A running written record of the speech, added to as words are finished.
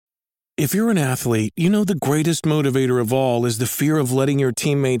If you're an athlete, you know the greatest motivator of all is the fear of letting your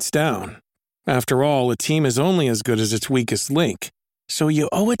teammates down. After all, a team is only as good as its weakest link. So you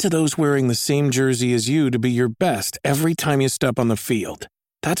owe it to those wearing the same jersey as you to be your best every time you step on the field.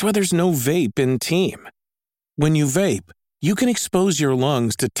 That's why there's no vape in team. When you vape, you can expose your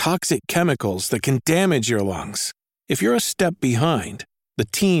lungs to toxic chemicals that can damage your lungs. If you're a step behind, the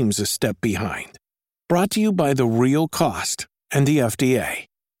team's a step behind. Brought to you by The Real Cost and the FDA.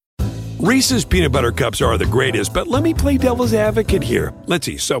 Reese's peanut butter cups are the greatest, but let me play devil's advocate here. Let's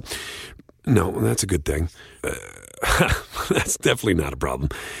see. So, no, that's a good thing. That's definitely not a problem.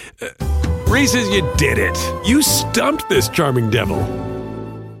 Reese's, you did it. You stumped this charming devil.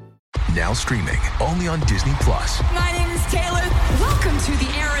 Now streaming only on Disney+. My name is Taylor. Welcome to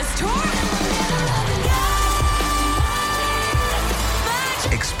the Eras Tour.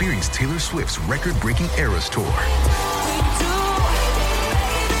 Experience Taylor Swift's record-breaking Eras Tour.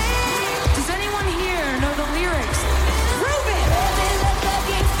 Does anyone here know the lyrics?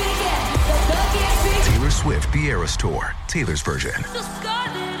 Taylor Swift The Eras Tour, Taylor's version,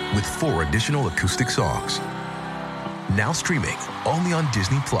 with 4 additional acoustic songs. Now streaming only on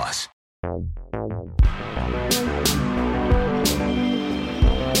Disney+.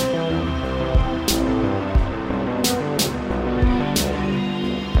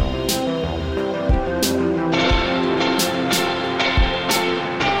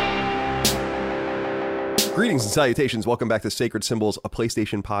 Greetings and salutations. Welcome back to Sacred Symbols, a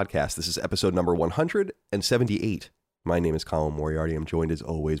PlayStation podcast. This is episode number 178. My name is Colin Moriarty. I'm joined as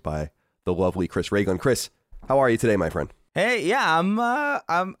always by the lovely Chris Ragon. Chris, how are you today, my friend? Hey, yeah,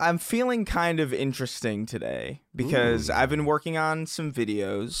 I'm feeling kind of interesting today because I've been working on some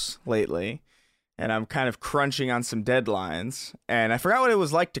videos lately, and I'm kind of crunching on some deadlines. And I forgot what it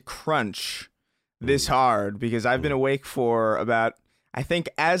was like to crunch this hard because I've been awake for about, I think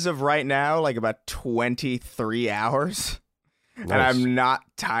as of right now, like about 23 hours, nice. And I'm not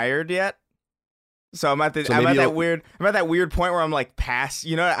tired yet. So I'm at that weird point where I'm like past,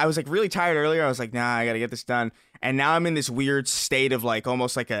 I was like really tired earlier. I was like, nah, I got to get this done. And now I'm in this weird state of like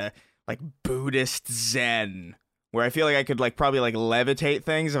almost like a Buddhist Zen where I feel like I could probably levitate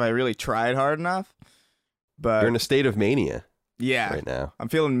things if I really tried hard enough. But you're in a state of mania. Yeah. Right now. I'm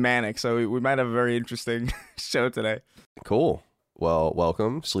feeling manic, so we might have a very interesting show today. Cool. Well,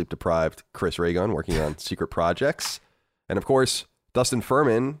 welcome, sleep-deprived Chris Ragon, working on secret projects. And of course, Dustin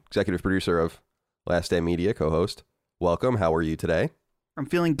Furman, executive producer of Last Stand Media, co-host. Welcome. How are you today? I'm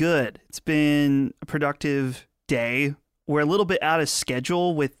feeling good. It's been a productive day. We're a little bit out of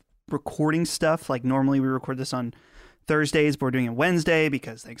schedule with recording stuff. Like normally we record this on Thursdays, but we're doing it Wednesday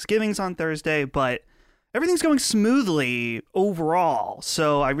because Thanksgiving's on Thursday. But everything's going smoothly overall,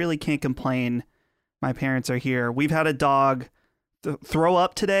 so I really can't complain. My parents are here. We've had a dog throw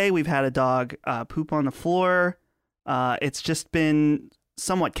up today. We've had a dog poop on the floor. It's just been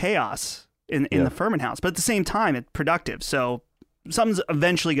somewhat chaos in the Furman house, but at the same time, it's productive. So something's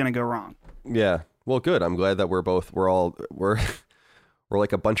eventually going to go wrong. Yeah. Well, good. I'm glad that we're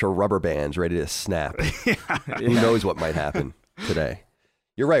like a bunch of rubber bands ready to snap. Who knows what might happen today?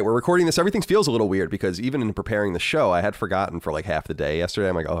 You're right. We're recording this. Everything feels a little weird because even in preparing the show, I had forgotten for like half the day yesterday.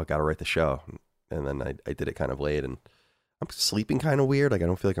 I'm like, oh, I got to write the show. And then I did it kind of late, and I'm sleeping kind of weird. Like I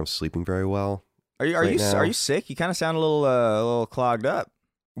don't feel like I'm sleeping very well. Are you sick? You kind of sound a little clogged up.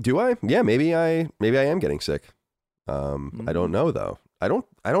 Do I? Yeah, maybe I am getting sick. I don't know though. I don't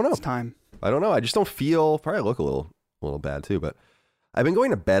know. It's time. I don't know. I just don't feel. Probably look a little bad too. But I've been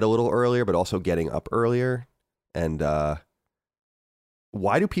going to bed a little earlier, but also getting up earlier. And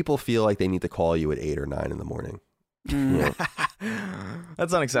why do people feel like they need to call you at 8 or 9 in the morning? You know?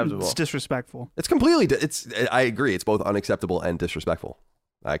 That's unacceptable. It's disrespectful. It's completely. I agree. It's both unacceptable and disrespectful.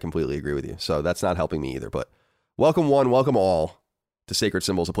 I completely agree with you. So that's not helping me either. But welcome welcome all to Sacred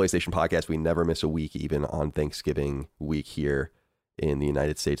Symbols, a PlayStation podcast. We never miss a week, even on Thanksgiving week here in the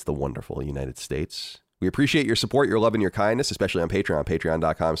United States, the wonderful United States. We appreciate your support, your love, and your kindness, especially on Patreon,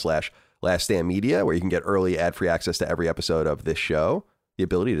 patreon.com/laststandmedia, where you can get early ad-free access to every episode of this show, the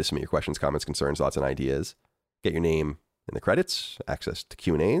ability to submit your questions, comments, concerns, thoughts, and ideas, get your name in the credits, access to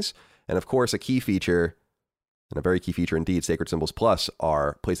Q&As, and of course, a key feature, and a very key feature indeed, Sacred Symbols Plus,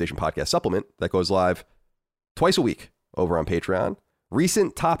 our PlayStation Podcast Supplement that goes live twice a week over on Patreon.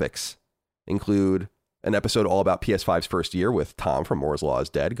 Recent topics include an episode all about PS5's first year with Tom from Moore's Law is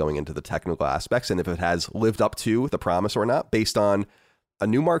Dead, going into the technical aspects and if it has lived up to the promise or not, based on a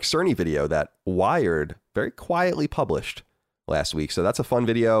new Mark Cerny video that Wired very quietly published last week. So that's a fun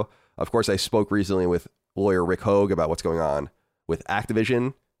video. Of course, I spoke recently with lawyer Rick Hogue about what's going on with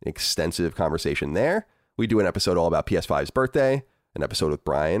Activision. Extensive conversation there. We do an episode all about PS5's birthday. an episode with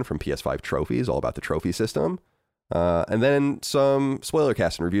Brian from PS5 Trophies, all about the trophy system. And then some spoiler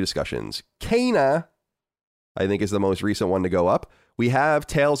cast and review discussions. Kana, I think, is the most recent one to go up. We have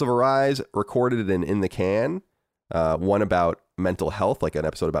Tales of Arise recorded and in the can. One about mental health, like an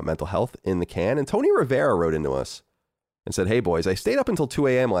episode about mental health in the can. And Tony Rivera wrote into us and said, "Hey boys, I stayed up until 2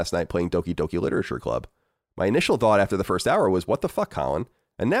 a.m. last night playing Doki Doki Literature Club. My initial thought after the first hour was, what the fuck, Colin?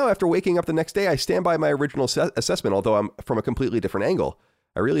 And now after waking up the next day, I stand by my original assessment, although I'm from a completely different angle.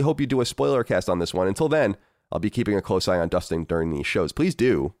 I really hope you do a spoiler cast on this one. Until then, I'll be keeping a close eye on Dustin during these shows. Please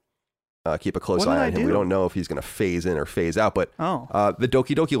do keep a close eye on him. We don't know if he's going to phase in or phase out, but the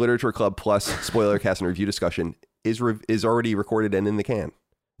Doki Doki Literature Club plus spoiler cast and review discussion is already recorded and in the can,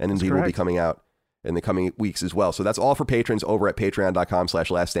 and indeed will be coming out in the coming weeks as well. So that's all for patrons over at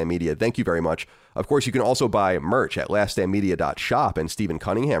patreon.com/laststandmedia. Thank you very much. Of course, you can also buy merch at laststandmedia.shop. And Stephen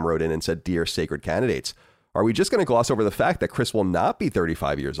Cunningham wrote in and said, "Dear Sacred Candidates, are we just going to gloss over the fact that Chris will not be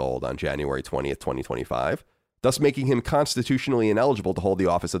 35 years old on January 20th, 2025, thus making him constitutionally ineligible to hold the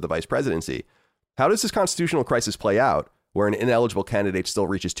office of the vice presidency? How does this constitutional crisis play out where an ineligible candidate still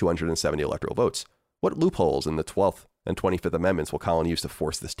reaches 270 electoral votes? What loopholes in the 12th and 25th Amendments will Colin use to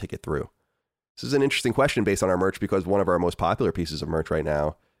force this ticket through?" This is an interesting question based on our merch, because one of our most popular pieces of merch right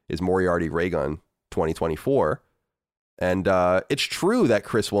now is Moriarty Raygun 2024. And it's true that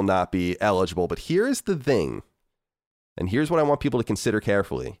Chris will not be eligible, but here's the thing. And here's what I want people to consider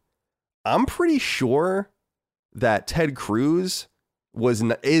carefully. I'm pretty sure that Ted Cruz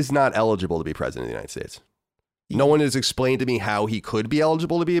is not eligible to be president of the United States. No one has explained to me how he could be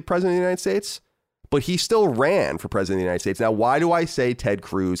eligible to be president of the United States, but he still ran for president of the United States. Now, why do I say Ted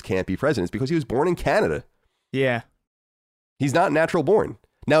Cruz can't be president? It's because he was born in Canada. Yeah. He's not natural born.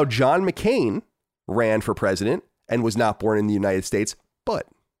 Now, John McCain ran for president and was not born in the United States, but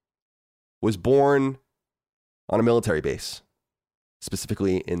was born on a military base,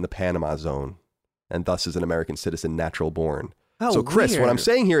 specifically in the Panama Zone, and thus is an American citizen, natural born. Oh, so, Chris, weird. what I'm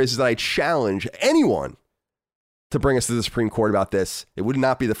saying here is that I challenge anyone to bring us to the Supreme Court about this. It would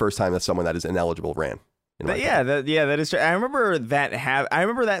not be the first time that someone that is ineligible ran. That is true. I remember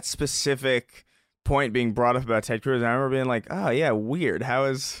that specific point being brought up about Ted Cruz. And I remember being like, "Oh yeah, weird. How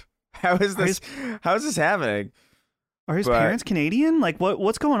is this happening?" Are his parents Canadian? Like,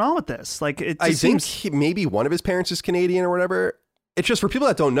 what's going on with this? Like, it just think maybe one of his parents is Canadian or whatever. It's just, for people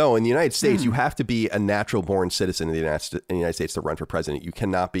that don't know, in the United States, you have to be a natural born citizen in the United States to run for president. You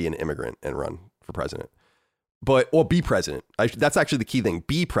cannot be an immigrant and run for president. Or be president. That's actually the key thing.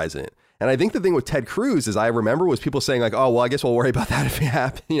 Be president. And I think the thing with Ted Cruz, as I remember, was people saying like, "Oh, well, I guess we'll worry about that if it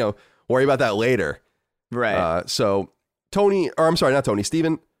happens. Worry about that later." Right. So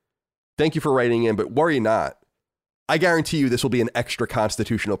Stephen, thank you for writing in, but worry not. I guarantee you this will be an extra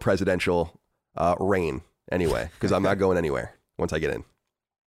constitutional presidential reign anyway, because I'm not going anywhere once I get in.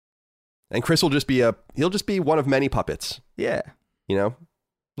 And Chris will just be one of many puppets. Yeah. My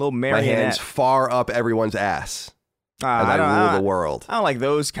Little marionette. hands far up everyone's ass as I rule the world. I don't like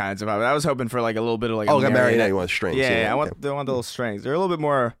those kinds of puppets. I was hoping for like a little bit of like a marionette with strings. Yeah, I want the little strings. They're a little bit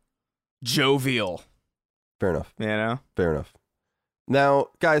more jovial. Fair enough. Fair enough. Now,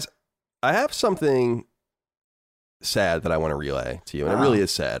 guys, I have something sad that I want to relay to you, and it really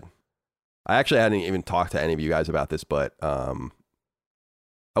is sad. I actually hadn't even talked to any of you guys about this, but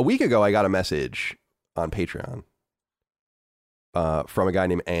a week ago I got a message on Patreon from a guy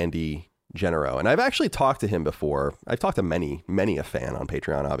named Andy Genero, and I've actually talked to him before. I've talked to many a fan on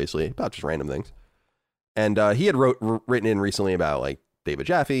Patreon, obviously, about just random things. And he had written in recently about like David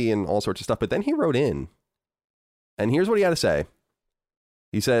Jaffe and all sorts of stuff, but then he wrote in, and here's what he had to say.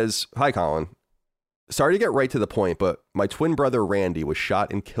 He says, "Hi, Colin. Sorry to get right to the point, but my twin brother Randy was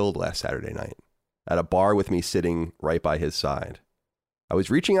shot and killed last Saturday night at a bar with me sitting right by his side. I was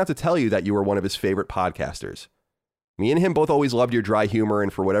reaching out to tell you that you were one of his favorite podcasters. Me and him both always loved your dry humor,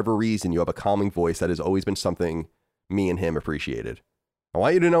 and for whatever reason, you have a calming voice that has always been something me and him appreciated. I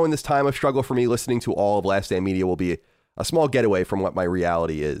want you to know in this time of struggle for me, listening to all of Last Stand Media will be a small getaway from what my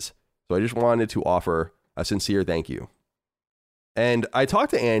reality is. So I just wanted to offer a sincere thank you." And I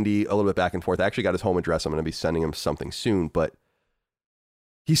talked to Andy a little bit back and forth. I actually got his home address. I'm going to be sending him something soon, but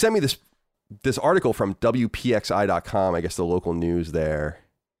he sent me this article from WPXI.com, I guess the local news there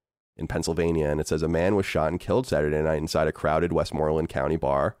in Pennsylvania, and it says a man was shot and killed Saturday night inside a crowded Westmoreland County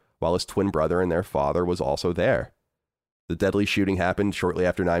bar while his twin brother and their father was also there. The deadly shooting happened shortly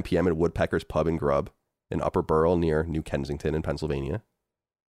after 9 p.m. at Woodpecker's Pub and Grub in Upper Borough near New Kensington in Pennsylvania.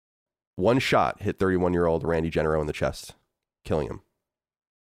 One shot hit 31-year-old Randy Genero in the chest, killing him.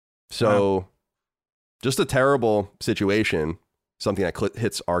 So just a terrible situation, something that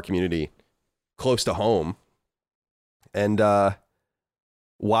hits our community close to home. And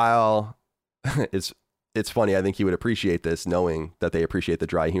while it's funny, I think he would appreciate this, knowing that they appreciate the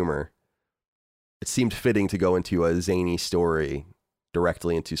dry humor. It seemed fitting to go into a zany story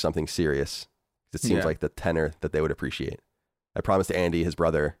directly into something serious. It seems like the tenor that they would appreciate. I promised Andy, his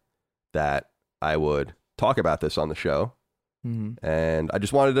brother, that I would talk about this on the show. Mm-hmm. And I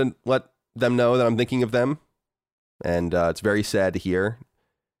just wanted to let them know that I'm thinking of them. And it's very sad to hear.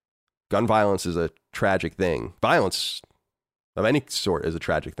 Gun violence is a tragic thing. Violence of any sort is a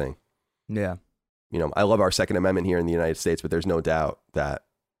tragic thing. Yeah. You know, I love our Second Amendment here in the United States, but there's no doubt that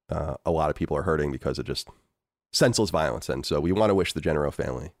a lot of people are hurting because of just senseless violence. And so we want to wish the Genero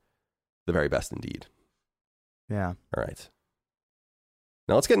family the very best indeed. Yeah. All right.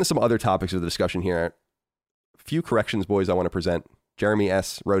 Now let's get into some other topics of the discussion here. A few corrections, boys, I want to present. Jeremy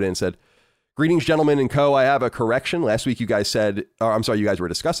S. wrote in and said, "Greetings, gentlemen and co. I have a correction. Last week you guys you guys were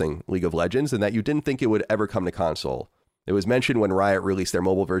discussing League of Legends and that you didn't think it would ever come to console. It was mentioned when Riot released their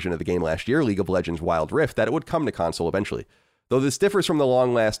mobile version of the game last year, League of Legends Wild Rift, that it would come to console eventually. Though this differs from the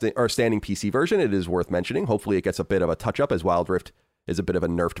long-lasting or standing PC version, it is worth mentioning. Hopefully it gets a bit of a touch-up, as Wild Rift is a bit of a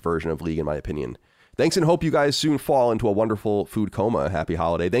nerfed version of League, in my opinion. Thanks, and hope you guys soon fall into a wonderful food coma. Happy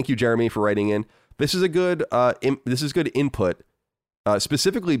holiday." Thank you, Jeremy, for writing in. This is a good good input,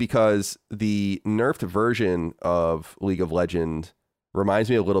 specifically because the nerfed version of League of Legends reminds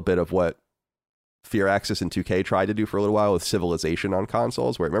me a little bit of what Firaxis and 2K tried to do for a little while with Civilization on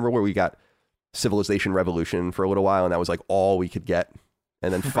consoles. Remember where we got Civilization Revolution for a little while, and that was like all we could get.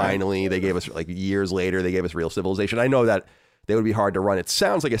 And then finally, they gave us, like years later, they gave us real Civilization. I know that they would be hard to run. It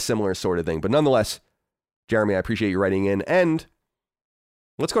sounds like a similar sort of thing, but nonetheless, Jeremy, I appreciate you writing in. And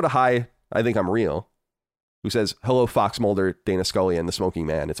let's go to Hi, I Think I'm Real, who says, "Hello, Fox Mulder, Dana Scully, and the Smoking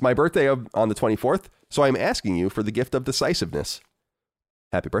Man. It's my birthday on the 24th, so I'm asking you for the gift of decisiveness.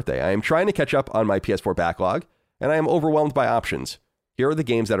 Happy birthday. I am trying to catch up on my PS4 backlog, and I am overwhelmed by options. Here are the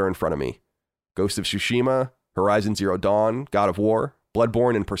games that are in front of me: Ghost of Tsushima, Horizon Zero Dawn, God of War,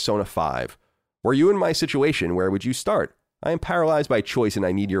 Bloodborne, and Persona 5. Were you in my situation, where would you start? I am paralyzed by choice, and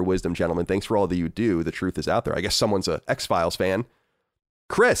I need your wisdom, gentlemen. Thanks for all that you do. The truth is out there." I guess someone's a X-Files fan.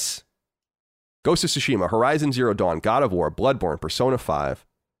 Chris, Ghost of Tsushima, Horizon Zero Dawn, God of War, Bloodborne, Persona 5.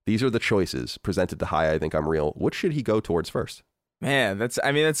 These are the choices presented to Hi, I Think I'm Real. Which should he go towards first? Man, that's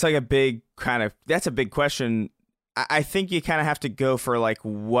like a big that's a big question. I think you kind of have to go for like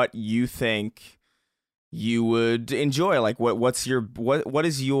what you think you would enjoy. Like what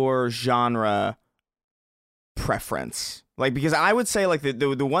is your genre preference? Like, because I would say like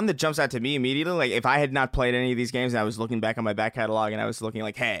the one that jumps out to me immediately, like if I had not played any of these games and I was looking back on my back catalog and I was looking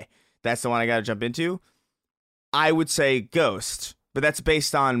like, hey, that's the one I got to jump into, I would say Ghost, but that's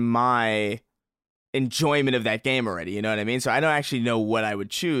based on my enjoyment of that game already, you know what I mean? So I don't actually know what I would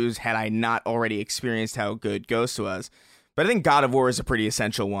choose had I not already experienced how good Ghost was. But I think God of War is a pretty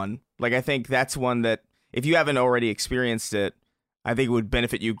essential one. Like, I think that's one that if you haven't already experienced it, I think it would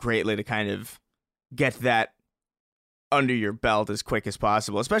benefit you greatly to kind of get that under your belt as quick as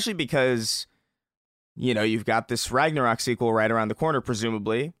possible, especially because, you know, you've got this Ragnarok sequel right around the corner,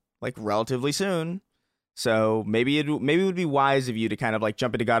 presumably, like relatively soon. So maybe it would be wise of you to kind of like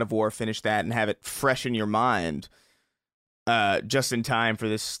jump into God of War, finish that, and have it fresh in your mind, just in time for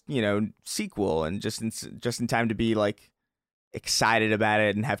this, you know, sequel, and just in time to be like excited about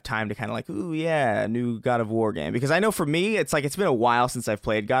it and have time to kind of like, ooh yeah, a new God of War game. Because I know for me, it's like it's been a while since I've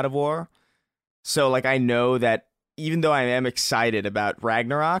played God of War, so like I know that even though I am excited about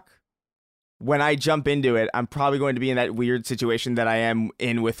Ragnarok, when I jump into it, I'm probably going to be in that weird situation that I am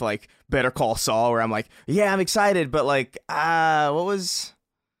in with like Better Call Saul, where I'm like, yeah, I'm excited, but like, what was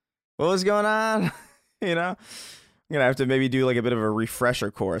going on? You know, I'm gonna have to maybe do like a bit of a refresher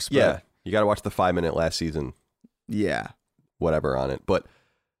course. But yeah, you got to watch the 5-minute last season. Yeah, whatever on it. But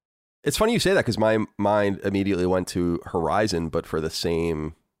it's funny you say that because my mind immediately went to Horizon, but for the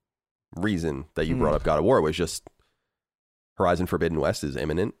same reason that you brought up God of War, was just Horizon Forbidden West is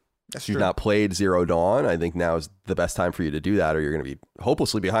imminent. That's You've true. not played Zero Dawn. I think now is the best time for you to do that, or you're going to be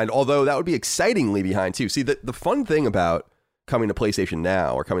hopelessly behind. Although that would be excitingly behind too. See, the fun thing about coming to PlayStation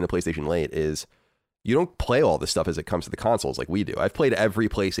Now or coming to PlayStation late is you don't play all this stuff as it comes to the consoles like we do. I've played every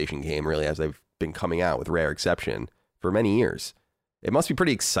PlayStation game really as they've been coming out, with rare exception, for many years. It must be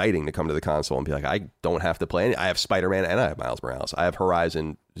pretty exciting to come to the console and be like, I don't have to play any. I have Spider-Man and I have Miles Morales. I have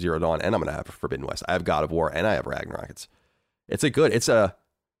Horizon Zero Dawn and I'm going to have Forbidden West. I have God of War and I have Ragnarok. It's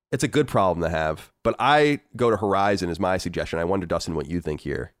a good problem to have, but I go to Horizon as my suggestion. I wonder, Dustin, what you think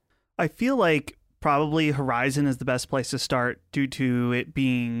here. I feel like probably Horizon is the best place to start due to it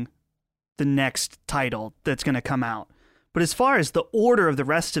being the next title that's going to come out. But as far as the order of the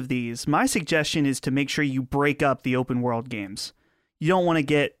rest of these, my suggestion is to make sure you break up the open world games. you don't want to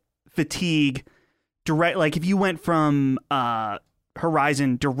get fatigue direct. Like if you went from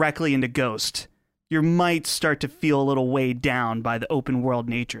Horizon directly into Ghost, you might start to feel a little weighed down by the open world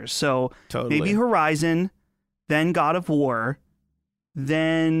nature. So maybe Horizon, then God of War,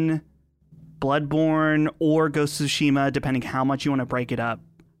 then Bloodborne or Ghost of Tsushima, depending how much you want to break it up.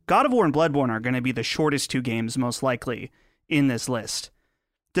 God of War and Bloodborne are going to be the shortest 2 games, most likely, in this list.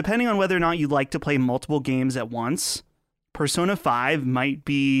 Depending on whether or not you like to play multiple games at once, Persona 5 might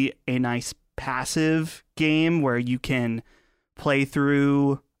be a nice passive game where you can play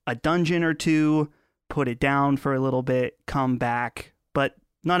through a dungeon or 2, put it down for a little bit, come back. But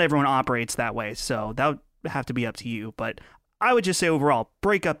not everyone operates that way, so that would have to be up to you. But I would just say overall,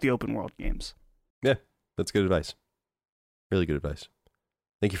 break up the open world games. Yeah, that's good advice. Really good advice.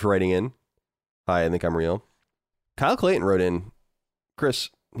 Thank you for writing in. Hi, I think I'm real. Kyle Clayton wrote in, Chris,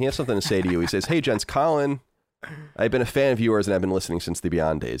 he has something to say to you. He says, hey, gents, Colin, I've been a fan of yours and I've been listening since the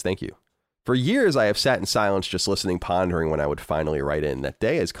Beyond days. Thank you. For years, I have sat in silence just listening, pondering when I would finally write in. That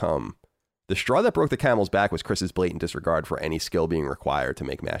day has come. The straw that broke the camel's back was Chris's blatant disregard for any skill being required to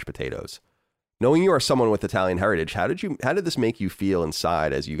make mashed potatoes. Knowing you are someone with Italian heritage, how did this make you feel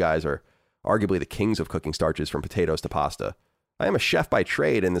inside, as you guys are arguably the kings of cooking starches from potatoes to pasta? I am a chef by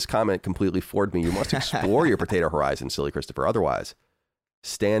trade, and this comment completely floored me. You must explore your potato horizon, silly Christopher. Otherwise,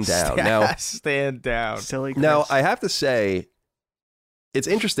 stand down. Stand down. Silly Chris. Now, I have to say, it's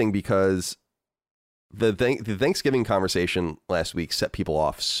interesting because the Thanksgiving conversation last week set people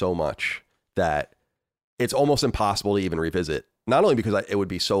off so much that it's almost impossible to even revisit. Not only because it would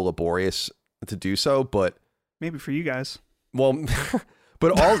be so laborious to do so, but maybe for you guys. Well,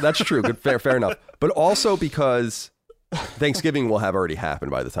 but all that's true. Good, fair enough. But also because Thanksgiving will have already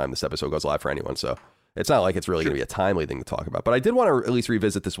happened by the time this episode goes live for anyone. So it's not like it's really going to be a timely thing to talk about. But I did want to at least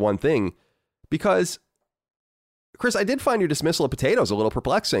revisit this one thing because, Chris, I did find your dismissal of potatoes a little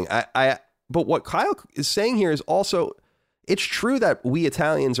perplexing. But what Kyle is saying here is also, it's true that we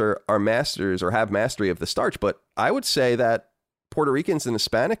Italians are masters or have mastery of the starch, but I would say that Puerto Ricans and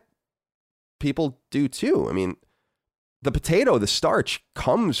Hispanic people do too. I mean, the potato, the starch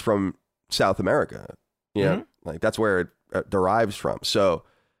comes from South America. You know, like that's where it derives from. So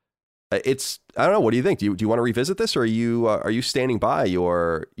it's, I don't know. What do you think? Do you want to revisit this, or are you standing by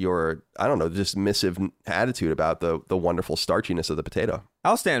your I don't know, dismissive attitude about the wonderful starchiness of the potato?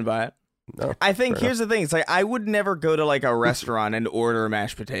 I'll stand by it. No, I think here's the thing. It's like I would never go to like a restaurant and order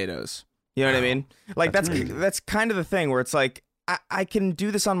mashed potatoes. You know what I mean? Like that's kind of the thing where it's like I can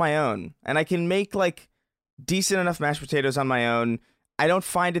do this on my own, and I can make like decent enough mashed potatoes on my own. I don't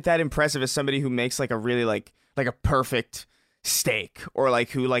find it that impressive as somebody who makes like a really like a perfect steak, or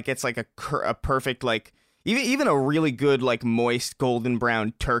like who like gets like a perfect like even a really good like moist golden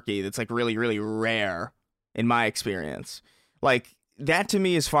brown turkey that's like really really rare in my experience. Like that to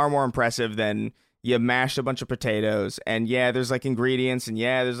me is far more impressive than you mash a bunch of potatoes, and yeah, there's like ingredients, and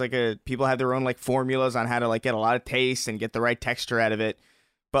yeah, there's like people have their own like formulas on how to like get a lot of taste and get the right texture out of it.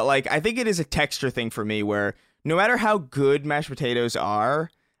 But like I think it is a texture thing for me where no matter how good mashed potatoes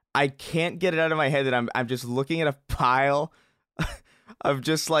are, I can't get it out of my head that I'm just looking at a pile of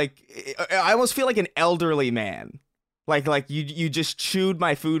just like, I almost feel like an elderly man. Like you just chewed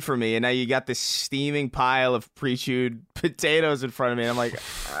my food for me, and now you got this steaming pile of pre-chewed potatoes in front of me. And I'm like,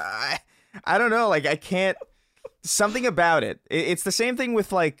 I don't know. Like I can't, something about it. It's the same thing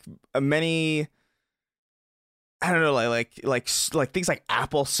with like many, I don't know, like things like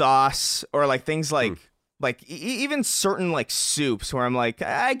applesauce, or like things like even certain like soups where I'm like,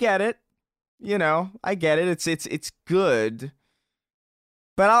 I get it, you know, I get it. It's good,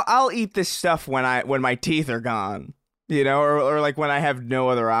 but I'll eat this stuff when my teeth are gone, you know, or like when I have no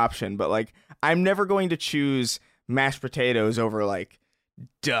other option. But like I'm never going to choose mashed potatoes over like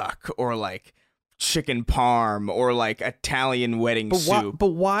duck or like chicken parm or like Italian wedding soup. But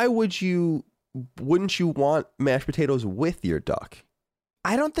why wouldn't you want mashed potatoes with your duck?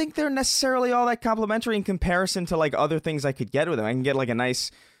 I don't think they're necessarily all that complimentary in comparison to like other things I could get with them. I can get like a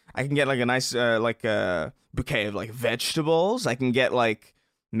nice bouquet of like vegetables. I can get like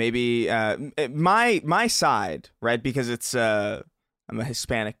maybe my side, right? Because it's I'm a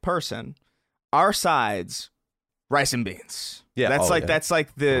Hispanic person. Our sides, rice and beans. Yeah,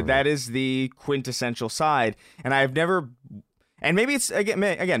 that is the quintessential side. And I've never, and maybe it's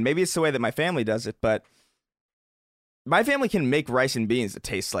again maybe it's the way that my family does it, but my family can make rice and beans that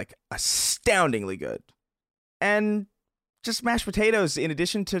taste like astoundingly good. And just mashed potatoes, in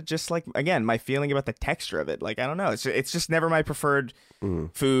addition to just like, again, my feeling about the texture of it. Like, I don't know. It's just never my preferred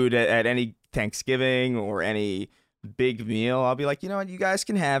food at any Thanksgiving or any big meal. I'll be like, you know what? You guys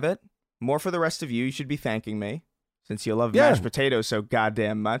can have it. More for the rest of you. You should be thanking me since you love mashed potatoes so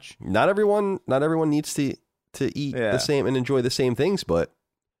goddamn much. Not everyone needs to eat the same and enjoy the same things, but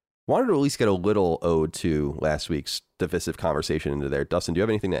wanted to at least get a little ode to last week's divisive conversation into there. Dustin, do you have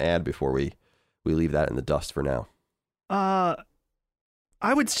anything to add before we leave that in the dust for now? I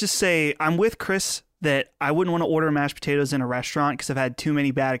would just say I'm with Chris that I wouldn't want to order mashed potatoes in a restaurant because I've had too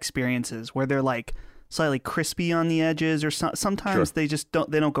many bad experiences where they're like slightly crispy on the edges, or sometimes they just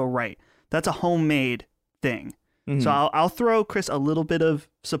don't go right. That's a homemade thing. Mm-hmm. So I'll throw Chris a little bit of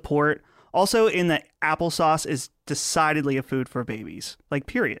support. Also, in the applesauce is decidedly a food for babies. Like,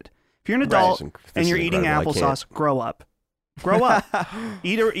 period. If you're an adult and you're eating applesauce, grow up. Grow up.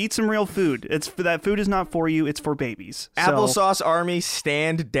 Eat some real food. That food is not for you. It's for babies. Applesauce army,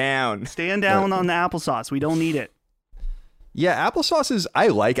 stand down. Stand down on the applesauce. We don't need it. Yeah, I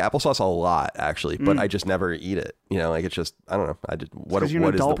like applesauce a lot, actually, but I just never eat it. You know, like, it's just, I don't know. What is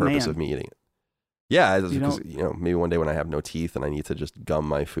the purpose of me eating it? Yeah, because, maybe one day when I have no teeth and I need to just gum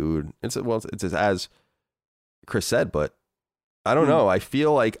my food. It's as Chris said, but I don't know. I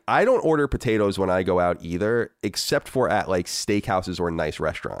feel like I don't order potatoes when I go out either, except for at like steakhouses or nice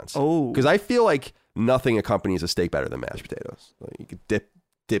restaurants. Oh, because I feel like nothing accompanies a steak better than mashed potatoes. Like, you could dip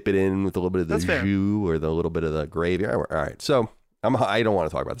it in with a little bit of the jus or the little bit of the gravy. All right, so I don't want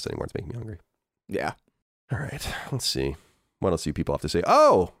to talk about this anymore. It's making me hungry. Yeah. All right, let's see. What else do people have to say?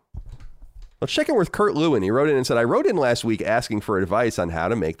 Oh, let's check in with Kurt Lewin. He wrote in and said, I wrote in last week asking for advice on how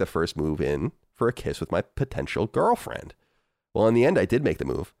to make the first move in for a kiss with my potential girlfriend. Well, in the end, I did make the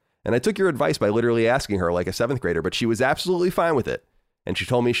move, and I took your advice by literally asking her like a 7th grader, but she was absolutely fine with it, and she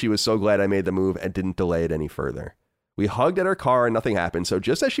told me she was so glad I made the move and didn't delay it any further. We hugged at her car and nothing happened, so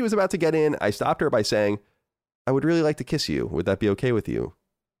just as she was about to get in, I stopped her by saying, I would really like to kiss you. Would that be okay with you?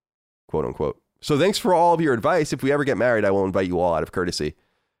 Quote unquote. So thanks for all of your advice. If we ever get married, I will invite you all out of courtesy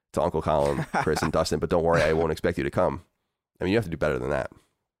to Uncle Colin, Chris, and Dustin, but don't worry, I won't expect you to come. I mean, you have to do better than that.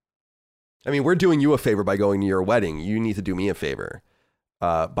 I mean, we're doing you a favor by going to your wedding. You need to do me a favor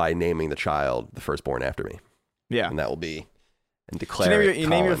by naming the child the firstborn after me. Yeah. And that will be, and declare it You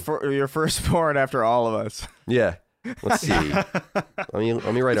name your firstborn after all of us. Yeah. Let's see. let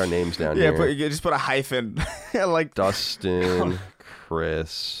me write our names down here. Yeah, just put a hyphen. Like Dustin,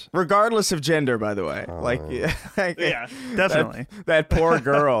 Chris. Regardless of gender, by the way. Yeah, definitely. That poor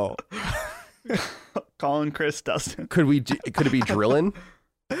girl. Colin, Chris, Dustin. Could it be Drillin?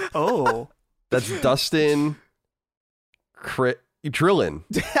 Oh. That's Dustin, Chris, Drillin.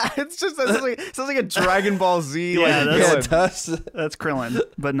 It sounds like a Dragon Ball Z. Yeah, it does. That's Krillin,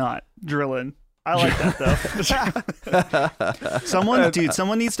 but not Drillin. I like that though. Someone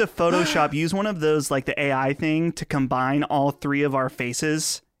needs to Photoshop, use one of those, like the AI thing, to combine all 3 of our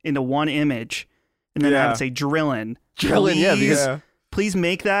faces into one image, and then have it say Drillin. Please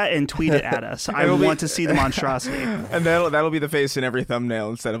make that and tweet it at us. I want to see the monstrosity. And that'll be the face in every thumbnail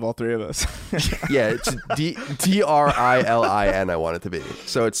instead of all 3 of us. Yeah, it's DRILIN. I want it to be.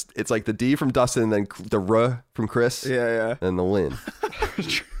 So it's like the D from Dustin, and then the R from Chris. Yeah. And the Lin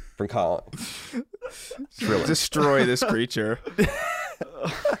from Colin. Destroy this creature.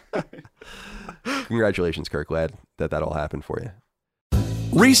 Congratulations, Kirk. Glad that all happened for you.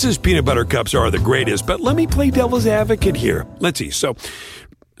 Reese's peanut butter cups are the greatest, but let me play devil's advocate here. Let's see. So,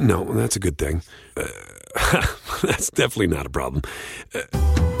 no, that's a good thing. That's definitely not a problem.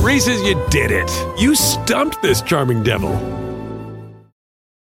 Reese's, you did it. You stumped this charming devil.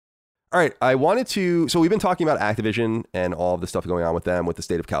 All right, so we've been talking about Activision and all of the stuff going on with them, with the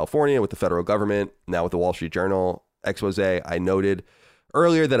state of California, with the federal government, now with the Wall Street Journal expose. I noted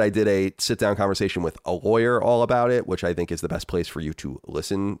earlier that I did a sit-down conversation with a lawyer all about it, which I think is the best place for you to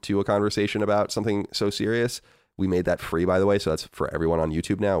listen to a conversation about something so serious. We made that free, by the way, so that's for everyone on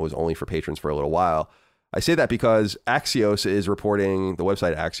YouTube now. It was only for patrons for a little while. I say that because Axios is reporting, the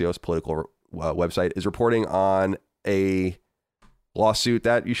website Axios, political website, is reporting on a lawsuit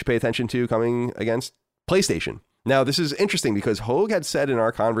that you should pay attention to coming against PlayStation. Now, this is interesting because Hogue had said in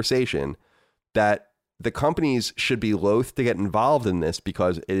our conversation that the companies should be loath to get involved in this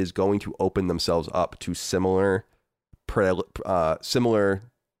because it is going to open themselves up to similar predicaments,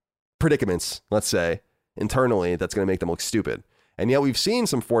 let's say, internally, that's going to make them look stupid. And yet we've seen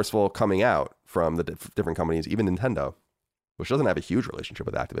some forceful coming out from the different companies, even Nintendo, which doesn't have a huge relationship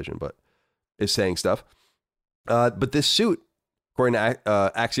with Activision, but is saying stuff. But this suit, according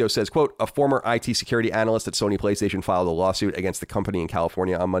to Axios, says, quote, a former IT security analyst at Sony PlayStation filed a lawsuit against the company in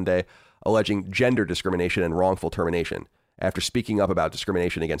California on Monday, alleging gender discrimination and wrongful termination after speaking up about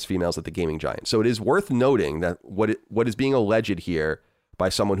discrimination against females at the gaming giant. So it is worth noting that what is being alleged here by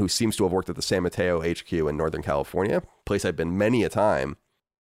someone who seems to have worked at the San Mateo HQ in Northern California, place I've been many a time,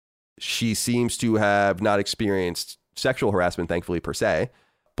 she seems to have not experienced sexual harassment, thankfully, per se,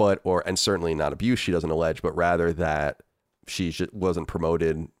 and certainly not abuse, she doesn't allege, but rather that she wasn't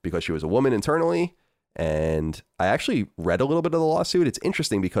promoted because she was a woman internally. And I actually read a little bit of the lawsuit. It's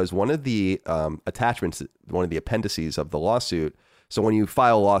interesting because one of the attachments, one of the appendices of the lawsuit, so when you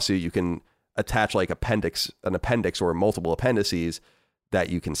file a lawsuit, you can attach like an appendix or multiple appendices that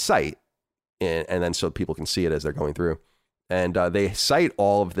you can cite, and then so people can see it as they're going through. And they cite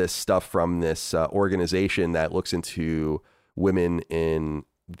all of this stuff from this organization that looks into women in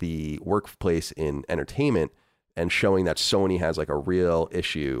the workplace in entertainment, and showing that Sony has like a real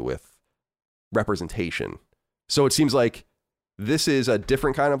issue with representation. So it seems like this is a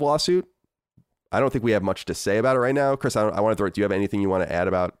different kind of lawsuit. I don't think we have much to say about it right now. Chris, I want to throw it. Do you have anything you want to add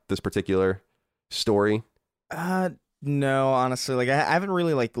about this particular story? No, honestly, like I haven't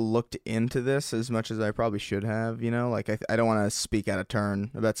really like looked into this as much as I probably should have, you know, like I don't want to speak out of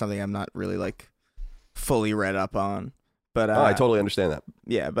turn about something I'm not really like fully read up on. But I totally understand that.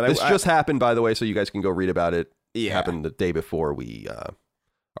 Yeah, but this just happened, by the way, so you guys can go read about it. Yeah. It happened the day before we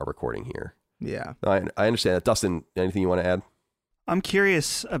are recording here. Yeah. I understand that. Dustin, anything you want to add? I'm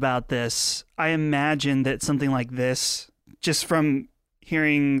curious about this. I imagine that something like this, just from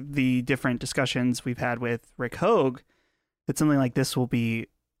hearing the different discussions we've had with Rick Hogue, that something like this will be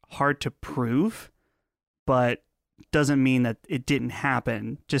hard to prove, but doesn't mean that it didn't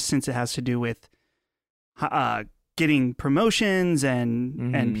happen, just since it has to do with getting promotions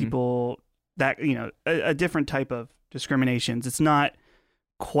and people that, you know, a different type of discriminations. It's not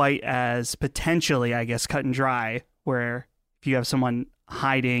quite as potentially, I guess, cut and dry, where if you have someone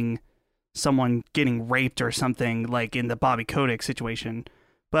hiding someone getting raped or something, like in the Bobby Kotick situation.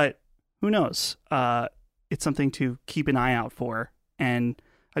 But who knows? It's something to keep an eye out for. And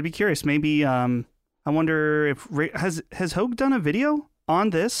I'd be curious, maybe I wonder if has Hogue done a video on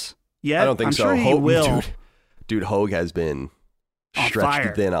this yet? I don't think I'm so. Sure he will. Dude, Hogue has been on stretched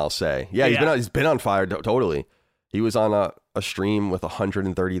fire. thin, I'll say. Yeah, he's been on fire totally. He was on a stream with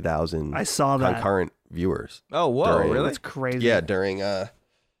 130,000 I saw that. concurrent viewers. Oh, whoa, really? That's crazy. Yeah, during the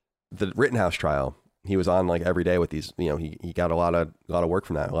Rittenhouse trial. He was on like every day with these, you know, he got a lot of work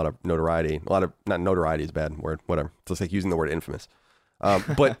from that, a lot of notoriety, not notoriety is a bad word, whatever. It's like using the word infamous.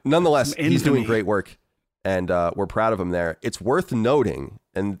 But nonetheless, he's doing great work, and we're proud of him there. It's worth noting,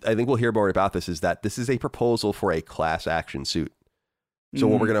 and I think we'll hear more about this, is that this is a proposal for a class action suit. So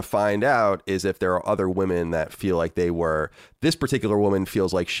what we're going to find out is if there are other women that feel like this particular woman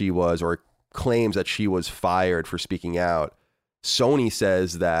feels like she was, or claims that she was fired for speaking out. Sony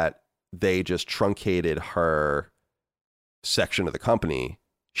says that they just truncated her section of the company.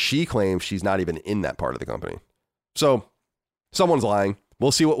 She claims she's not even in that part of the company. So someone's lying.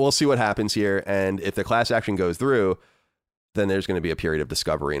 We'll see what happens here. And if the class action goes through, then there's going to be a period of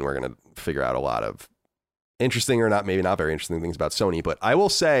discovery, and we're going to figure out a lot of interesting, or not, maybe not very interesting things about Sony. But I will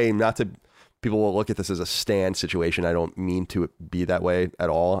say, people will look at this as a stand situation. I don't mean to be that way at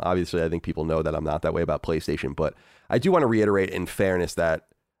all. Obviously, I think people know that I'm not that way about PlayStation, but I do want to reiterate in fairness that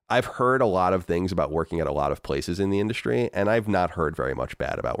I've heard a lot of things about working at a lot of places in the industry, and I've not heard very much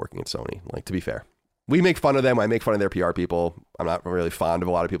bad about working at Sony. Like, to be fair, we make fun of them. I make fun of their PR people. I'm not really fond of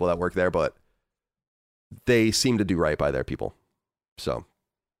a lot of people that work there, but they seem to do right by their people. So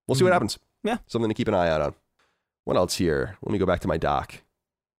we'll see what happens. Yeah. Something to keep an eye out on. What else here? Let me go back to my doc.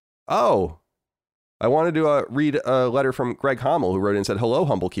 Oh, I wanted to read a letter from Greg Hommel, who wrote in and said, "Hello,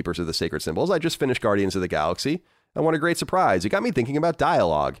 humble keepers of the sacred symbols. I just finished Guardians of the Galaxy, and what a great surprise. It got me thinking about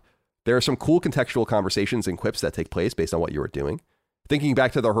dialogue. There are some cool contextual conversations and quips that take place based on what you were doing. Thinking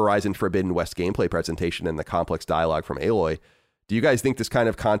back to the Horizon Forbidden West gameplay presentation and the complex dialogue from Aloy, do you guys think this kind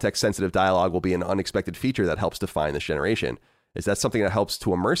of context-sensitive dialogue will be an unexpected feature that helps define this generation? Is that something that helps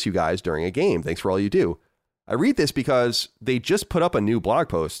to immerse you guys during a game? Thanks for all you do." I read this because they just put up a new blog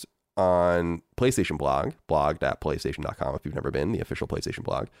post on PlayStation blog.playstation.com, if you've never been, the official PlayStation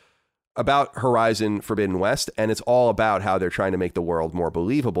blog, about Horizon Forbidden West, and it's all about how they're trying to make the world more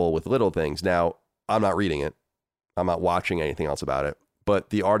believable with little things. Now, I'm not reading it. I'm not watching anything else about it, but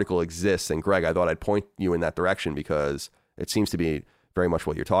the article exists, and Greg, I thought I'd point you in that direction because it seems to be very much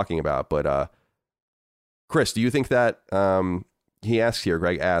what you're talking about. But Chris, do you think that,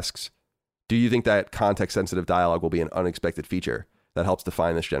 Greg asks, do you think that context-sensitive dialogue will be an unexpected feature that helps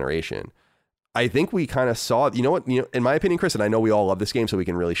define this generation? I think we kind of saw, in my opinion, Chris, and I know we all love this game, so we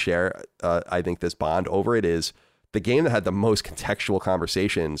can really share, I think, this bond over it, is the game that had the most contextual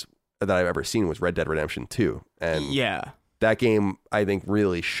conversations that I've ever seen was Red Dead Redemption 2. And yeah, that game, I think,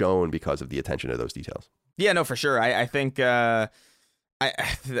 really shone because of the attention to those details. Yeah, no, for sure. I think I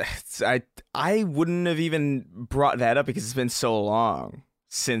wouldn't have even brought that up because it's been so long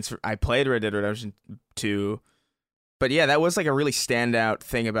since I played Red Dead Redemption 2 But yeah, that was like a really standout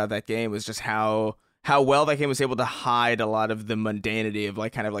thing about that game, was just how well that game was able to hide a lot of the mundanity of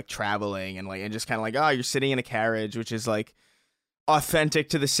like kind of like traveling and just kind of like, oh, you're sitting in a carriage, which is like authentic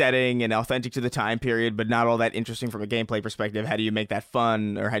to the setting and authentic to the time period, but not all that interesting from a gameplay perspective. How do you make that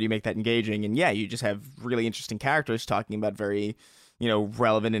fun, or how do you make that engaging? And yeah, you just have really interesting characters talking about very,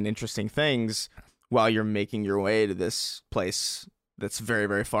 relevant and interesting things while you're making your way to this place that's very,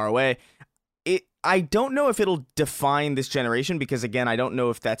 very far away. I don't know if it'll define this generation, because again, I don't know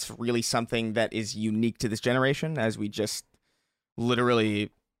if that's really something that is unique to this generation, as we just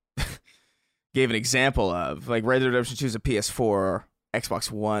literally gave an example of. Like Red Dead Redemption 2 is a PS4, Xbox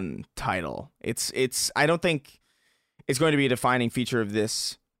One title. I don't think it's going to be a defining feature of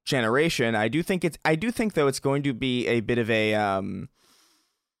this generation. I do think though it's going to be a bit of a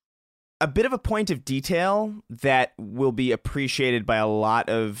point of detail that will be appreciated by a lot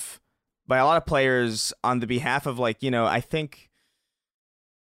of players on the behalf of I think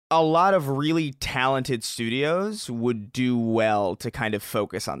a lot of really talented studios would do well to kind of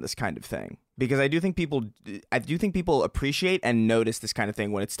focus on this kind of thing, because I do think people appreciate and notice this kind of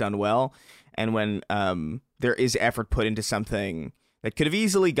thing when it's done well, and when there is effort put into something that could have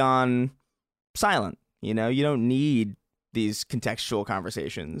easily gone silent. You don't need these contextual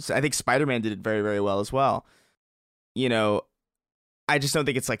conversations. I think Spider-Man did it very, very well as well. I just don't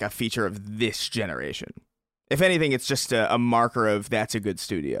think it's like a feature of this generation. If anything, it's just a marker of that's a good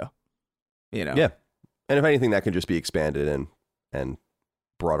studio, Yeah. And if anything, that can just be expanded and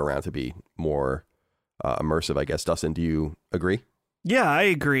brought around to be more immersive, I guess. Dustin, do you agree? Yeah, I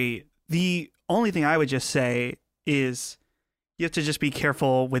agree. The only thing I would just say is you have to just be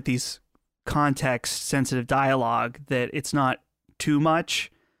careful with these context-sensitive dialogue, that it's not too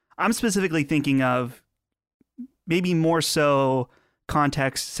much. I'm specifically thinking of maybe more so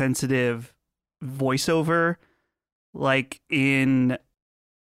context-sensitive voiceover, like in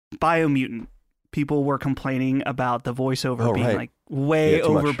Biomutant. People were complaining about the voiceover being like way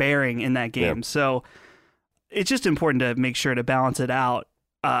overbearing in that game. Yeah. So it's just important to make sure to balance it out.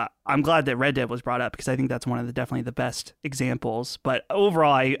 I'm glad that Red Dead was brought up, because I think that's one of definitely the best examples. But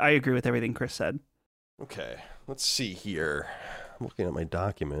overall, I agree with everything Chris said. Okay, let's see here. I'm looking at my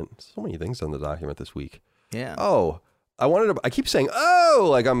document. So many things on the document this week. Yeah. Oh, I keep saying,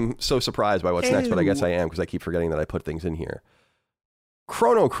 like I'm so surprised by what's next, but I guess I am, because I keep forgetting that I put things in here.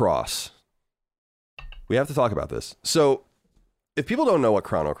 Chrono Cross. We have to talk about this. So if people don't know what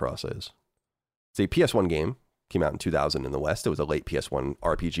Chrono Cross is, it's a PS1 game. Came out in 2000 in the West. It was a late PS1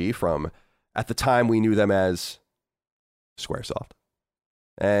 RPG from, at the time, we knew them as Squaresoft.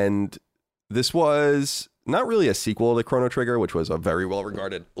 And this was not really a sequel to Chrono Trigger, which was a very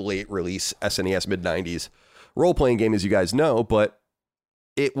well-regarded late-release SNES mid-90s role-playing game, as you guys know, but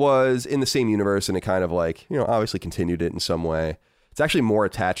it was in the same universe, and it kind of obviously continued it in some way. It's actually more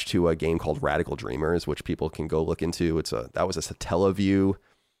attached to a game called Radical Dreamers, which people can go look into. That was a Satellaview,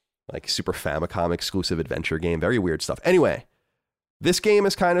 Super Famicom exclusive adventure game. Very weird stuff. Anyway, this game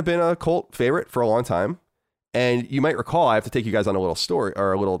has kind of been a cult favorite for a long time. And you might recall, I have to take you guys on a little story,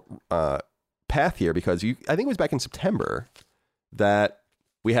 or a little path here, because I think it was back in September that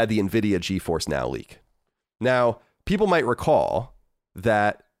we had the NVIDIA GeForce Now leak. Now, people might recall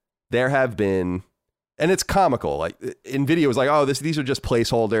that there have been, and it's comical, NVIDIA was like, oh, these are just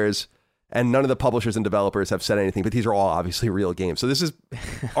placeholders, and none of the publishers and developers have said anything, but these are all obviously real games. So this is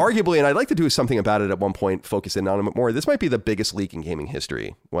arguably, and I'd like to do something about it at one point, focus in on it more. This might be the biggest leak in gaming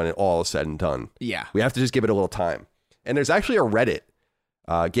history when it all is said and done. Yeah. We have to just give it a little time. And there's actually a Reddit,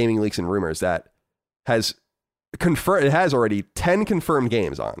 Gaming Leaks and Rumors, that has confirmed, it has already 10 confirmed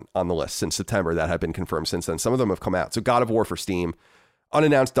games on the list since September that have been confirmed since then. Some of them have come out. So God of War for Steam,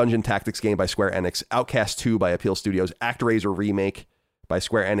 unannounced dungeon tactics game by Square Enix, Outcast 2 by Appeal Studios, ActRaiser remake by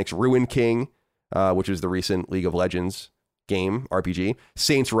Square Enix, Ruin King, which is the recent League of Legends game, RPG,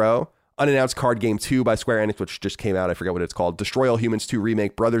 Saints Row, unannounced card game 2 by Square Enix, which just came out, I forget what it's called, Destroy All Humans 2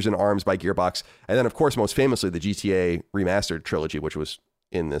 remake, Brothers in Arms by Gearbox, and then of course most famously the GTA remastered trilogy, which was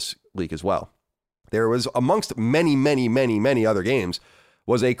in this leak as well. There was, amongst many, many, many, many other games,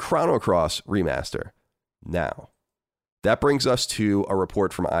 was a Chrono Cross remaster. Now, that brings us to a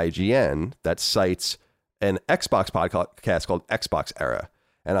report from IGN that cites an Xbox podcast called Xbox Era.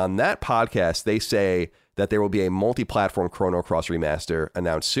 And on that podcast, they say that there will be a multi-platform Chrono Cross remaster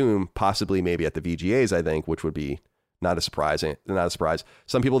announced soon, possibly maybe at the VGAs, I think, which would be not a surprise.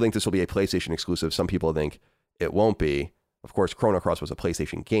 Some people think this will be a PlayStation exclusive. Some people think it won't be. Of course, Chrono Cross was a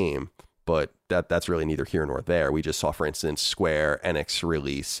PlayStation game, but that's really neither here nor there. We just saw, for instance, Square Enix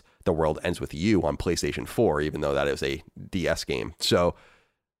release The World Ends With You on PlayStation 4, even though that is a DS game. So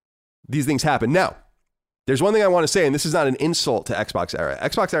these things happen. Now, There's one thing I want to say, and this is not an insult to Xbox Era.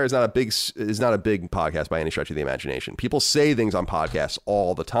 Xbox Era is not a big podcast by any stretch of the imagination. People say things on podcasts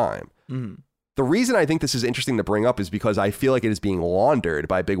all the time. Mm-hmm. The reason I think this is interesting to bring up is because I feel like it is being laundered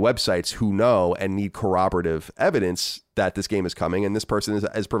by big websites who know and need corroborative evidence that this game is coming, and this person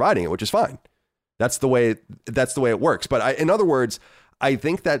is providing it, which is fine. That's the way it works. But in other words, I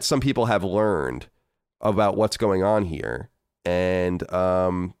think that some people have learned about what's going on here, and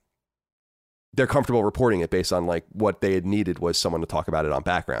they're comfortable reporting it based on like what they had needed was someone to talk about it on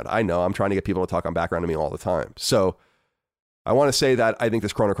background. I know I'm trying to get people to talk on background to me all the time. So I want to say that I think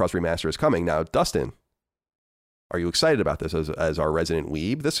this Chrono Cross remaster is coming. Now, Dustin, are you excited about this as our resident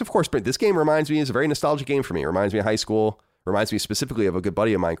weeb? This, of course, this game reminds me, is a very nostalgic game for me. It reminds me of high school. Reminds me specifically of a good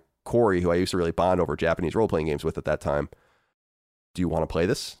buddy of mine, Corey, who I used to really bond over Japanese role-playing games with at that time. Do you want to play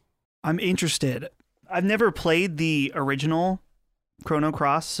this? I'm interested. I've never played the original Chrono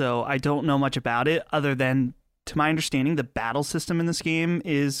Cross, so I don't know much about it other than, to my understanding, the battle system in this game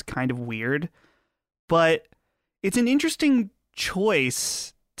is kind of weird. But it's an interesting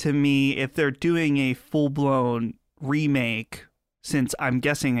choice to me if they're doing a full-blown remake, since I'm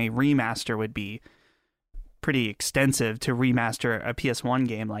guessing a remaster would be pretty extensive to remaster a PS1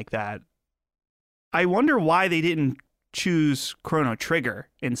 game like that. I wonder why they didn't choose Chrono Trigger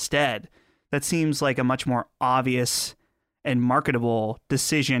instead. That seems like a much more obvious and marketable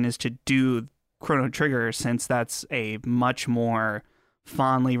decision is to do Chrono Trigger, since that's a much more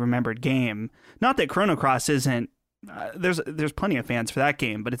fondly remembered game. Not that Chrono Cross isn't, there's plenty of fans for that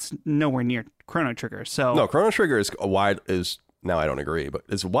game, but it's nowhere near Chrono Trigger. So no, Chrono Trigger is now I don't agree, but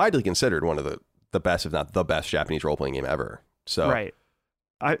it's widely considered one of the best, if not the best, Japanese role-playing game ever. So right.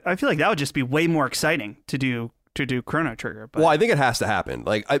 I feel like that would just be way more exciting to do Chrono Trigger. But. Well, I think it has to happen.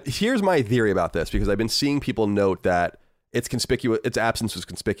 Like, here's my theory about this, because I've been seeing people note that its absence was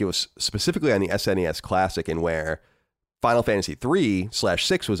conspicuous specifically on the SNES Classic, and where Final Fantasy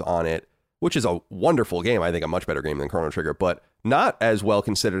 3/6 was on it, which is a wonderful game. I think a much better game than Chrono Trigger, but not as well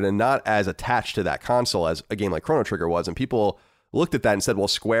considered and not as attached to that console as a game like Chrono Trigger was. And people looked at that and said, well,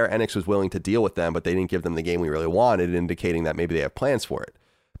 Square Enix was willing to deal with them, but they didn't give them the game we really wanted, indicating that maybe they have plans for it.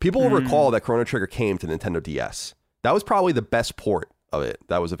 People will recall that Chrono Trigger came to Nintendo DS. That was probably the best port of it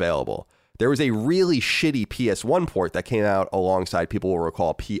that was available. There was a really shitty PS1 port that came out alongside, people will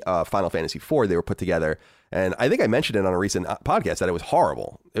recall, Final Fantasy IV. They were put together. And I think I mentioned it on a recent podcast that it was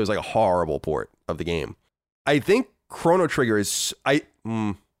horrible. It was like a horrible port of the game. I think Chrono Trigger is... let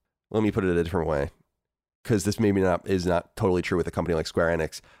me put it a different way, because this maybe is not totally true with a company like Square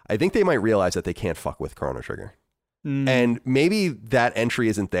Enix. I think they might realize that they can't fuck with Chrono Trigger. And maybe that entry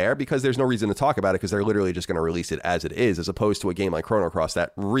isn't there because there's no reason to talk about it, because they're literally just going to release it as it is, as opposed to a game like Chrono Cross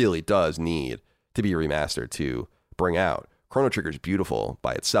that really does need to be remastered to bring out. Chrono Trigger is beautiful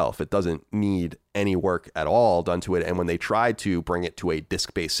by itself. It doesn't need any work at all done to it. And when they tried to bring it to a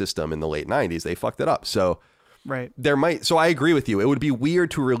disc-based system in the late 90s, they fucked it up. So right. So I agree with you. It would be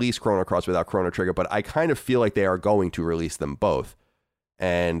weird to release Chrono Cross without Chrono Trigger, but I kind of feel like they are going to release them both.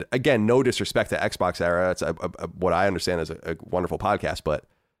 And again, no disrespect to Xbox Era. It's what I understand is a wonderful podcast, but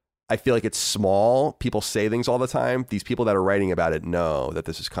I feel like it's small. People say things all the time. These people that are writing about it know that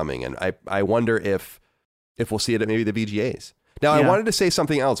this is coming. And I wonder if we'll see it at maybe the VGAs. Now, I wanted to say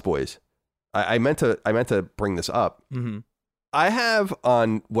something else, boys. I meant to bring this up. Mm-hmm. I have,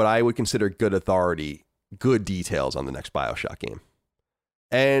 on what I would consider good authority, good details on the next BioShock game.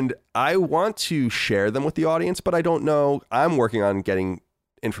 And I want to share them with the audience, but I don't know. I'm working on getting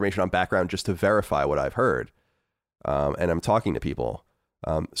information on background just to verify what I've heard. And I'm talking to people.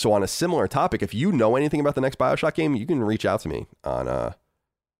 So on a similar topic, if you know anything about the next BioShock game, you can reach out to me on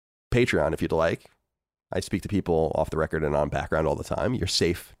Patreon if you'd like. I speak to people off the record and on background all the time. You're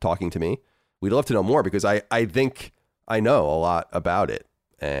safe talking to me. We'd love to know more, because I think I know a lot about it.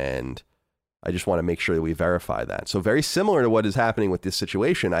 And I just want to make sure that we verify that. So very similar to what is happening with this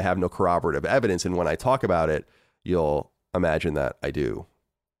situation, I have no corroborative evidence. And when I talk about it, you'll imagine that I do.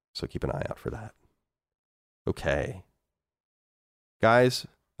 So keep an eye out for that. Okay. Guys,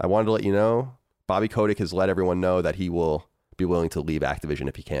 I wanted to let you know, Bobby Kotick has let everyone know that he will be willing to leave Activision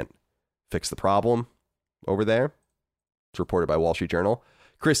if he can't fix the problem over there. It's reported by Wall Street Journal.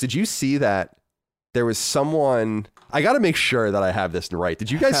 Chris, did you see that there was someone... I got to make sure that I have this right.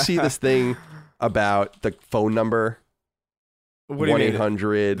 Did you guys see this thing about the phone number? What do you mean?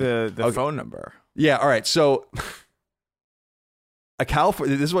 1-800... The phone number. Yeah, all right. So...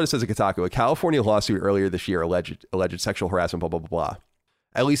 this is what it says at Kotaku. A California lawsuit earlier this year alleged sexual harassment, blah, blah, blah, blah.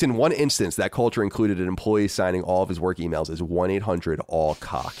 At least in one instance, that culture included an employee signing all of his work emails as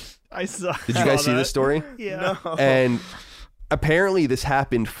 1-800-ALL-COCK. I saw. Did you guys see this story? Yeah. No. And apparently this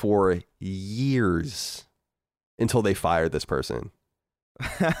happened for years. until they fired this person.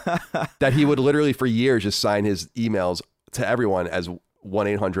 That he would literally for years just sign his emails to everyone as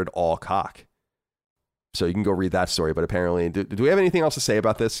 1-800-ALL-COCK. So you can go read that story. But apparently, do we have anything else to say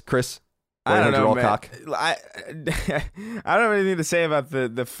about this, Chris? I don't know, man. Cock? I don't have anything to say about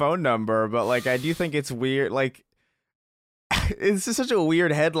the phone number, but like I do think it's weird. Like it's just such a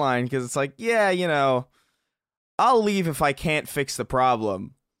weird headline because it's like, yeah, you know, I'll leave if I can't fix the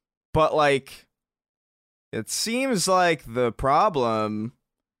problem, but like it seems like the problem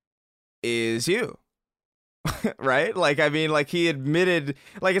is you. Right? Like, I mean, like he admitted,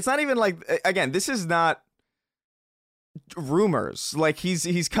 like, it's not even like, again, this is not rumors. Like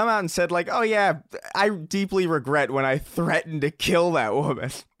he's come out and said like, oh yeah, I deeply regret when I threatened to kill that woman.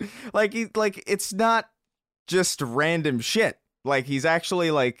 like it's not just random shit. Like he's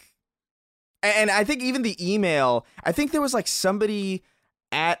actually like, and I think even the email, I think there was like somebody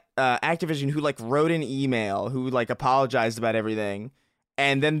at Activision who like wrote an email who like apologized about everything.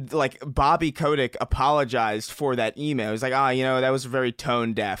 And then, like, Bobby Kotick apologized for that email. He was like, you know, that was very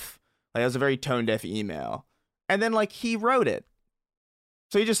tone deaf. Like, that was a very tone deaf email. And then, like, he wrote it.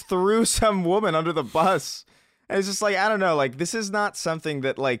 So he just threw some woman under the bus. And it's just like, I don't know. Like, this is not something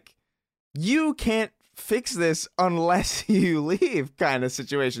that, like, you can't fix this unless you leave kind of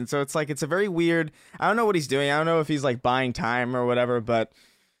situation. So it's like, it's a very weird, I don't know what he's doing. I don't know if he's, like, buying time or whatever. But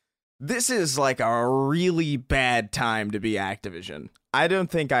this is, like, a really bad time to be Activision. I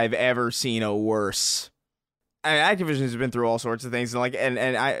don't think I've ever seen a worse. I mean, Activision has been through all sorts of things, and like, and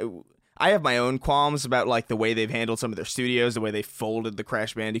I have my own qualms about like the way they've handled some of their studios, the way they folded the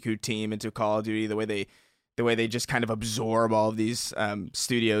Crash Bandicoot team into Call of Duty, the way they just kind of absorb all of these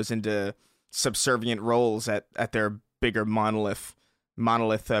studios into subservient roles at their bigger monolith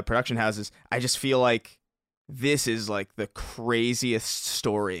production houses. I just feel like this is like the craziest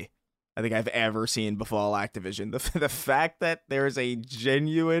story I think I've ever seen befall Activision. The fact that there is a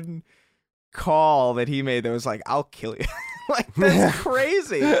genuine call that he made that was like, I'll kill you. Like, that's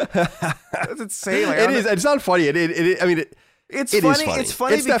crazy. That's insane. Like, it is. It's not funny. I mean, it's funny. It's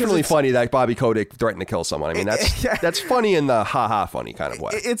funny. It's definitely funny that Bobby Kotick threatened to kill someone. I mean, that's funny in the ha-ha funny kind of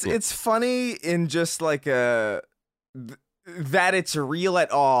way. It's funny in just like that it's real at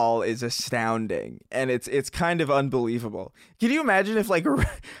all is astounding. And it's kind of unbelievable. Can you imagine if like...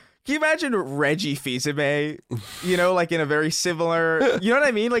 Can you imagine Reggie Fils-Aimé, you know, like in a very similar, you know what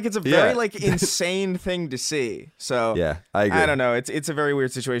I mean? Like it's a very like insane thing to see. So yeah, I agree. I don't know. It's a very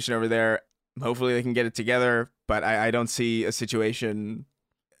weird situation over there. Hopefully they can get it together, but I don't see a situation.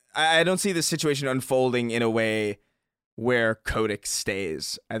 I don't see the situation unfolding in a way where Kotick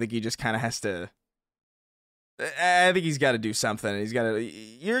stays. I think he just kind of has to. I think he's got to do something. He's got to.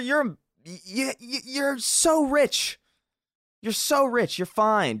 You're so rich. You're so rich. You're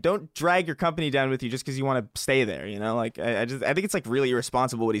fine. Don't drag your company down with you just because you want to stay there. You know, like I think it's like really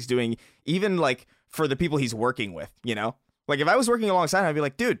irresponsible what he's doing, even like for the people he's working with. You know, like if I was working alongside him, I'd be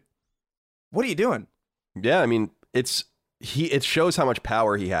like, dude, what are you doing? Yeah, I mean, it shows how much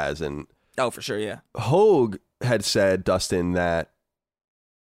power he has, and for sure, yeah. Hogue had said, Dustin, that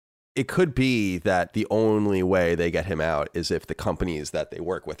it could be that the only way they get him out is if the companies that they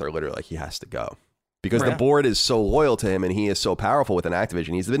work with are literally like, he has to go. Because the board is so loyal to him and he is so powerful within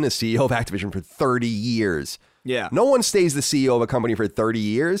Activision. He's been the CEO of Activision for 30 years. Yeah. No one stays the CEO of a company for 30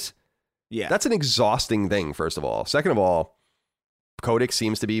 years. Yeah. That's an exhausting thing, first of all. Second of all, Kotick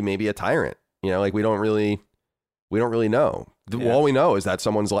seems to be maybe a tyrant. You know, like we don't really know. All we know is that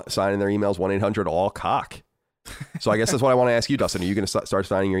someone's signing their emails 1-800-ALL-COCK. So I guess that's what I want to ask you, Dustin. Are you going to start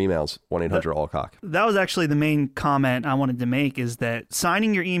signing your emails 1-800-ALL-COCK? That was actually the main comment I wanted to make, is that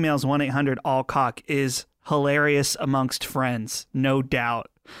signing your emails 1-800-ALL-COCK is hilarious amongst friends, no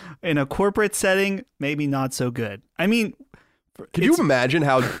doubt. In a corporate setting, maybe not so good. I mean, can you imagine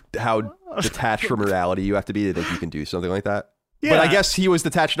how detached from reality you have to be to think you can do something like that? Yeah. But I guess he was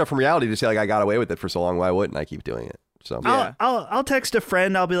detached enough from reality to say, like, I got away with it for so long. Why wouldn't I keep doing it? So yeah. I'll text a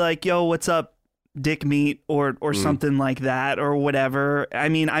friend. I'll be like, yo, what's up, dick meat, or something like that, or whatever. I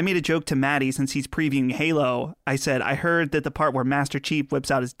mean, I made a joke to Maddie since he's previewing Halo. I said, I heard that the part where Master Chief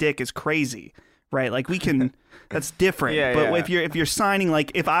whips out his dick is crazy, right? Like we can, that's different. But if you're signing,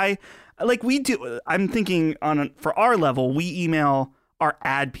 like if I, like we do, I'm thinking for our level, we email our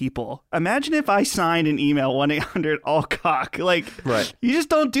ad people. Imagine if I signed an email 1-800-ALL-COCK. Like, right. You just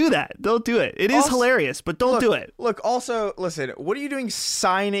don't do that. Don't do it. It is hilarious, but don't do it. Look, also, listen, what are you doing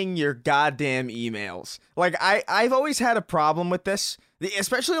signing your goddamn emails? Like, I've always had a problem with this,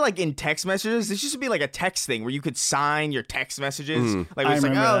 especially like in text messages. This used to be like a text thing where you could sign your text messages. Like, it's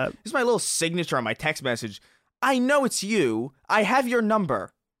like, this is my little signature on my text message. I know it's you. I have your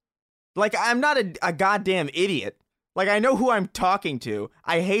number. Like, I'm not a goddamn idiot. Like, I know who I'm talking to.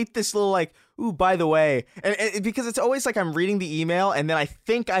 I hate this little, like, ooh, by the way. And because it's always like I'm reading the email, and then I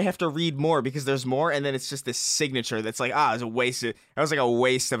think I have to read more because there's more, and then it's just this signature that's like, it was a waste. It was like a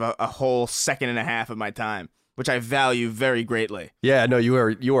waste of a whole second and a half of my time, which I value very greatly. Yeah, no, you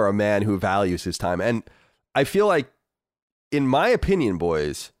are a man who values his time. And I feel like, in my opinion,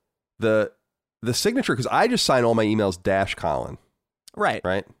 boys, the signature, because I just sign all my emails -Colin. Right.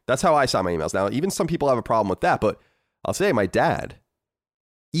 Right? That's how I sign my emails. Now, even some people have a problem with that, but I'll say my dad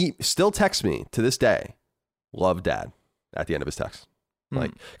still texts me to this day, love dad, at the end of his text.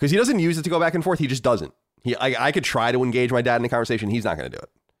 Like, because he doesn't use it to go back and forth. He just doesn't. I could try to engage my dad in a conversation. He's not going to do it.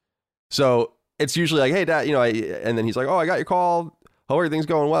 So it's usually like, hey, dad, and then he's like, oh, I got your call. Hope everything's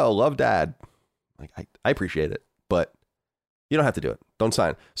going well. Love, dad. Like, I appreciate it, but you don't have to do it. Don't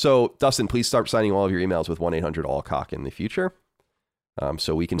sign. So, Dustin, please start signing all of your emails with 1-800-ALL-COCK in the future,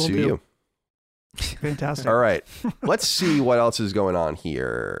 so we can sue you. Fantastic. All right. Let's see what else is going on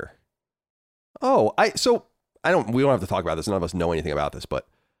here. Oh, we don't have to talk about this. None of us know anything about this, but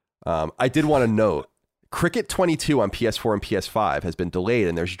I did want to note Cricket 22 on PS4 and PS5 has been delayed,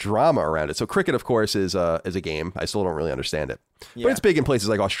 and there's drama around it. So Cricket, of course, is a game. I still don't really understand it, but it's big in places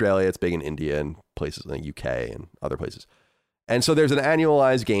like Australia. It's big in India and places like UK and other places. And so there's an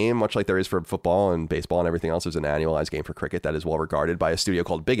annualized game, much like there is for football and baseball and everything else. There's an annualized game for cricket that is well regarded by a studio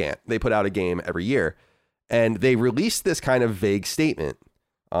called Big Ant. They put out a game every year, and they released this kind of vague statement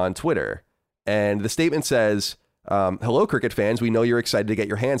on Twitter. And the statement says, hello, cricket fans. We know you're excited to get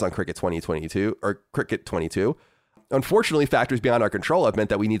your hands on Cricket 2022 or Cricket 22. Unfortunately, factors beyond our control have meant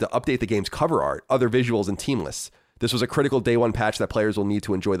that we need to update the game's cover art, other visuals, and team lists. This was a critical day one patch that players will need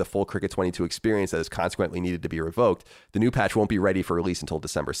to enjoy the full Cricket 22 experience that is consequently needed to be revoked. The new patch won't be ready for release until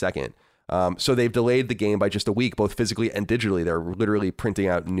December 2nd. So they've delayed the game by just a week, both physically and digitally. They're literally printing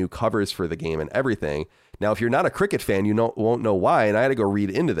out new covers for the game and everything. Now, if you're not a cricket fan, you won't know why, and I had to go read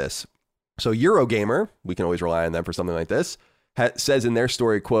into this. So Eurogamer, we can always rely on them for something like this, says in their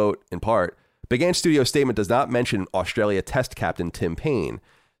story, quote, in part, Big Ant Studio statement does not mention Australia Test captain Tim Payne.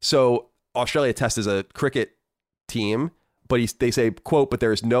 So Australia Test is a cricket team, but they say, quote, but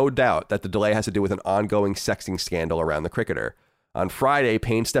there is no doubt that the delay has to do with an ongoing sexting scandal around the cricketer. On Friday,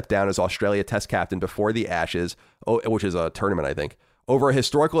 Payne stepped down as Australia Test captain before the Ashes, which is a tournament, I think, over a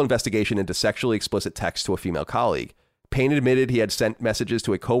historical investigation into sexually explicit texts to a female colleague. Payne admitted he had sent messages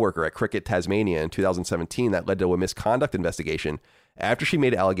to a coworker at Cricket Tasmania in 2017 that led to a misconduct investigation after she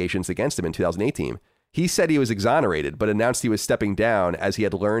made allegations against him in 2018. He said he was exonerated, but announced he was stepping down as he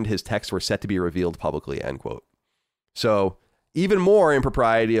had learned his texts were set to be revealed publicly, end quote. So even more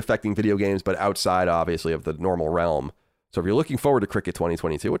impropriety affecting video games, but outside, obviously, of the normal realm. So if you're looking forward to Cricket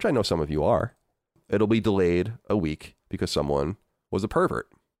 2022, which I know some of you are, it'll be delayed a week because someone was a pervert.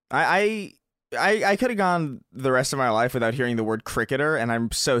 I could have gone the rest of my life without hearing the word cricketer, and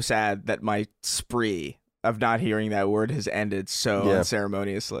I'm so sad that my spree of not hearing that word has ended so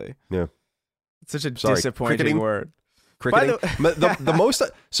unceremoniously. Yeah. It's such a disappointing word. Cricketing. The most.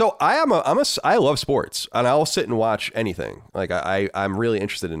 So I love sports, and I'll sit and watch anything. Like I'm really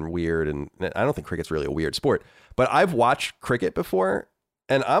interested in weird, and I don't think cricket's really a weird sport, but I've watched cricket before,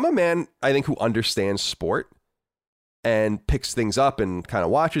 and I'm a man, I think, who understands sport and picks things up and kind of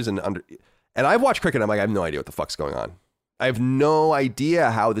watches and I've watched cricket. And I'm like, I have no idea what the fuck's going on. I have no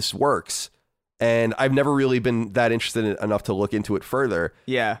idea how this works. And I've never really been that interested enough to look into it further.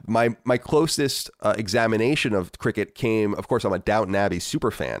 Yeah. My closest examination of cricket came, of course, I'm a Downton Abbey super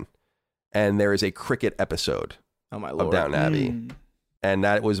fan. And there is a cricket episode of Downton Abbey. And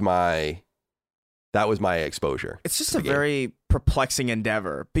that was my exposure. It's just a very perplexing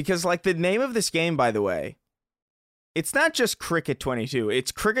endeavor. Because, like, the name of this game, by the way, it's not just Cricket 22.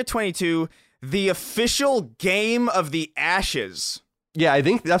 It's Cricket 22, the official game of the Ashes. Yeah, I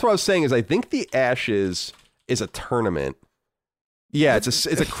think that's what I was saying. I think the Ashes is a tournament. Yeah, it's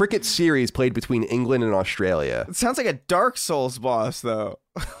a cricket series played between England and Australia. It sounds like a Dark Souls boss, though.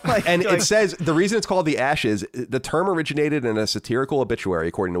 It says the reason it's called the Ashes, the term originated in a satirical obituary,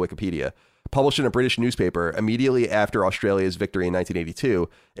 according to Wikipedia, published in a British newspaper immediately after Australia's victory in 1982.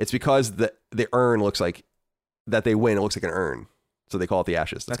 It's because the urn looks like that they win. It looks like an urn. So they call it the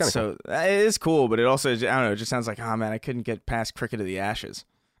Ashes. That's kind of cool. It is cool, but it also, I don't know, it just sounds like, oh man, I couldn't get past Cricket of the Ashes.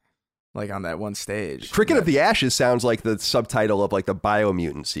 Like on that one stage. Cricket of the Ashes sounds like the subtitle of like the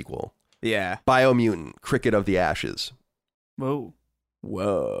Biomutant sequel. Yeah. Biomutant, Cricket of the Ashes. Whoa.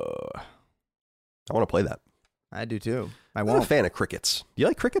 I want to play that. I do too. I'm not a fan of crickets. Do you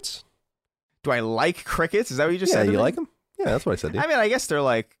like crickets? Do I like crickets? Is that what you just said? Yeah, you like them? Yeah, that's what I said. I mean, I guess they're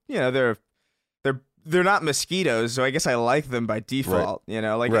like, you know, they're they're not mosquitoes, so I guess I like them by default. Right. You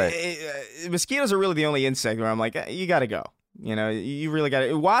know, like Right. Mosquitoes are really the only insect where I'm like, you got to go. You know, you really got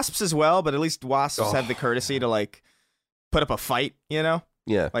to. Wasps as well, but at least wasps have the courtesy to like put up a fight. You know,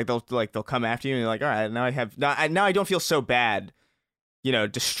 Yeah. like they'll come after you, and you're like, all right, now I don't feel so bad. You know,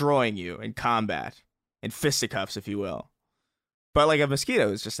 destroying you in combat, in fisticuffs, if you will. But like a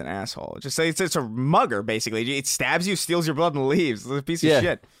mosquito is just an asshole. It's a mugger basically. It stabs you, steals your blood, and leaves. It's a piece of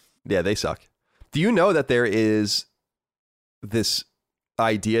shit. Yeah, they suck. Do you know that there is this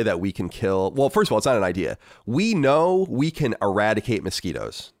idea that we can kill? Well, first of all, it's not an idea. We know we can eradicate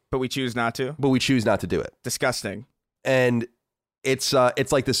mosquitoes, But we choose not to. but we choose not to do it. Disgusting. And it's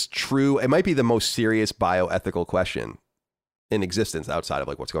like this true. It might be the most serious bioethical question in existence outside of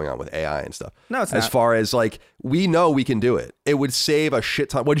like what's going on with AI and stuff. No, it's as not. far as like we know we can do it. It would save a shit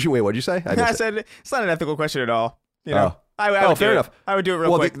ton. What'd you say? I missed it. said it's not an ethical question at all. You know, Oh. I would fair do it. enough. I would do it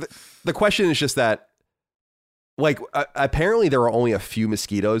real quick. The question is just that, like, apparently there are only a few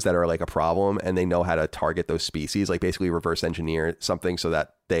mosquitoes that are like a problem, and they know how to target those species, like basically reverse engineer something so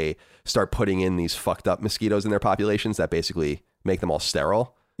that they start putting in these fucked up mosquitoes in their populations that basically make them all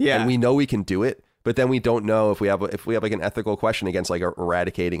sterile. Yeah. And we know we can do it, but then we don't know if we have like an ethical question against like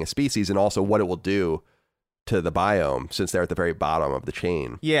eradicating a species, and also what it will do to the biome since they're at the very bottom of the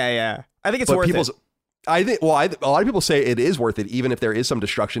chain. Yeah. I think it's But worth people's, it. I think, well, a lot of people say it is worth it, even if there is some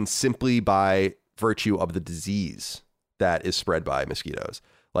destruction simply by virtue of the disease that is spread by mosquitoes.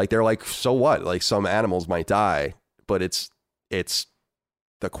 Like they're like, so what? Like some animals might die, but it's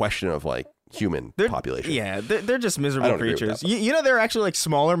the question of like human population. Yeah, they're just I miserable don't agree with creatures. that, You know, there are actually like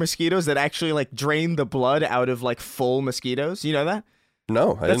smaller mosquitoes that actually like drain the blood out of like full mosquitoes. You know that?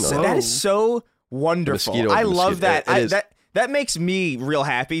 No, I didn't know that. That is so wonderful. Mosquito of I the love mosquito. that. It is. That makes me real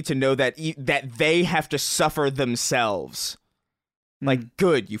happy to know that that they have to suffer themselves. Like,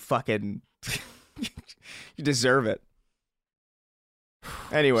 good, you fucking, you deserve it.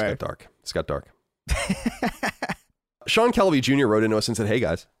 Anyway, It's got dark. Sean Kelby Jr. wrote into us and said, "Hey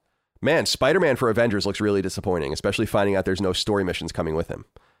guys, man, Spider-Man for Avengers looks really disappointing, especially finding out there's no story missions coming with him.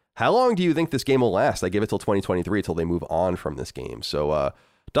 How long do you think this game will last? I give it till 2023 till they move on from this game." So,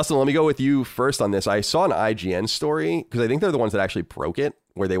 Dustin, let me go with you first on this. I saw an IGN story, because I think they're the ones that actually broke it,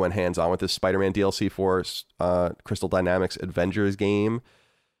 where they went hands-on with this Spider-Man DLC for Crystal Dynamics Avengers game.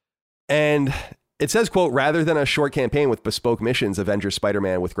 And it says, quote, "Rather than a short campaign with bespoke missions, Avengers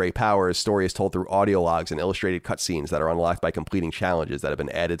Spider-Man with great powers, story is told through audio logs and illustrated cutscenes that are unlocked by completing challenges that have been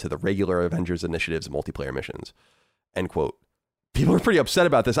added to the regular Avengers Initiative's multiplayer missions." End quote. People are pretty upset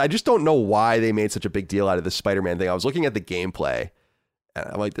about this. I just don't know why they made such a big deal out of this Spider-Man thing. I was looking at the gameplay, and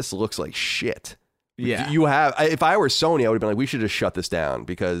I'm like, this looks like shit. yeah. If I were Sony, I would have been like, we should just shut this down,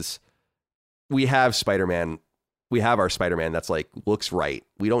 because we have Spider-Man. We have our Spider-Man that's like looks right.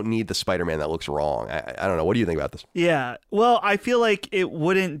 We don't need the Spider-Man that looks wrong. I don't know. What do you think about this? Yeah. Well, I feel like it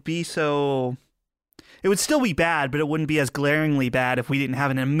wouldn't be so... It would still be bad, but it wouldn't be as glaringly bad if we didn't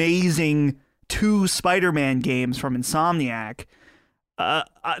have an amazing 2 Spider-Man games from Insomniac.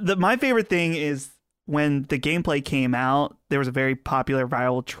 My favorite thing is when the gameplay came out, there was a very popular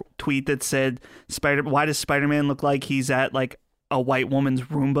viral tweet that said, "Why does Spider-Man look like he's at like a white woman's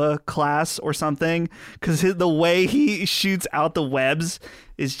Roomba class or something?" Because the way he shoots out the webs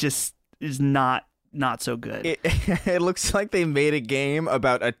is not so good. It looks like they made a game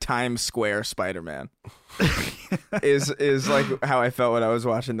about a Times Square Spider-Man. is like how I felt when I was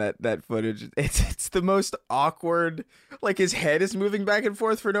watching that footage. It's the most awkward. Like his head is moving back and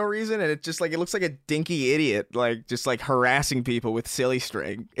forth for no reason, and it looks like a dinky idiot, like just like harassing people with silly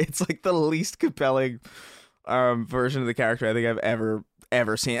string. It's like the least compelling version of the character I think I've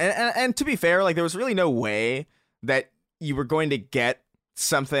ever seen. And to be fair, like there was really no way that you were going to get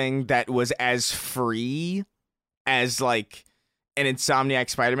something that was as free as like an Insomniac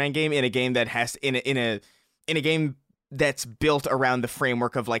Spider-Man game in a game that has in a game that's built around the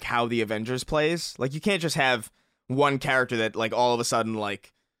framework of like how the Avengers plays. Like you can't just have one character that like all of a sudden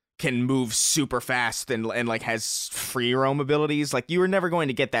like can move super fast and like has free roam abilities. Like you were never going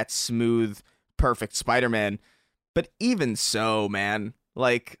to get that smooth, perfect Spider-Man. But even so, man,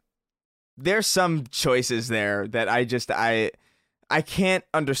 like there's some choices there that I can't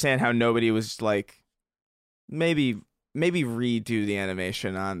understand how nobody was like, maybe redo the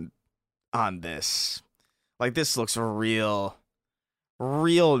animation on this. Like this looks real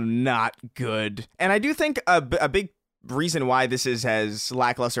not good. And I do think a big reason why this is as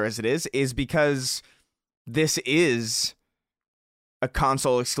lackluster as it is because this is a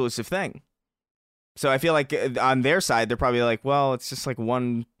console exclusive thing. So I feel like on their side, they're probably like, well, it's just like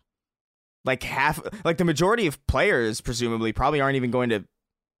one, like half, like the majority of players presumably probably aren't even going to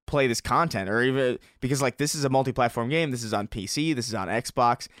play this content, or even because like this is a multi-platform game, this is on PC, this is on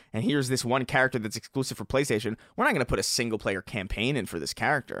Xbox, and here's this one character that's exclusive for PlayStation. We're not going to put a single player campaign in for this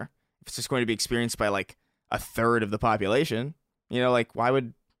character. If it's just going to be experienced by like a third of the population, like why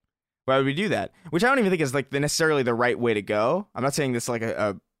would we do that? Which I don't even think is like necessarily the right way to go. I'm not saying this like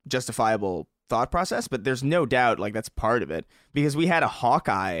a justifiable thought process, but there's no doubt like that's part of it, because we had a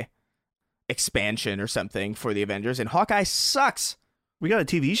Hawkeye expansion or something for the Avengers, and Hawkeye sucks. We got a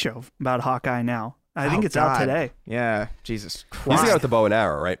TV show about Hawkeye now. I think it's out today. Yeah, Jesus Christ. He's the guy with the bow and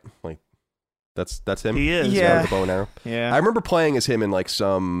arrow, right? Like that's him. He is. He's the guy with the bow and arrow. Yeah. I remember playing as him in like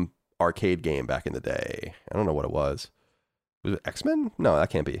some arcade game back in the day. I don't know what it was. Was it X-Men? No, that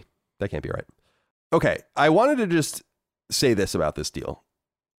can't be right. Okay, I wanted to just say this about this deal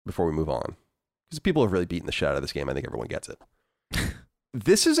before we move on, because people have really beaten the shit out of this game. I think everyone gets it.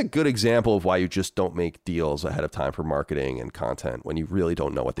 This is a good example of why you just don't make deals ahead of time for marketing and content when you really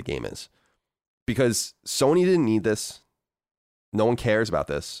don't know what the game is. Because Sony didn't need this. No one cares about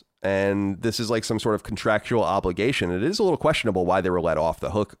this. And this is like some sort of contractual obligation. It is a little questionable why they were let off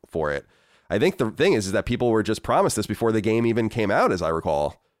the hook for it. I think the thing is that people were just promised this before the game even came out, as I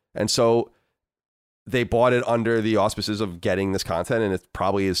recall. And so they bought it under the auspices of getting this content, and it's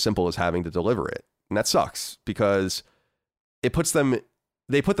probably as simple as having to deliver it. And that sucks, because it puts them...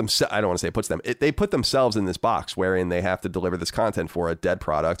 They put themselves in this box wherein they have to deliver this content for a dead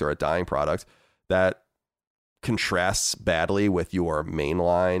product or a dying product that contrasts badly with your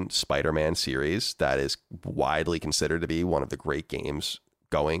mainline Spider-Man series that is widely considered to be one of the great games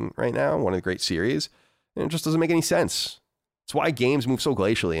going right now, one of the great series, and it just doesn't make any sense. It's why games move so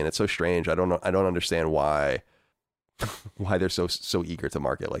glacially, and it's so strange. I don't understand why they're so eager to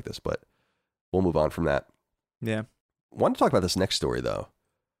market like this, but we'll move on from that. Yeah. I want to talk about this next story though.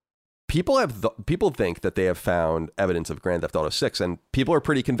 People think that they have found evidence of Grand Theft Auto 6, and people are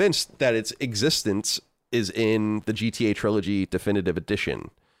pretty convinced that its existence is in the GTA Trilogy Definitive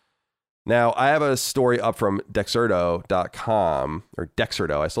Edition. Now, I have a story up from Dexerto.com, or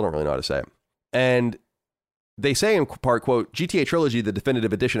Dexerto, I still don't really know how to say it. And they say in part, quote, GTA Trilogy, the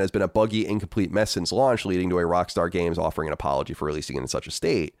Definitive Edition, has been a buggy, incomplete mess since launch, leading to a Rockstar Games offering an apology for releasing it in such a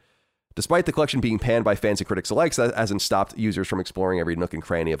state. Despite the collection being panned by fans and critics alike, that hasn't stopped users from exploring every nook and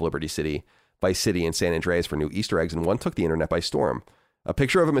cranny of Liberty City, Vice City, and San Andreas for new Easter eggs, and one took the internet by storm. A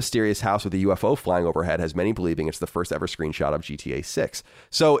picture of a mysterious house with a UFO flying overhead has many believing it's the first ever screenshot of GTA 6.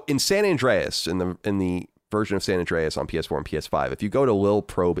 So in San Andreas, in the version of San Andreas on PS4 and PS5, if you go to Lil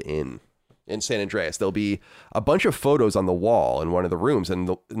Probe Inn in San Andreas, there'll be a bunch of photos on the wall in one of the rooms,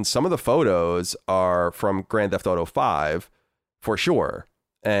 and some of the photos are from Grand Theft Auto 5 for sure.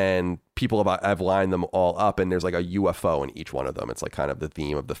 And people have lined them all up, and there's like a UFO in each one of them. It's like kind of the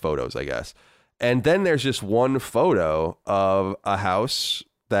theme of the photos, I guess. And then there's just one photo of a house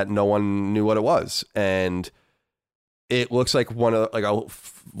that no one knew what it was. And it looks like a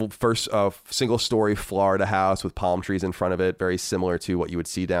single story Florida house with palm trees in front of it, very similar to what you would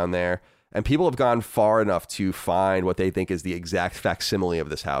see down there. And people have gone far enough to find what they think is the exact facsimile of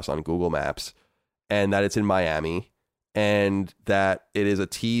this house on Google Maps, and that it's in Miami. And that it is a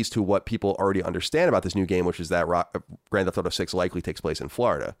tease to what people already understand about this new game, which is that Grand Theft Auto 6 likely takes place in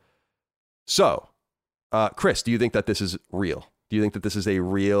Florida. So, Chris, do you think that this is real? Do you think that this is a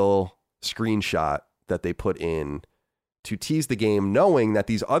real screenshot that they put in to tease the game, knowing that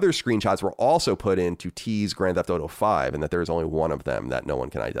these other screenshots were also put in to tease Grand Theft Auto 5, and that there is only one of them that no one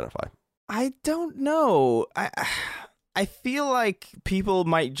can identify? I don't know. I feel like people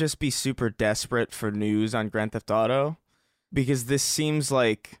might just be super desperate for news on Grand Theft Auto, because this seems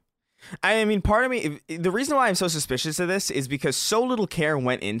like, I mean, part of me, the reason why I'm so suspicious of this is because so little care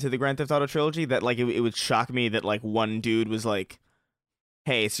went into the Grand Theft Auto trilogy that like it would shock me that like one dude was like,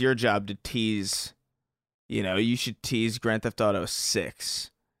 hey, it's your job to tease, you should tease Grand Theft Auto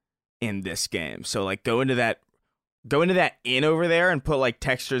 6 in this game. So like go into that inn over there and put like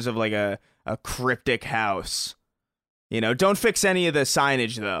textures of like a cryptic house. Don't fix any of the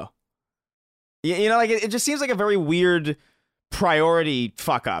signage though. Like it just seems like a very weird priority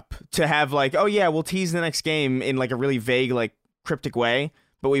fuck up to have like, oh yeah, we'll tease the next game in like a really vague, like cryptic way,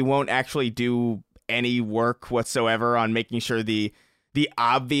 but we won't actually do any work whatsoever on making sure the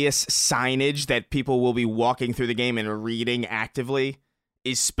obvious signage that people will be walking through the game and reading actively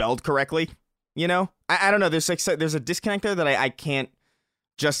is spelled correctly. I don't know. There's a disconnect there that I can't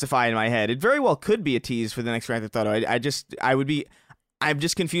justify in my head. It very well could be a tease for the next Grand Theft Auto. I'm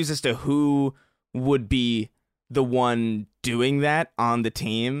just confused as to who would be the one doing that on the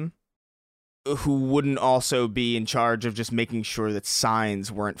team, who wouldn't also be in charge of just making sure that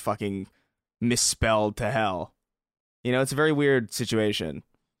signs weren't fucking misspelled to hell. It's a very weird situation.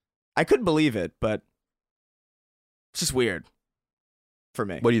 I could believe it, but it's just weird for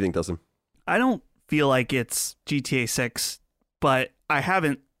me. What do you think, Dustin? I don't feel like it's GTA 6, but I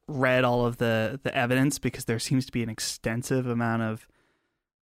haven't read all of the evidence because there seems to be an extensive amount of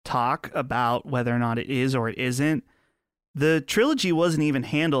talk about whether or not it is or it isn't. The trilogy wasn't even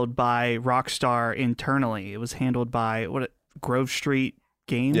handled by Rockstar internally. It was handled by Grove Street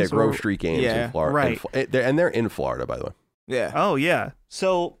Games? Yeah, Grove Street Games in Florida. Right. And they're in Florida, by the way. Yeah. Oh, yeah.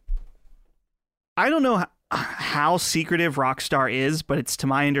 So I don't know how secretive Rockstar is, but it's to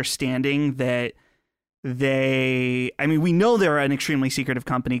my understanding that we know they're an extremely secretive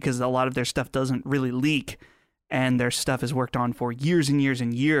company because a lot of their stuff doesn't really leak, and their stuff is worked on for years and years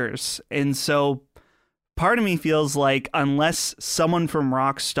and years. And so part of me feels like unless someone from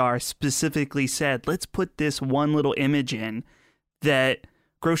Rockstar specifically said, let's put this one little image in, that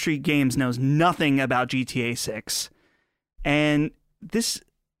Grove Street Games knows nothing about GTA 6. And this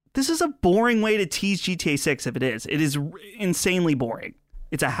is a boring way to tease GTA 6 if it is. It is insanely boring.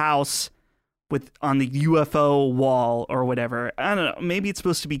 It's a house on the UFO wall or whatever. I don't know. Maybe it's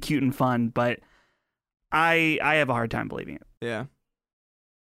supposed to be cute and fun, but I have a hard time believing it. Yeah.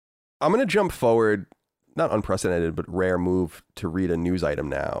 I'm going to jump forward, not unprecedented, but rare move to read a news item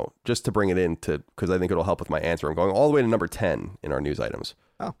now, just to bring it in because I think it'll help with my answer. I'm going all the way to number 10 in our news items.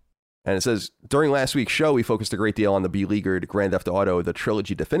 Oh. And it says, during last week's show, we focused a great deal on the beleaguered Grand Theft Auto, the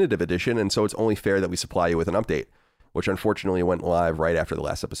Trilogy Definitive Edition, and so it's only fair that we supply you with an update, which unfortunately went live right after the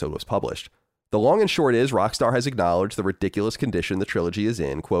last episode was published. The long and short is, Rockstar has acknowledged the ridiculous condition the trilogy is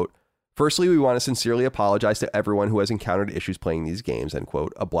in. Quote, firstly, we want to sincerely apologize to everyone who has encountered issues playing these games, end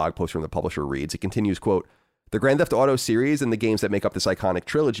quote. A blog post from the publisher reads. It continues, quote, the Grand Theft Auto series and the games that make up this iconic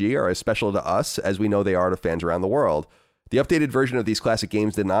trilogy are as special to us as we know they are to fans around the world. The updated version of these classic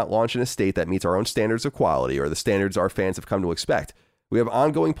games did not launch in a state that meets our own standards of quality or the standards our fans have come to expect. We have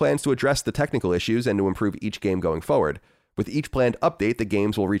ongoing plans to address the technical issues and to improve each game going forward. With each planned update, the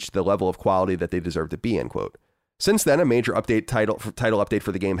games will reach the level of quality that they deserve to be, end quote. Since then, a major title update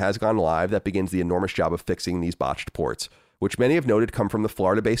for the game has gone live that begins the enormous job of fixing these botched ports, which many have noted come from the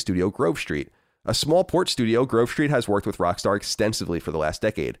Florida-based studio Grove Street. A small port studio, Grove Street has worked with Rockstar extensively for the last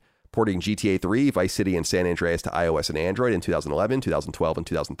decade, porting GTA 3, Vice City, and San Andreas to iOS and Android in 2011, 2012, and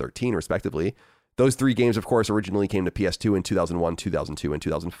 2013, respectively. Those three games, of course, originally came to PS2 in 2001, 2002, and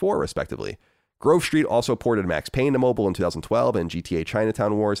 2004, respectively. Grove Street also ported Max Payne to mobile in 2012 and GTA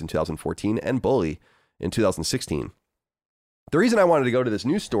Chinatown Wars in 2014 and Bully in 2016. The reason I wanted to go to this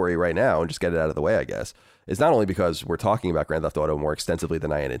news story right now and just get it out of the way, I guess, is not only because we're talking about Grand Theft Auto more extensively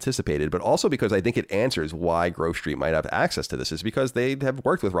than I had anticipated, but also because I think it answers why Grove Street might have access to this, is because they have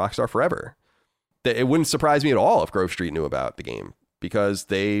worked with Rockstar forever. It wouldn't surprise me at all if Grove Street knew about the game, because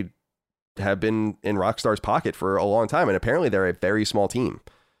they have been in Rockstar's pocket for a long time, and apparently they're a very small team,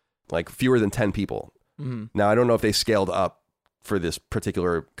 like fewer than 10 people. Mm-hmm. Now, I don't know if they scaled up for this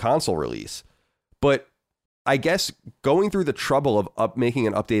particular console release, but I guess going through the trouble of making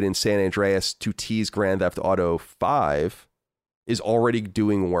an update in San Andreas to tease Grand Theft Auto 5 is already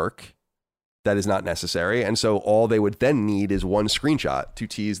doing work that is not necessary. And so all they would then need is one screenshot to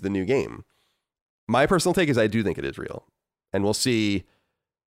tease the new game. My personal take is I do think it is real. And we'll see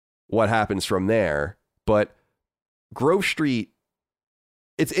what happens from there. But Grove Street,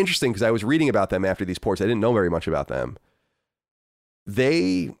 it's interesting because I was reading about them after these ports. I didn't know very much about them.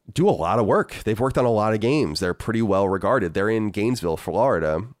 They do a lot of work. They've worked on a lot of games. They're pretty well regarded. They're in Gainesville,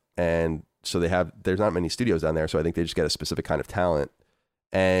 Florida. And so there's not many studios down there. So I think they just get a specific kind of talent.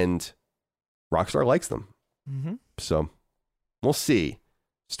 And Rockstar likes them. Mm-hmm. So we'll see.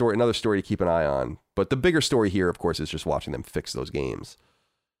 Another story to keep an eye on. But the bigger story here, of course, is just watching them fix those games.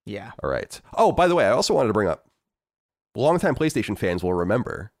 Yeah. All right. Oh, by the way, I also wanted to bring up, longtime PlayStation fans will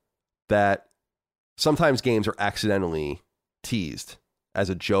remember that sometimes games are accidentally teased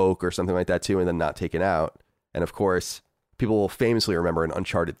as a joke or something like that too, and then not taken out. And of course, people will famously remember in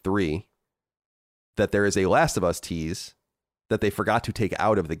Uncharted 3 that there is a Last of Us tease that they forgot to take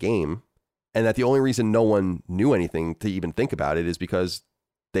out of the game, and that the only reason no one knew anything to even think about it is because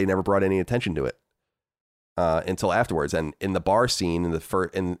they never brought any attention to it until afterwards. And in the bar scene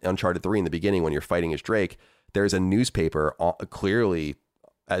in Uncharted 3 in the beginning, when you're fighting as Drake, there's a newspaper clearly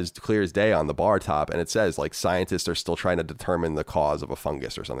as clear as day on the bar top, and it says like scientists are still trying to determine the cause of a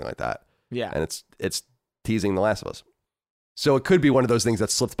fungus or something like that. Yeah. And it's teasing The Last of Us. So it could be one of those things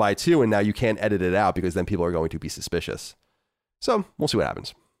that slipped by too, and now you can't edit it out because then people are going to be suspicious. So we'll see what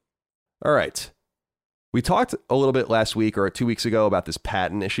happens. All right. We talked a little bit last week or 2 weeks ago about this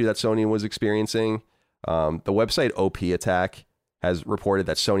patent issue that Sony was experiencing. The website OP Attack has reported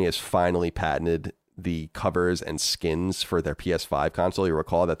that Sony has finally patented the covers and skins for their PS5 console. You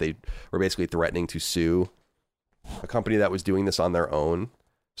recall that they were basically threatening to sue a company that was doing this on their own.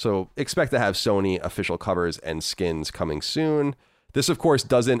 So expect to have Sony official covers and skins coming soon. This, of course,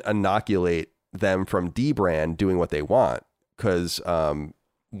 doesn't inoculate them from dbrand doing what they want, because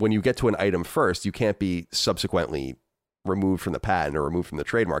when you get to an item first, you can't be subsequently removed from the patent or removed from the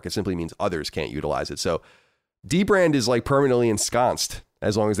trademark. It simply means others can't utilize it. So dbrand is like permanently ensconced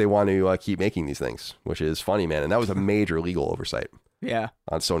as long as they want to keep making these things, which is funny, man. And that was a major legal oversight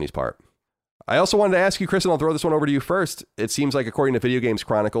on Sony's part. I also wanted to ask you, Chris, and I'll throw this one over to you first. It seems like, according to Video Games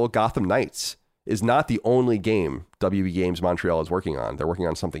Chronicle, Gotham Knights is not the only game WB Games Montreal is working on. They're working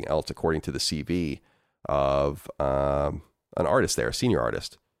on something else, according to the CV of an artist there, a senior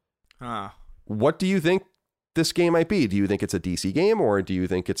artist. What do you think this game might be? Do you think it's a DC game, or do you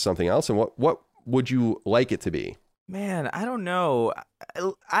think it's something else? And what would you like it to be? Man, I don't know.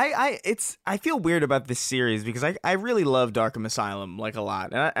 I feel weird about this series because I really loved Arkham Asylum like a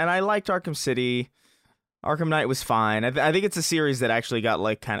lot, and I liked Arkham City. Arkham Knight was fine. I think it's a series that actually got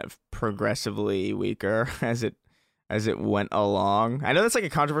like kind of progressively weaker as it went along. I know that's like a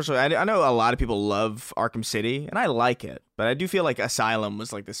controversial. I know a lot of people love Arkham City, and I like it, but I do feel like Asylum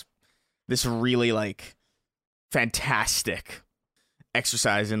was like this really like fantastic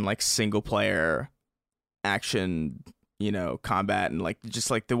exercise in like single player action, combat, and like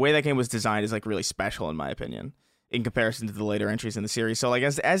just like the way that game was designed is like really special in my opinion in comparison to the later entries in the series. So like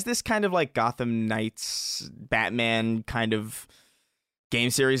as this kind of like Gotham Knights Batman kind of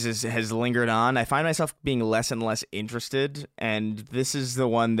game series has lingered on, I find myself being less and less interested, and this is the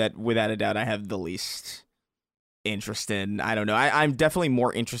one that without a doubt I have the least interest in. I don't know. I'm definitely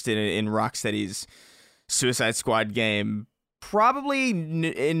more interested in Rocksteady's Suicide Squad game, probably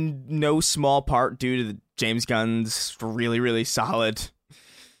in no small part due to the James Gunn's really, really solid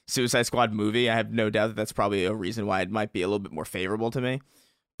Suicide Squad movie. I have no doubt that that's probably a reason why it might be a little bit more favorable to me.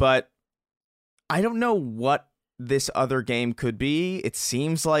 But I don't know what this other game could be. It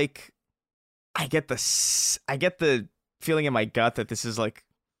seems like I get the feeling in my gut that this is like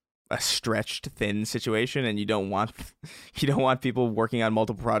a stretched thin situation, and you don't want people working on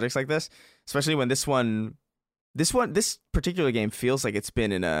multiple projects like this, especially when this particular game feels like it's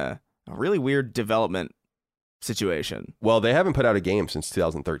been in a really weird development situation. Well, they haven't put out a game since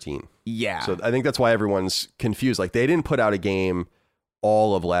 2013. Yeah. So I think that's why everyone's confused. Like, they didn't put out a game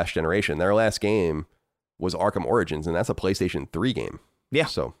all of last generation. Their last game was Arkham Origins, and that's a PlayStation 3 game. Yeah.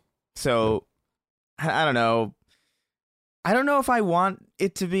 So I don't know. I don't know if I want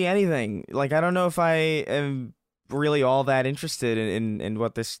it to be anything. Like, I don't know if I am really all that interested in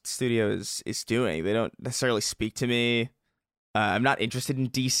what this studio is doing. They don't necessarily speak to me. I'm not interested in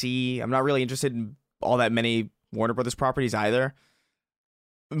DC. I'm not really interested in all that many Warner Brothers properties either.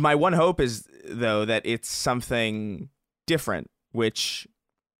 My one hope is, though, that it's something different, which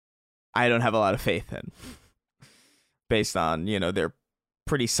I don't have a lot of faith in, based on, their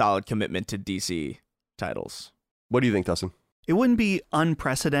pretty solid commitment to DC titles. What do you think, Dustin? It wouldn't be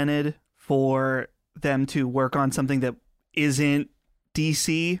unprecedented for them to work on something that isn't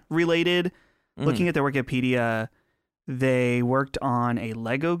DC related. Looking at their Wikipedia, they worked on a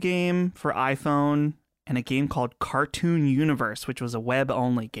Lego game for iPhone and a game called Cartoon Universe, which was a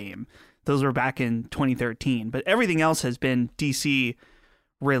web-only game. Those were back in 2013, but everything else has been DC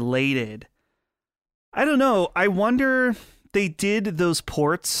related. I don't know. I wonder, they did those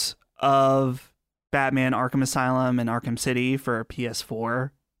ports of Batman Arkham Asylum and Arkham City for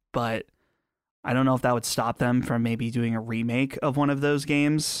PS4, but I don't know if that would stop them from maybe doing a remake of one of those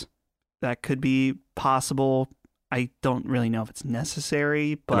games. That could be possible. I don't really know if it's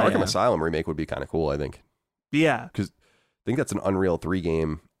necessary, but an Arkham Asylum remake would be kind of cool, I think. Yeah, because I think that's an Unreal 3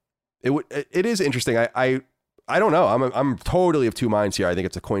 game. It is interesting. I don't know. I'm totally of two minds here. I think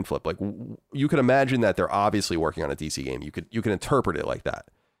it's a coin flip. Like, you could imagine that they're obviously working on a DC game. You can interpret it like that,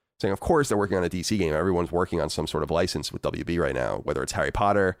 saying, of course they're working on a DC game. Everyone's working on some sort of license with WB right now, whether it's Harry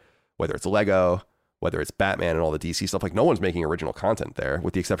Potter, whether it's Lego, whether it's Batman and all the DC stuff. Like, no one's making original content there,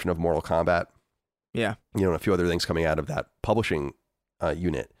 with the exception of Mortal Kombat. Yeah. And a few other things coming out of that publishing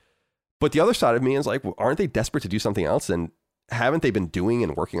unit. But the other side of me is like, aren't they desperate to do something else? And haven't they been doing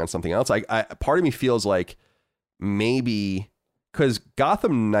and working on something else? I part of me feels like maybe, because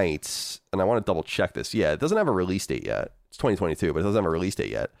Gotham Knights, and I want to double check this. Yeah, it doesn't have a release date yet. It's 2022, but it doesn't have a release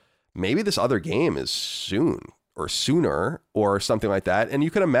date yet. Maybe this other game is soon or sooner or something like that. And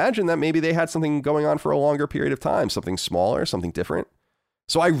you can imagine that maybe they had something going on for a longer period of time, something smaller, something different.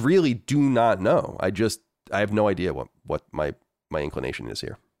 So I really do not know. I have no idea what my inclination is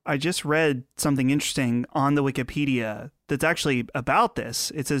here. I just read something interesting on the Wikipedia that's actually about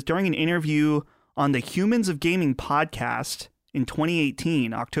this. It says, during an interview On the Humans of Gaming podcast in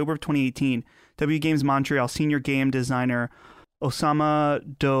 2018, October of 2018, W Games Montreal senior game designer Osama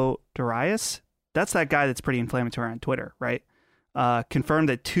Darius, that's that guy that's pretty inflammatory on Twitter, right? Confirmed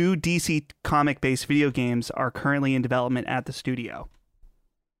that 2 DC comic-based video games are currently in development at the studio.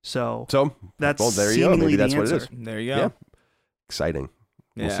 So that's well, there you go. Maybe that's what it is. There you go. Yeah. Exciting.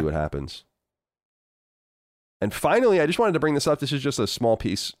 We'll Yeah. see what happens. And finally, I just wanted to bring this up. This is just a small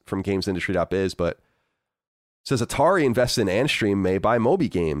piece from GamesIndustry.biz, but it says Atari invests in Antstream may buy Moby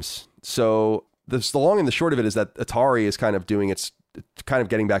Games. So the long and the short of it is that Atari is kind of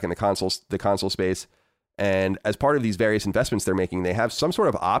getting back in the console space. And as part of these various investments they're making, they have some sort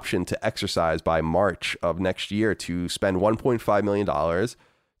of option to exercise by March of next year to spend $1.5 million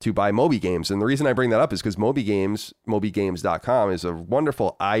to buy Moby Games. And the reason I bring that up is because Moby Games, MobyGames.com, is a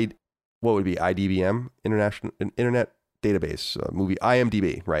wonderful IDBM, Internet Database, movie,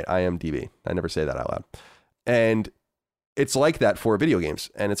 IMDb, right? IMDb. I never say that out loud. And it's like that for video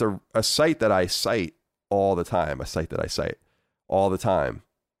games. And it's a site that I cite all the time,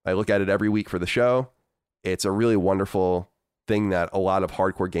 I look at it every week for the show. It's a really wonderful thing that a lot of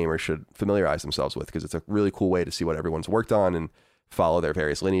hardcore gamers should familiarize themselves with, because it's a really cool way to see what everyone's worked on and follow their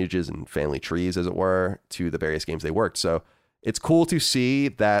various lineages and family trees, as it were, to the various games they worked. So it's cool to see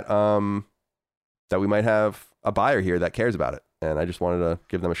that that we might have a buyer here that cares about it. And I just wanted to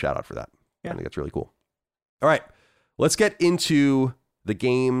give them a shout out for that. Yeah. I think that's really cool. All right, let's get into the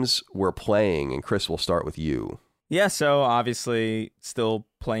games we're playing. And Chris, we'll start with you. Yeah, so obviously still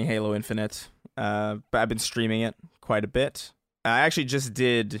playing Halo Infinite. But I've been streaming it quite a bit. I actually just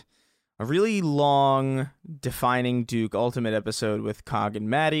did a really long Defining Duke Ultimate episode with Cog and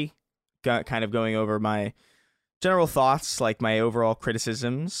Maddie, kind of going over my general thoughts, like my overall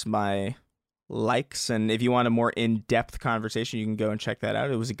criticisms, my likes, and if you want a more in-depth conversation, you can go and check that out.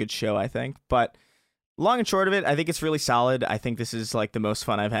 It was a good show, I think. But long and short of it, I think it's really solid. I think this is like the most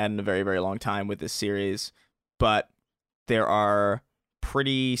fun I've had in a very, very long time with this series. But there are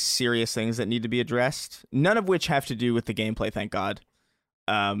pretty serious things that need to be addressed, none of which have to do with the gameplay, thank God.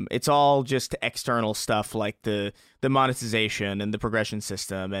 It's all just external stuff like the monetization and the progression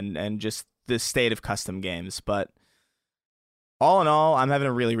system and just the state of custom games. But all in all, I'm having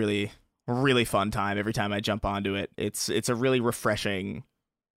a really, really, really fun time every time I jump onto it. It's a really refreshing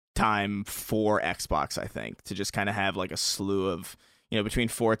time for Xbox, I think, to just kind of have like a slew of, between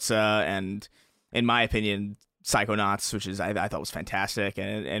Forza and, in my opinion, Psychonauts, which I thought was fantastic,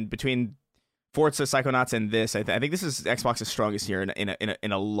 and between Forza, Psychonauts, and this, I think this is Xbox's strongest year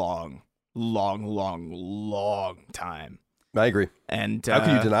in a long time. I agree. And how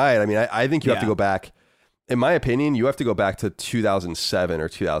can you deny it? I mean, I think you have to go back. In my opinion, you have to go back to 2007 or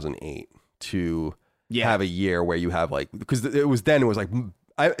 2008 to have a year where you have because it was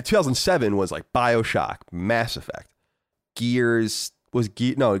 2007 was like BioShock, Mass Effect, Gears. Was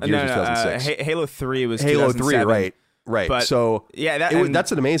Gears was 2006. Halo 3 was Halo 2007. 3, right. But, so yeah,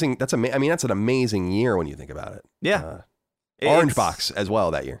 that's an amazing year when you think about it. Yeah, Orange Box as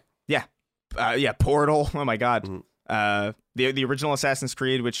well that year. Yeah, Portal. Oh my God. Mm-hmm. The original Assassin's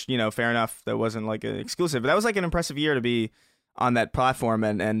Creed, which fair enough, that wasn't like an exclusive, but that was like an impressive year to be on that platform.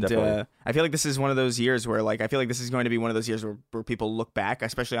 And I feel like this is one of those years where I feel like this is going to be one of those years where people look back,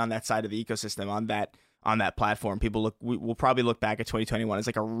 especially on that side of the ecosystem, on that platform. We'll probably look back at 2021 as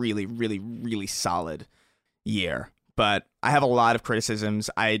like a really, really, really solid year. But I have a lot of criticisms.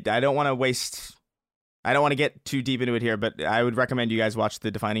 I don't want to get too deep into it here, but I would recommend you guys watch the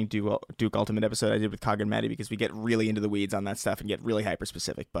Defining Duke Ultimate episode I did with Cog and Maddie, because we get really into the weeds on that stuff and get really hyper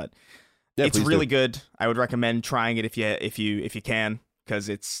specific. But it's really good. I would recommend trying it if you can, because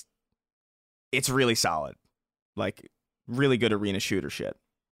it's really solid, like really good arena shooter shit.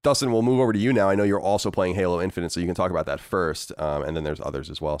 Dustin, we'll move over to you now. I know you're also playing Halo Infinite, so you can talk about that first, and then there's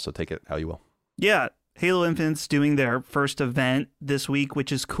others as well. So take it how you will. Yeah, Halo Infinite's doing their first event this week,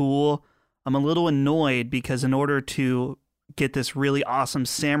 which is cool. I'm a little annoyed because in order to get this really awesome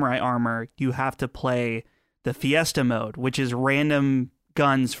samurai armor, you have to play the Fiesta mode, which is random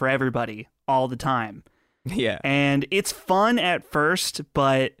guns for everybody all the time. Yeah. And it's fun at first,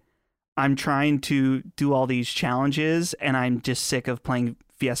 but I'm trying to do all these challenges, and I'm just sick of playing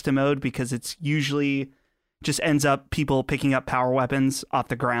Fiesta mode because it's usually just ends up people picking up power weapons off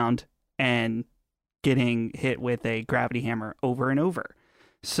the ground and getting hit with a gravity hammer over and over.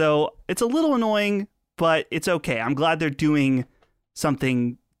 So it's a little annoying, but it's okay. I'm glad they're doing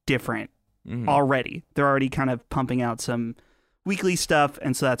something different already. They're already kind of pumping out some weekly stuff,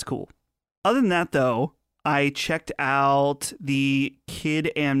 and so that's cool. Other than that, though, I checked out the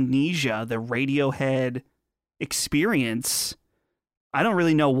Kid Amnesia, the Radiohead experience I don't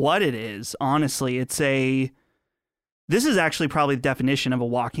really know what it is, honestly. This is actually probably the definition of a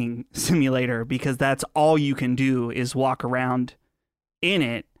walking simulator, because that's all you can do is walk around in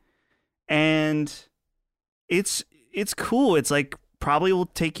it. And it's cool. It's like probably will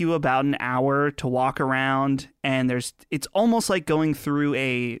take you about an hour to walk around, and it's almost like going through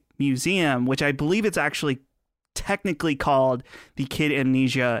a museum, which I believe it's actually technically called the Kid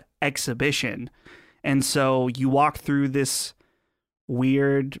Amnesia Exhibition. And so you walk through this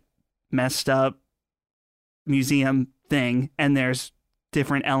weird, messed up museum thing, and there's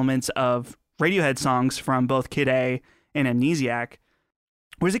different elements of Radiohead songs from both Kid A and Amnesiac.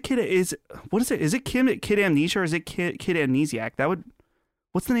 Or is it Kid? Is it Kid Amnesia, or is it Kid Amnesiac?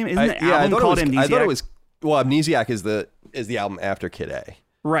 What's the name? Isn't the album called Amnesiac? I thought it was. Well, Amnesiac is the album after Kid A.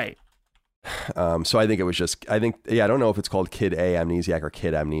 Right. So I think it was just. I don't know if it's called Kid A Amnesiac or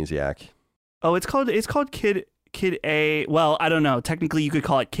Kid Amnesiac. Oh, it's called Kid A. Well, I don't know. Technically, you could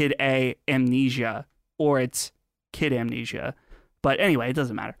call it Kid A Amnesia, or it's Kid Amnesia. But anyway, it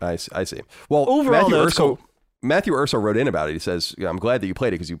doesn't matter. I see. Well, overall, Matthew Urso wrote in about it. He says, I'm glad that you played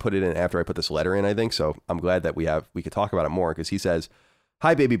it because you put it in after I put this letter in, I think. So I'm glad that we could talk about it more, because he says,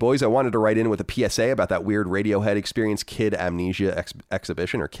 hi, baby boys. I wanted to write in with a PSA about that weird Radiohead experience, Kid Amnesia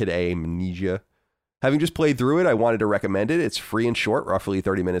Exhibition, or Kid Amnesia. Having just played through it, I wanted to recommend it. It's free and short, roughly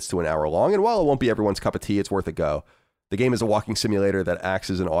 30 minutes to an hour long. And while it won't be everyone's cup of tea, it's worth a go. The game is a walking simulator that acts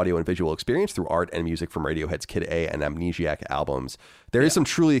as an audio and visual experience through art and music from Radiohead's Kid A and Amnesiac albums. There is some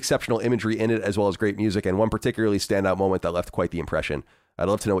truly exceptional imagery in it, as well as great music, and one particularly standout moment that left quite the impression. I'd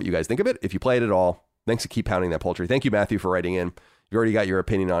love to know what you guys think of it, if you play it at all. Thanks to keep pounding that poultry. Thank you, Matthew, for writing in. You already got your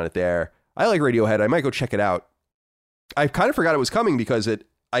opinion on it there. I like Radiohead. I might go check it out. I kind of forgot it was coming because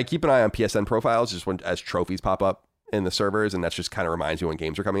I keep an eye on PSN profiles just as trophies pop up in the servers, and that just kind of reminds you when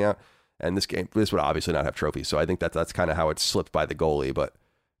games are coming out. And this would obviously not have trophies, so I think that's kind of how it slipped by the goalie, but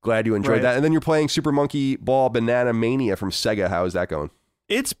glad you enjoyed that. And then you're playing Super Monkey Ball Banana Mania from Sega. How is that going?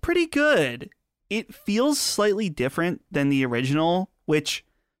 It's pretty good. It feels slightly different than the original, which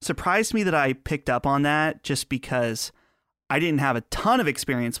surprised me that I picked up on that, just because I didn't have a ton of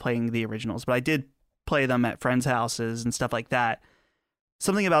experience playing the originals, but I did play them at friends' houses and stuff like that.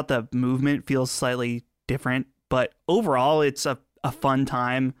 Something about the movement feels slightly different, but overall it's a fun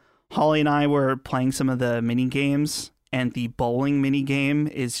time. Holly and I were playing some of the mini games, and the bowling mini game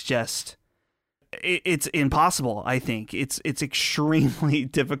is just, it's impossible. I think it's extremely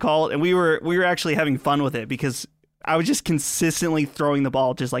difficult, and we were actually having fun with it because I was just consistently throwing the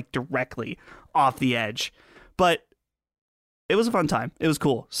ball just like directly off the edge. But it was a fun time. It was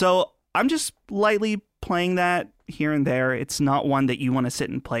cool. So I'm just lightly playing that here and there. It's not one that you want to sit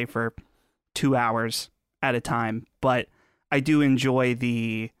and play for 2 hours at a time, but I do enjoy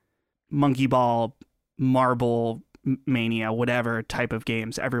the Monkey Ball, Marble Mania, whatever type of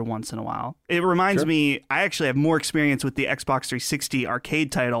games every once in a while. It reminds me, I actually have more experience with the Xbox 360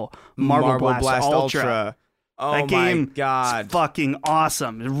 arcade title, Marble Blast Ultra. Oh, that game my God. is fucking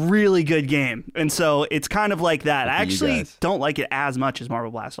awesome. Really good game. And so it's kind of like that. I actually don't like it as much as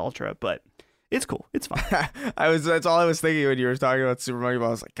Marble Blast Ultra, but it's cool. It's fun. That's all I was thinking when you were talking about Super Monkey Ball.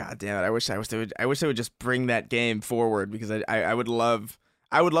 I was like, God damn it. I wish they would just bring that game forward, because I would love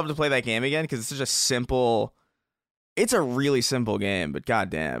to play that game again, because it's such a simple. It's a really simple game, but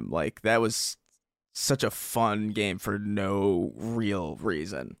goddamn, like that was such a fun game for no real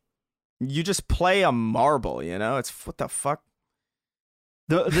reason. You just play a marble, you know? It's what the fuck?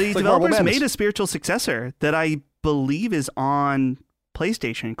 The developers made a spiritual successor that I believe is on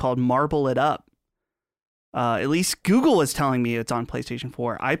PlayStation called Marble It Up. At least Google was telling me it's on PlayStation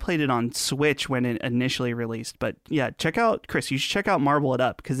 4. I played it on Switch when it initially released. But yeah, Chris, you should check out Marble It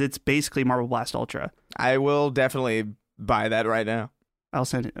Up, because it's basically Marble Blast Ultra. I will definitely buy that right now. I'll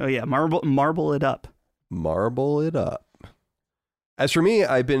send it. Oh yeah, Marble It Up. Marble It Up. As for me,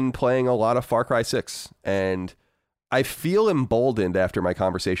 I've been playing a lot of Far Cry 6, and I feel emboldened after my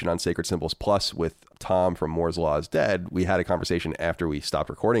conversation on Sacred Symbols Plus with Tom from Moore's Law is Dead. We had a conversation after we stopped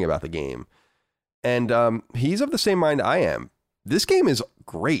recording about the game. And he's of the same mind I am. This game is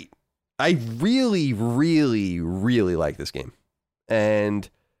great. I really, really, really like this game. And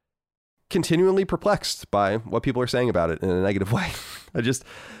continually perplexed by what people are saying about it in a negative way.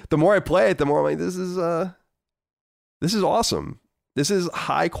 The more I play it, the more I'm like, this is awesome. This is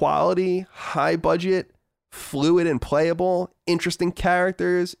high quality, high budget, fluid and playable, interesting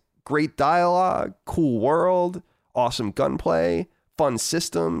characters, great dialogue, cool world, awesome gunplay, fun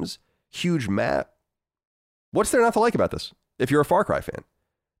systems, huge map. What's there not to like about this if you're a Far Cry fan?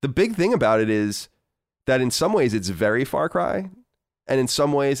 The big thing about it is that in some ways it's very Far Cry, and in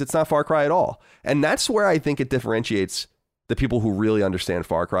some ways it's not Far Cry at all. And that's where I think it differentiates the people who really understand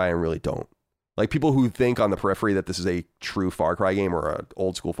Far Cry and really don't. Like people who think on the periphery that this is a true Far Cry game or an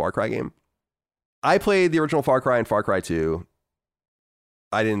old school Far Cry game. I played the original Far Cry and Far Cry 2.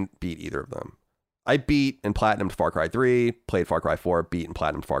 I didn't beat either of them. I beat and platinumed Far Cry 3, played Far Cry 4, beat and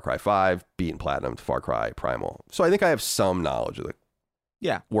platinumed Far Cry 5, beat and platinumed Far Cry Primal. So I think I have some knowledge of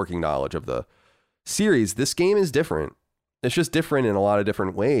working knowledge of the series. This game is different. It's just different in a lot of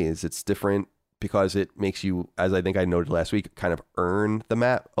different ways. It's different because it makes you, as I think I noted last week, kind of earn the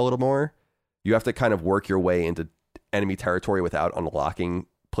map a little more. You have to kind of work your way into enemy territory without unlocking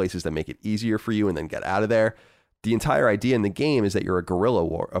places that make it easier for you and then get out of there. The entire idea in the game is that you're a guerrilla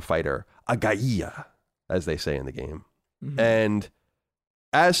fighter, a gaia, as they say in the game. Mm-hmm. And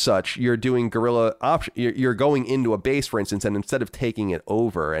as such, you're doing guerrilla option. You're going into a base, for instance, and instead of taking it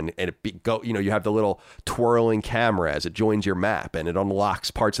over and you have the little twirling camera as it joins your map and it unlocks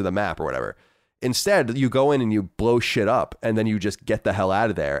parts of the map or whatever. Instead, you go in and you blow shit up and then you just get the hell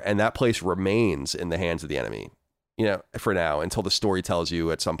out of there. And that place remains in the hands of the enemy, for now, until the story tells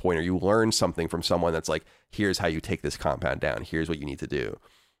you at some point, or you learn something from someone that's like, here's how you take this compound down. Here's what you need to do.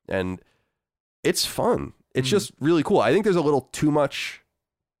 And it's fun. It's just really cool. I think there's a little too much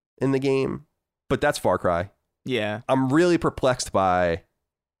in the game, but that's Far Cry. Yeah. I'm really perplexed by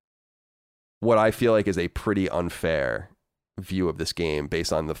what I feel like is a pretty unfair view of this game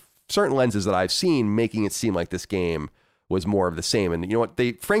based on the certain lenses that I've seen, making it seem like this game was more of the same. And you know what?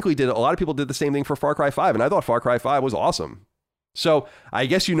 They frankly did. A lot of people did the same thing for Far Cry 5, and I thought Far Cry 5 was awesome. So I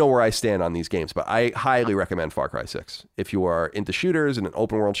guess you know where I stand on these games, but I highly recommend Far Cry 6. If you are into shooters and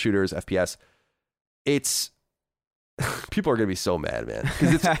open world shooters, FPS, it's people are going to be so mad, man.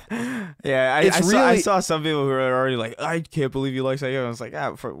 It's, yeah, I saw some people who are already like, I can't believe you like that game. I was like,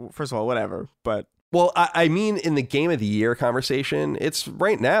 first of all, whatever. But well, I mean, in the game of the year conversation, it's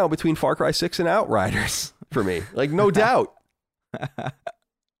right now between Far Cry 6 and Outriders for me. Like, no doubt.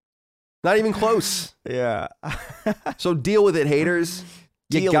 Not even close. Yeah. So deal with it, haters.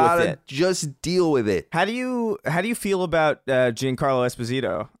 You gotta just deal with it. How do you feel about Giancarlo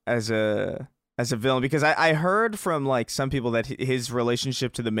Esposito as a villain? Because I heard from like some people that his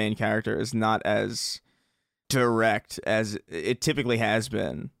relationship to the main character is not as direct as it typically has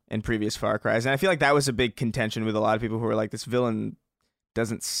been in previous Far Cries, and I feel like that was a big contention with a lot of people who were like, this villain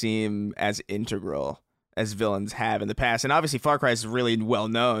doesn't seem as integral as villains have in the past. And obviously Far Cry is really well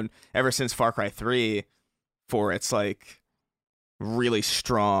known ever since Far Cry 3 for its like really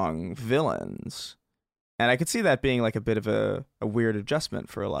strong villains. And I could see that being like a bit of a weird adjustment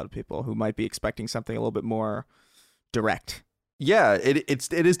for a lot of people who might be expecting something a little bit more direct. Yeah, it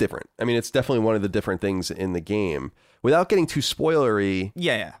is different. I mean, it's definitely one of the different things in the game. Without getting too spoilery,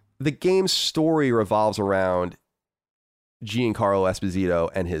 yeah. The game's story revolves around Giancarlo Esposito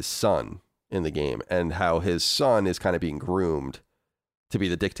and his son in the game, and how his son is kind of being groomed to be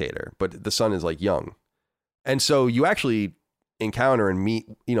the dictator, but the son is like young. And so you actually encounter and meet,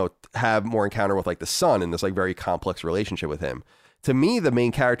 have more encounter with like the son in this like very complex relationship with him. To me, the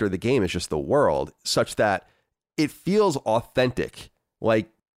main character of the game is just the world, such that it feels authentic. Like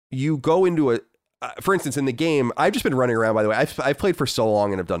you go into for instance, in the game, I've just been running around, by the way. I've played for so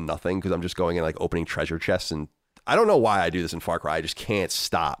long and have done nothing because I'm just going in like opening treasure chests. And I don't know why I do this in Far Cry. I just can't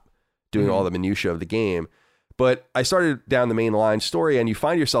stop doing all the minutia of the game. But I started down the main line story, and you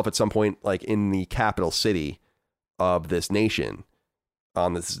find yourself at some point like in the capital city of this nation,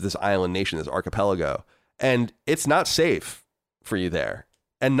 on this island nation, this archipelago. And it's not safe for you there.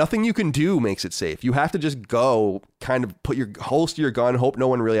 And nothing you can do makes it safe. You have to just go, kind of holster your gun, hope no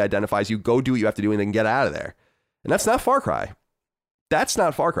one really identifies you, go do what you have to do, and then get out of there. And that's not Far Cry. That's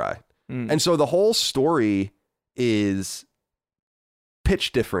not Far Cry. And so the whole story is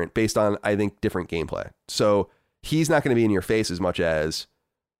pitched different based on, I think, different gameplay. So he's not going to be in your face as much as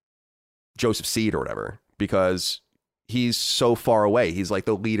Joseph Seed or whatever, because he's so far away. He's like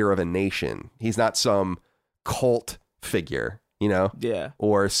the leader of a nation. He's not some cult figure, Yeah.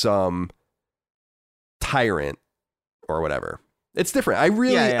 or some tyrant or whatever. It's different.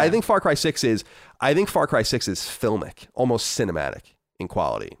 I think Far Cry 6 is filmic, almost cinematic in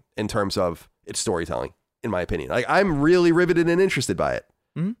quality in terms of its storytelling, in my opinion. Like, I'm really riveted and interested by it.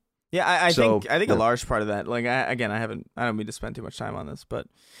 Mm-hmm. Yeah, I think a large part of that, like, I don't mean to spend too much time on this, but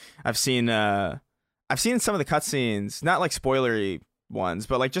I've seen some of the cutscenes, not like spoilery ones,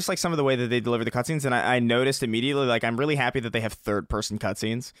 but like just like some of the way that they deliver the cutscenes, and I noticed immediately, like, I'm really happy that they have third-person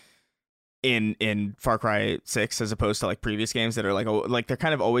cutscenes in Far Cry 6 as opposed to like previous games that are like they're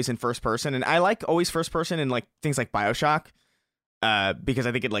kind of always in first person, and I like always first person in like things like BioShock, because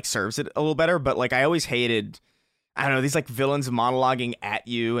I think it like serves it a little better. But like I always hated, I don't know, these like villains monologuing at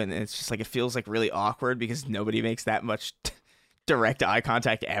you, and it's just like it feels like really awkward because nobody makes that much direct eye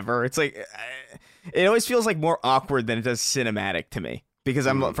contact ever. It's like it always feels like more awkward than it does cinematic to me, because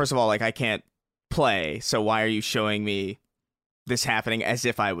I'm first of all, like, I can't play, so why are you showing me this happening as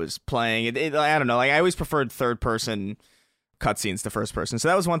if I was playing? I don't know. Like, I always preferred third person cutscenes to first person. So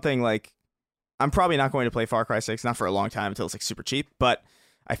that was one thing. Like, I'm probably not going to play Far Cry 6, not for a long time, until it's like super cheap. But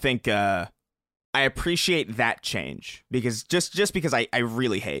I think I appreciate that change, because just because I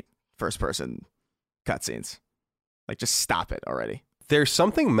really hate first person cutscenes. Like, just stop it already. There's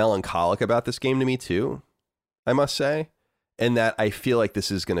something melancholic about this game to me too, I must say, in that I feel like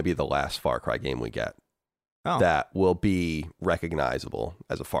this is going to be the last Far Cry game we get that will be recognizable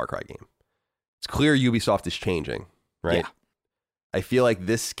as a Far Cry game. It's clear Ubisoft is changing, right? Yeah. I feel like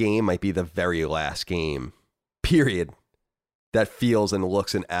this game might be the very last game, period, that feels and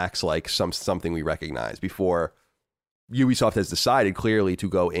looks and acts like something we recognize before Ubisoft has decided clearly to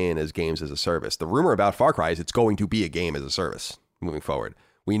go in as games as a service. The rumor about Far Cry is it's going to be a game as a service moving forward.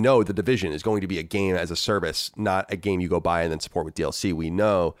 We know The Division is going to be a game as a service, not a game you go buy and then support with DLC. We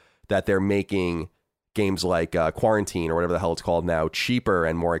know that they're making games like Quarantine, or whatever the hell it's called now, cheaper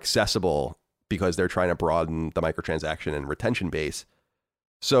and more accessible because they're trying to broaden the microtransaction and retention base.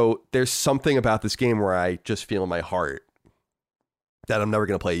 So there's something about this game where I just feel in my heart that I'm never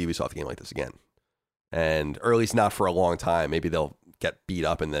going to play a Ubisoft game like this again. Or at least not for a long time. Maybe they'll get beat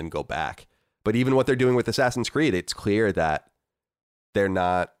up and then go back. But even what they're doing with Assassin's Creed, it's clear that they're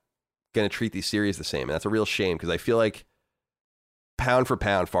not going to treat these series the same. And that's a real shame, because I feel like pound for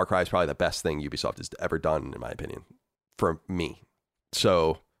pound, Far Cry is probably the best thing Ubisoft has ever done, in my opinion, for me.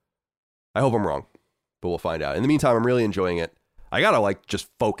 So I hope I'm wrong, but we'll find out. In the meantime, I'm really enjoying it. I got to just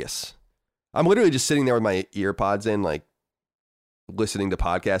focus. I'm literally just sitting there with my ear pods in, listening to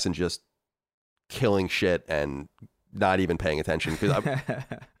podcasts and just killing shit and not even paying attention, because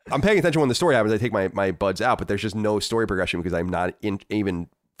I'm paying attention when the story happens. I take my buds out, but there's just no story progression because I'm not even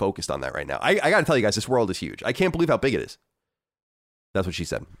focused on that right now. I got to tell you guys, this world is huge. I can't believe how big it is. That's what she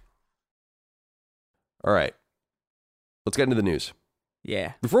said. All right, let's get into the news.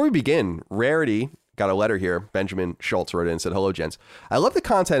 Yeah. Before we begin, Rarity got a letter here. Benjamin Schultz wrote in and said, "Hello, gents. I love the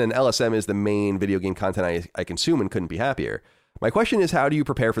content, and LSM is the main video game content I consume, and couldn't be happier. My question is, how do you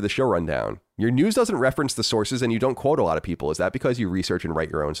prepare for the show rundown? Your news doesn't reference the sources, and you don't quote a lot of people. Is that because you research and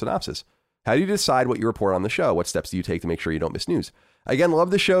write your own synopsis? How do you decide what you report on the show? What steps do you take to make sure you don't miss news? Again,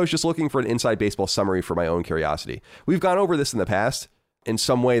 love the show. Just looking for an inside baseball summary for my own curiosity." We've gone over this in the past. In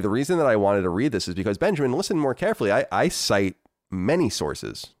some way, the reason that I wanted to read this is because, Benjamin, listen more carefully. I cite many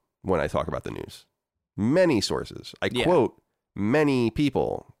sources when I talk about the news. Many sources. I quote many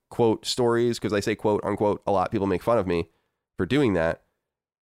people. Quote stories, because I say quote unquote a lot. People make fun of me for doing that.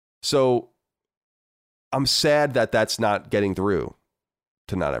 So I'm sad that that's not getting through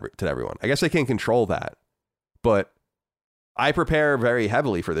to everyone. I guess I can't control that, but I prepare very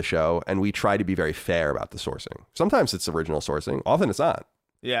heavily for the show, and we try to be very fair about the sourcing. Sometimes it's original sourcing. Often it's not.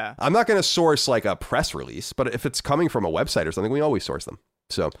 Yeah. I'm not going to source like a press release, but if it's coming from a website or something, we always source them.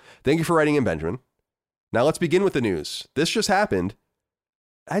 So thank you for writing in, Benjamin. Now let's begin with the news. This just happened.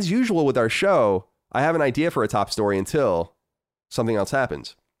 As usual with our show, I have an idea for a top story until something else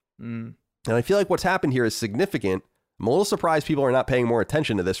happens. And I feel like what's happened here is significant. I'm a little surprised people are not paying more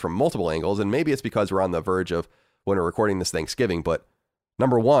attention to this from multiple angles, and maybe it's because we're on the verge of when we're recording this Thanksgiving. But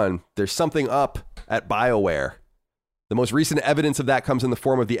number one, there's something up at BioWare. The most recent evidence of that comes in the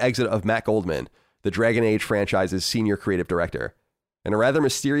form of the exit of Matt Goldman, the Dragon Age franchise's senior creative director. In a rather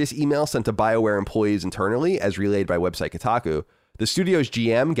mysterious email sent to BioWare employees internally, as relayed by website Kotaku, the studio's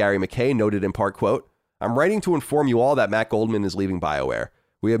GM, Gary McKay, noted in part, quote, "I'm writing to inform you all that Matt Goldman is leaving BioWare.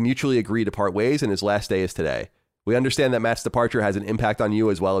 We have mutually agreed to part ways, and his last day is today. We understand that Matt's departure has an impact on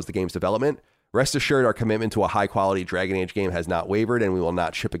you as well as the game's development. Rest assured, our commitment to a high-quality Dragon Age game has not wavered, and we will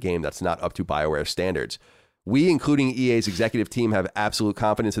not ship a game that's not up to BioWare's standards. We, including EA's executive team, have absolute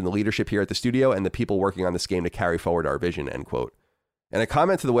confidence in the leadership here at the studio and the people working on this game to carry forward our vision," end quote. And a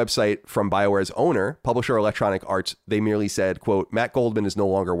comment to the website from BioWare's owner, publisher Electronic Arts, they merely said, quote, "Matt Goldman is no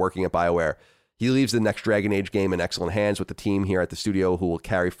longer working at BioWare. He leaves the next Dragon Age game in excellent hands with the team here at the studio who will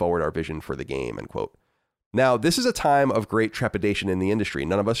carry forward our vision for the game," end quote. Now, this is a time of great trepidation in the industry.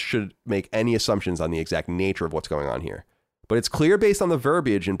 None of us should make any assumptions on the exact nature of what's going on here. But it's clear based on the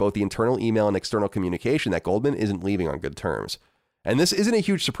verbiage in both the internal email and external communication that Goldman isn't leaving on good terms. And this isn't a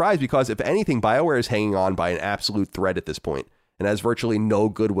huge surprise because, if anything, BioWare is hanging on by an absolute thread at this point and has virtually no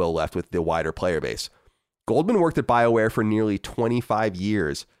goodwill left with the wider player base. Goldman worked at BioWare for nearly 25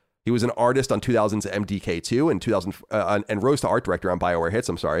 years. He was an artist on 2000's MDK2 and rose to art director on BioWare hits,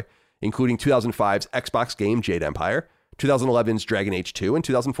 including 2005's Xbox game Jade Empire, 2011's Dragon Age 2, and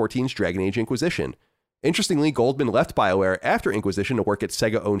 2014's Dragon Age Inquisition. Interestingly, Goldman left BioWare after Inquisition to work at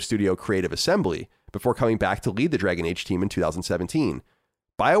Sega-owned studio Creative Assembly before coming back to lead the Dragon Age team in 2017.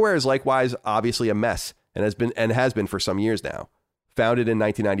 BioWare is likewise obviously a mess and has been for some years now. Founded in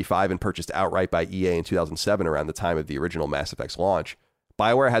 1995 and purchased outright by EA in 2007 around the time of the original Mass Effect's launch,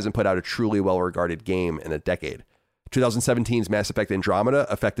 BioWare hasn't put out a truly well-regarded game in a decade. 2017's Mass Effect Andromeda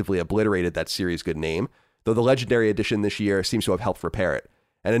effectively obliterated that series' good name, though the Legendary Edition this year seems to have helped repair it.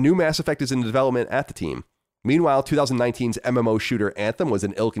 And a new Mass Effect is in development at the team. Meanwhile, 2019's MMO shooter Anthem was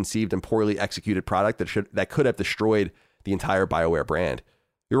an ill-conceived and poorly executed product that could have destroyed the entire BioWare brand.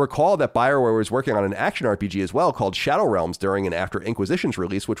 You'll recall that BioWare was working on an action RPG as well called Shadow Realms during and after Inquisition's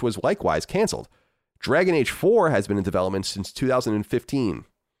release, which was likewise canceled. Dragon Age 4 has been in development since 2015.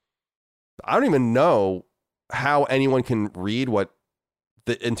 I don't even know how anyone can read what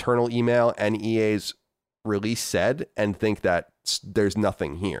the internal email and EA's release said and think that there's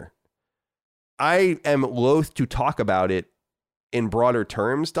nothing here. I am loath to talk about it in broader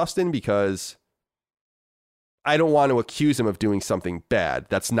terms, Dustin, because I don't want to accuse him of doing something bad.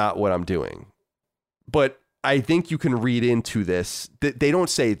 That's not what I'm doing. But I think you can read into this. They don't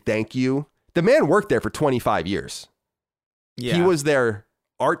say thank you. The man worked there for 25 years. Yeah. He was their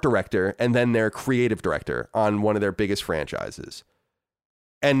art director and then their creative director on one of their biggest franchises.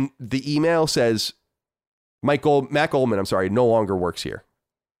 And the email says, Matt Goldman, no longer works here.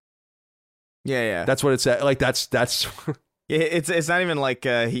 Yeah. That's what it said. Like, that's. It's not even like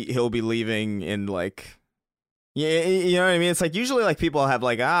he'll be leaving in like. Yeah, you know what I mean? It's like usually like people have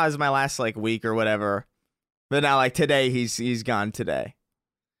like, this is my last like week or whatever. But now like today he's gone today.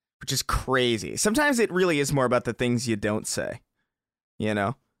 Which is crazy. Sometimes it really is more about the things you don't say. You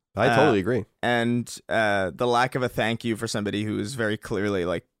know? I totally agree. And the lack of a thank you for somebody who is very clearly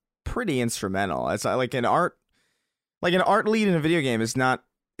like pretty instrumental. It's like an art lead in a video game is not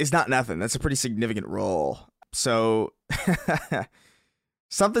nothing. That's a pretty significant role. So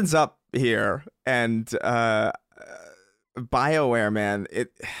something's up here, and BioWare, man, it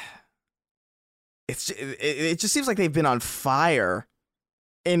just seems like they've been on fire,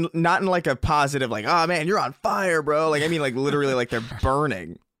 and not in like a positive, like, oh man, you're on fire, bro. Like, I mean, like literally, like they're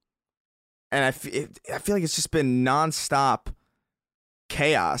burning, and I feel like it's just been nonstop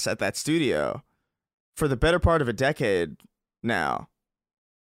chaos at that studio for the better part of a decade now,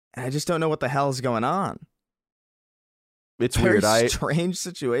 and I just don't know what the hell is going on. It's very weird. Strange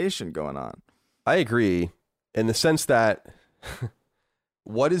situation going on. I agree in the sense that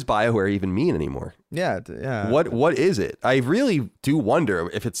what does BioWare even mean anymore? Yeah. What is it? I really do wonder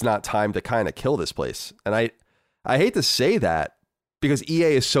if it's not time to kind of kill this place. And I hate to say that because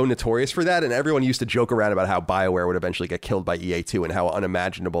EA is so notorious for that, and everyone used to joke around about how BioWare would eventually get killed by EA too, and how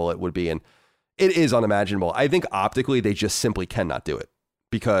unimaginable it would be. And it is unimaginable. I think optically they just simply cannot do it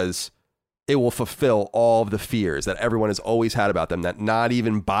because it will fulfill all of the fears that everyone has always had about them, that not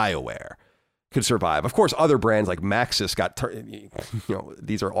even BioWare could survive. Of course, other brands like Maxis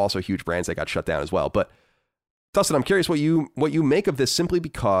these are also huge brands that got shut down as well. But Dustin, I'm curious what you make of this, simply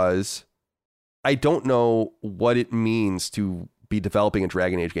because I don't know what it means to be developing a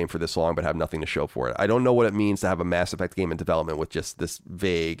Dragon Age game for this long but have nothing to show for it. I don't know what it means to have a Mass Effect game in development with just this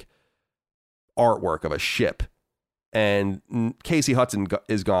vague artwork of a ship. And Casey Hudson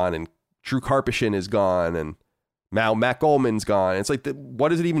is gone, and Drew Karpyshyn is gone, and now Matt Goldman's gone. It's like, what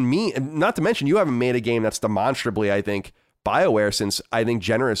does it even mean? And not to mention, you haven't made a game that's demonstrably, I think, BioWare since, I think,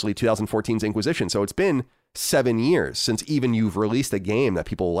 generously 2014's Inquisition. So it's been 7 years since even you've released a game that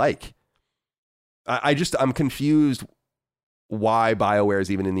people like. I'm confused why BioWare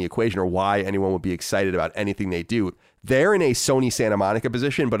is even in the equation, or why anyone would be excited about anything they do. They're in a Sony Santa Monica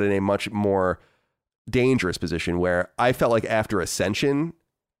position, but in a much more dangerous position, where I felt like after Ascension,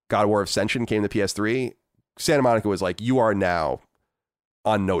 God of War Ascension came to PS3, Santa Monica was like, you are now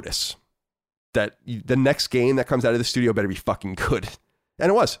on notice. That the next game that comes out of the studio better be fucking good. And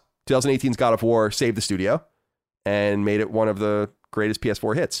it was. 2018's God of War saved the studio and made it one of the greatest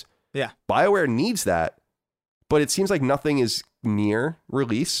PS4 hits. Yeah. BioWare needs that, but it seems like nothing is near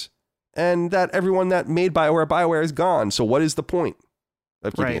release, and that everyone that made BioWare is gone. So what is the point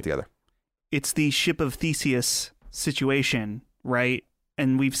of keeping it together? It's the Ship of Theseus situation, right?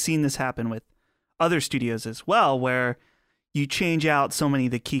 And we've seen this happen with other studios as well, where you change out so many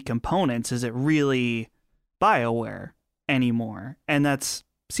of the key components. Is it really BioWare anymore? And that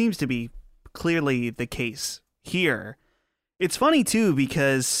seems to be clearly the case here. It's funny, too,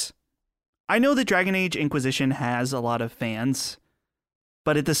 because I know that Dragon Age Inquisition has a lot of fans,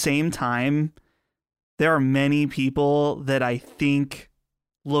 but at the same time, there are many people that I think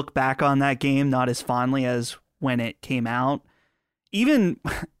look back on that game not as fondly as when it came out. Even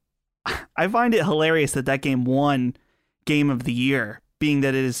I find it hilarious that game won Game of the Year, being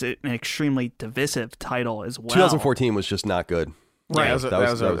that it is an extremely divisive title as well. 2014 was just not good. Right. Yeah,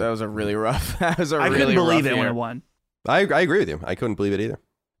 that was a really rough. That was a I really couldn't believe rough it year. when it won. I agree with you. I couldn't believe it either.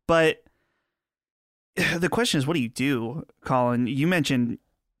 But the question is, what do you do, Colin? You mentioned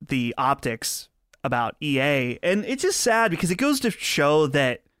the optics about EA, and it's just sad because it goes to show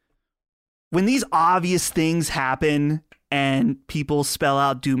that when these obvious things happen and people spell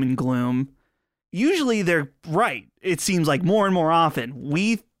out doom and gloom, usually they're right. It seems like more and more often.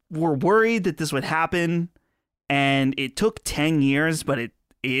 We were worried that this would happen, and it took 10 years, but it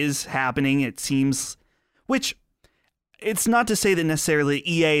is happening, it seems, which it's not to say that necessarily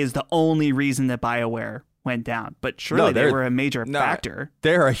EA is the only reason that BioWare went down, but surely they were a major factor.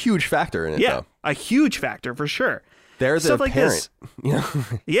 They're a huge factor in it, yeah, though. a huge factor for sure. They're the Stuff like parent. this. You know?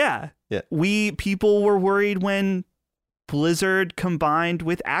 Yeah. People were worried when Blizzard combined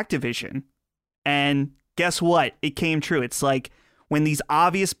with Activision. And guess what? It came true. It's like when these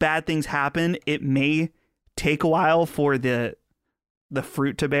obvious bad things happen, it may take a while for the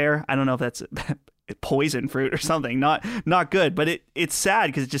fruit to bear. I don't know if that's poison fruit or something. Not good, but it's sad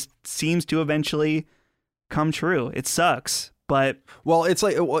because it just seems to eventually come true. It sucks, but well, it's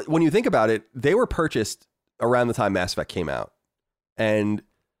like when you think about it, they were purchased around the time Mass Effect came out. And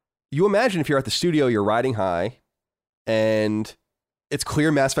you imagine if you're at the studio, you're riding high, and it's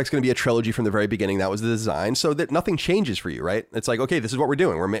clear Mass Effect's going to be a trilogy from the very beginning. That was the design, so that nothing changes for you, right? It's like, okay, this is what we're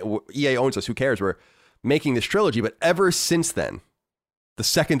doing. EA owns us. Who cares? We're making this trilogy. But ever since then, the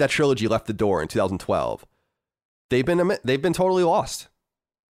second that trilogy left the door in 2012, they've been totally lost.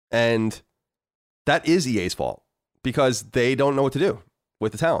 And that is EA's fault because they don't know what to do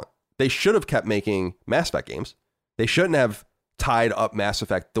with the talent. They should have kept making Mass Effect games. They shouldn't have tied up Mass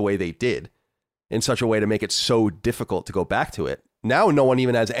Effect the way they did in such a way to make it so difficult to go back to it. Now no one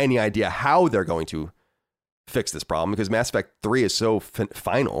even has any idea how they're going to fix this problem because Mass Effect 3 is so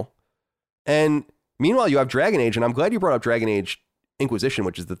final. And meanwhile, you have Dragon Age, and I'm glad you brought up Dragon Age Inquisition,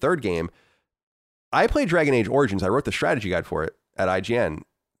 which is the third game. I played Dragon Age Origins. I wrote the strategy guide for it at IGN.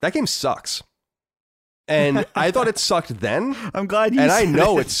 That game sucks. And I thought it sucked then. I'm glad you and said I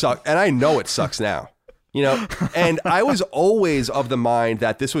know it sucked, and I know it sucks now. You know, and I was always of the mind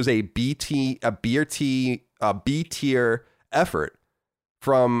that this was a B tier effort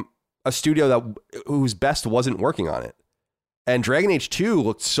from a studio whose best wasn't working on it. And Dragon Age 2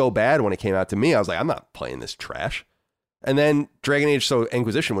 looked so bad when it came out to me. I was like, I'm not playing this trash. And then Dragon Age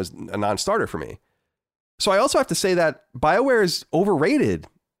Inquisition was a non-starter for me. So I also have to say that BioWare is overrated.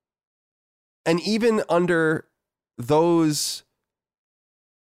 And even under those,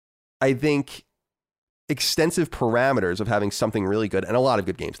 I think, extensive parameters of having something really good and a lot of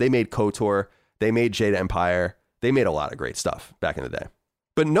good games. They made KOTOR, they made Jade Empire, they made a lot of great stuff back in the day.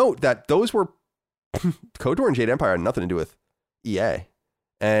 But note that those were KOTOR and Jade Empire had nothing to do with EA.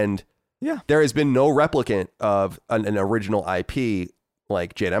 And there has been no replicant of an original IP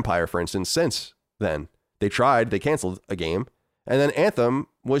like Jade Empire, for instance, since then. They tried, they canceled a game, and then Anthem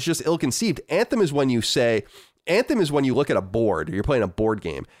was just ill-conceived. Anthem is when you look at a board, or you're playing a board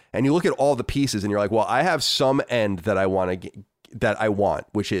game, and you look at all the pieces, and you're like, well, I have some end that I want,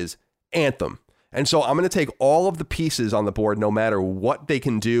 which is Anthem. And so I'm going to take all of the pieces on the board, no matter what they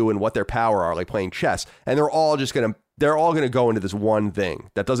can do and what their power are, like playing chess, and they're all going to go into this one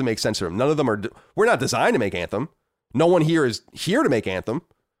thing that doesn't make sense to them. None of them we're not designed to make Anthem. No one here is here to make Anthem.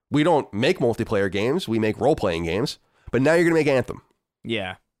 We don't make multiplayer games. We make role-playing games. But now you're going to make Anthem.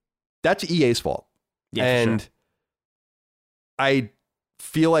 Yeah. That's EA's fault. Yeah, and sure. I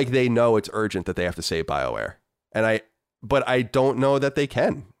feel like they know it's urgent that they have to save BioWare. But I don't know that they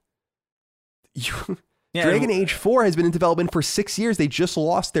can. Dragon Age 4 has been in development for 6 years. They just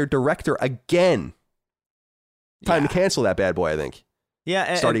lost their director again. Time to cancel that bad boy, I think.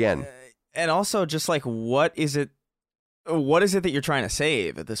 Yeah. Start again. And also just like, what is it that you're trying to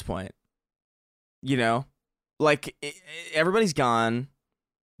save at this point? You know, like everybody's gone.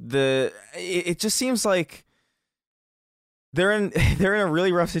 It just seems like they're in a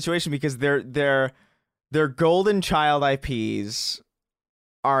really rough situation because their golden child IPs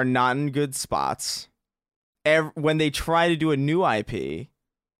are not in good spots. When they try to do a new IP,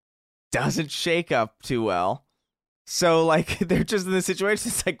 doesn't shake up too well. So like they're just in this situation.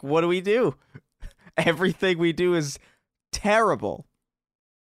 It's like, what do we do? Everything we do is terrible.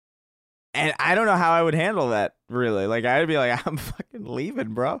 And I don't know how I would handle that, really. Like, I'd be like, I'm fucking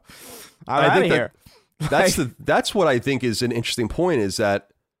leaving, bro. I'm out of here. That's what I think is an interesting point, is that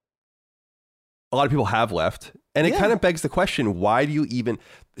a lot of people have left. And it kind of begs the question, why do you even...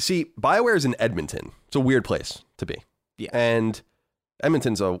 See, BioWare is in Edmonton. It's a weird place to be. Yeah. And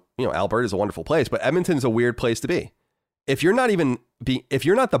Edmonton's Alberta's a wonderful place, but Edmonton's a weird place to be. If you're not the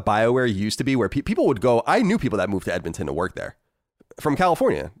BioWare you used to be, where people would go, I knew people that moved to Edmonton to work there from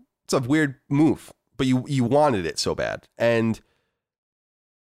California. It's a weird move, but you wanted it so bad. And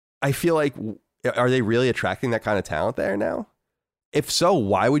I feel like, are they really attracting that kind of talent there now? If so,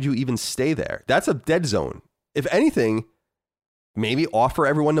 why would you even stay there? That's a dead zone. If anything, maybe offer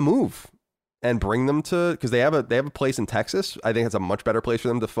everyone to move and bring them to, because they have a place in Texas. I think it's a much better place for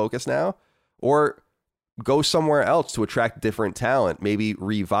them to focus now. Or go somewhere else to attract different talent. Maybe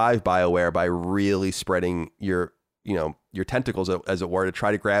revive BioWare by really spreading your tentacles, as it were, to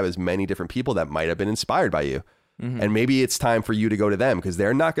try to grab as many different people that might have been inspired by you. Mm-hmm. And maybe it's time for you to go to them because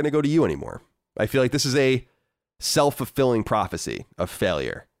they're not going to go to you anymore. I feel like this is a self-fulfilling prophecy of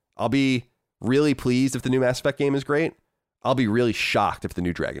failure. I'll be really pleased if the new Mass Effect game is great. I'll be really shocked if the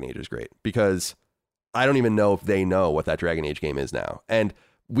new Dragon Age is great, because I don't even know if they know what that Dragon Age game is now. And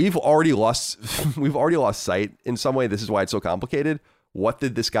we've already lost sight in some way. This is why it's so complicated. What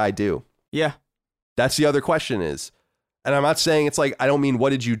did this guy do? Yeah. That's the other question is, and I'm not saying it's like, I don't mean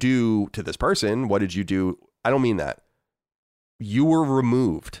what did you do to this person? What did you do? I don't mean that. You were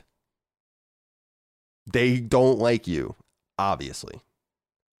removed. They don't like you, obviously.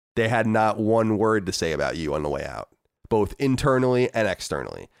 They had not one word to say about you on the way out, both internally and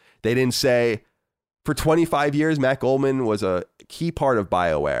externally. They didn't say, for 25 years, Matt Goldman was a key part of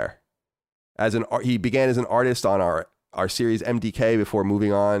BioWare. He began as an artist on our series MDK before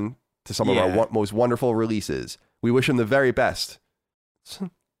moving on to some of our most wonderful releases. We wish him the very best.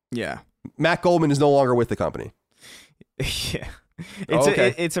 Yeah. Matt Goldman is no longer with the company. Yeah.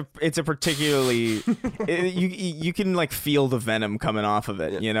 It's a particularly you can like feel the venom coming off of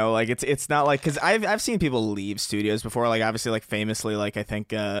it, you know, like it's not like, because I've seen people leave studios before, like obviously like famously, like I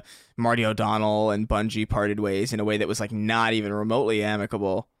think Marty O'Donnell and Bungie parted ways in a way that was like not even remotely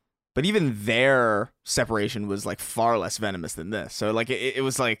amicable, but even their separation was like far less venomous than this. So like it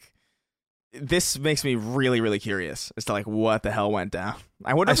was like, this makes me really, really curious as to like what the hell went down.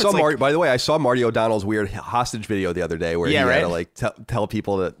 I wonder. By the way, I saw Marty O'Donnell's weird hostage video the other day where he had to like tell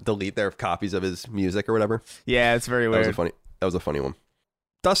people to delete their copies of his music or whatever. Yeah, it's very weird. That was a funny one.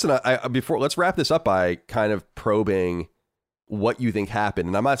 Dustin, let's wrap this up by kind of probing what you think happened.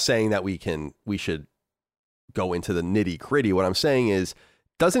 And I'm not saying that we should go into the nitty gritty. What I'm saying is,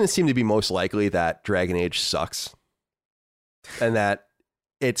 doesn't it seem to be most likely that Dragon Age sucks, and that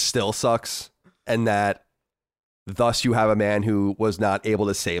it still sucks, and that thus you have a man who was not able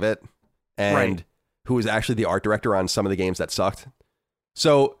to save it, and who was actually the art director on some of the games that sucked.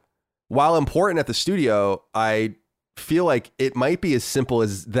 So while important at the studio, I feel like it might be as simple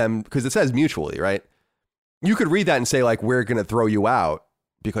as them, because it says mutually, right? You could read that and say like, we're going to throw you out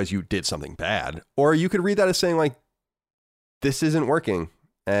because you did something bad. Or you could read that as saying like, this isn't working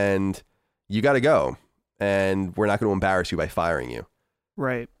and you got to go, and we're not going to embarrass you by firing you.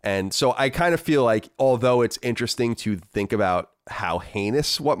 Right. And so I kind of feel like, although it's interesting to think about how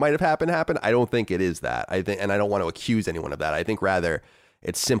heinous what might have happened, I don't think it is that. I think, and I don't want to accuse anyone of that. I think rather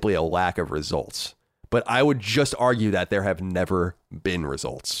it's simply a lack of results. But I would just argue that there have never been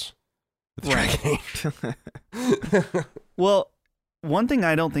results with Dragon Age. Well, one thing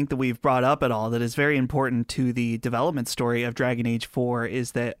I don't think that we've brought up at all that is very important to the development story of Dragon Age 4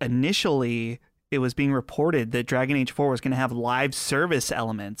 is that initially it was being reported that Dragon Age 4 was going to have live service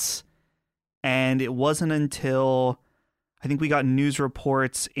elements. And it wasn't until I think we got news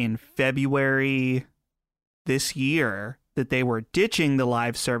reports in February this year that they were ditching the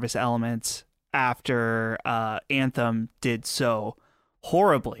live service elements after Anthem did so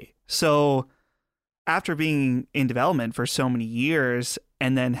horribly. So after being in development for so many years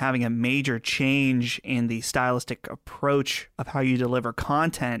and then having a major change in the stylistic approach of how you deliver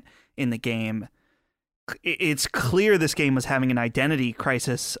content in the game, it's clear this game was having an identity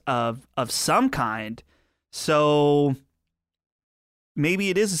crisis of some kind. So maybe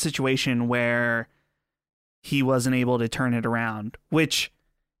it is a situation where he wasn't able to turn it around, which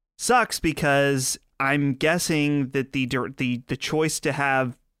sucks because I'm guessing that the choice to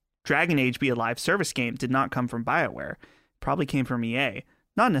have Dragon Age be a live service game did not come from BioWare. It probably came from EA.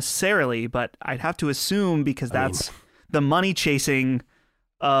 Not necessarily, but I'd have to assume, because the money chasing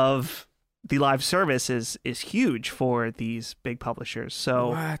of the live service is huge for these big publishers. So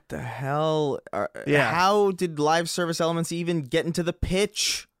what the hell? How did live service elements even get into the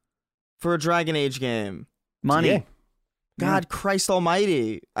pitch for a Dragon Age game? Money. Yeah. God Christ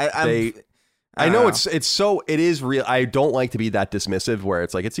Almighty! I know it is real. I don't like to be that dismissive where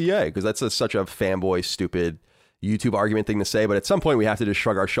it's like it's EA, because that's such a fanboy, stupid YouTube argument thing to say. But at some point we have to just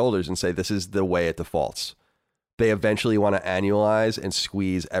shrug our shoulders and say this is the way it defaults. they eventually want to annualize and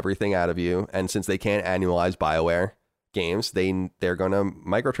squeeze everything out of you. And since they can't annualize BioWare games, they're going to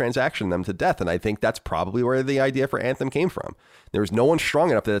microtransaction them to death. And I think that's probably where the idea for Anthem came from. There was no one strong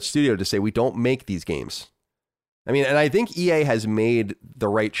enough at that studio to say, we don't make these games. I mean, and I think EA has made the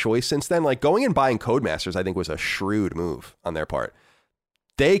right choice since then. Like going and buying Codemasters, I think was a shrewd move on their part.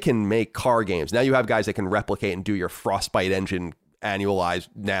 They can make car games. Now you have guys that can replicate and do your Frostbite engine, annualized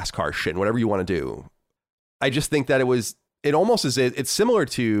NASCAR shit, and whatever you want to do. I just think that it's similar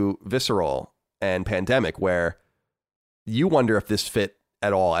to Visceral and Pandemic, where you wonder if this fit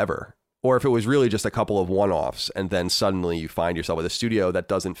at all ever, or if it was really just a couple of one-offs, and then suddenly you find yourself with a studio that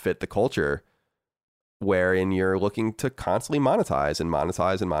doesn't fit the culture, wherein you're looking to constantly monetize and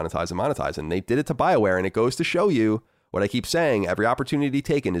monetize and monetize and monetize. And they did it to BioWare, and it goes to show you what I keep saying: every opportunity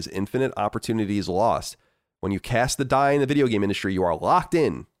taken is infinite opportunities lost. When you cast the die in the video game industry, you are locked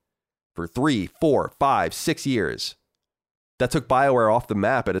in for 3, 4, 5, 6 years. That took BioWare off the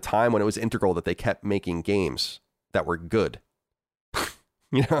map at a time when it was integral that they kept making games that were good.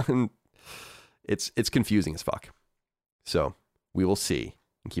 And it's confusing as fuck. So we will see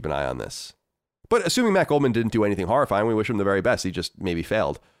and keep an eye on this. But assuming Matt Goldman didn't do anything horrifying, we wish him the very best. He just maybe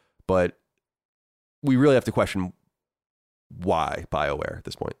failed. But we really have to question why BioWare at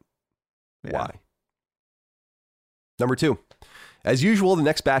this point. Yeah. Why? Number 2. As usual, the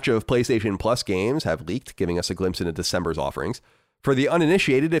next batch of PlayStation Plus games have leaked, giving us a glimpse into December's offerings. For the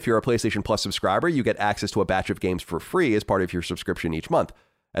uninitiated, if you're a PlayStation Plus subscriber, you get access to a batch of games for free as part of your subscription each month.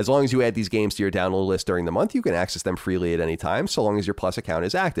 As long as you add these games to your download list during the month, you can access them freely at any time, so long as your Plus account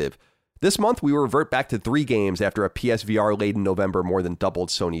is active. This month, we revert back to 3 games after a PSVR-laden November more than doubled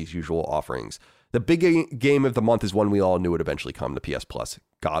Sony's usual offerings. The big game of the month is one we all knew would eventually come to PS Plus: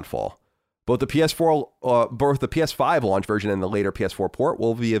 Godfall. Both the PS5 launch version and the later PS4 port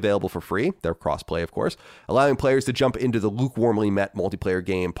will be available for free. They're cross-play, of course, allowing players to jump into the lukewarmly met multiplayer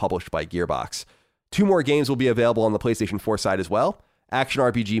game published by Gearbox. 2 more games will be available on the PlayStation 4 side as well. Action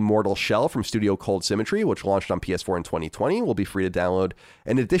RPG Mortal Shell from Studio Cold Symmetry, which launched on PS4 in 2020, will be free to download,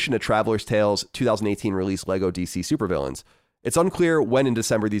 in addition to Traveler's Tales' 2018 release LEGO DC Supervillains. It's unclear when in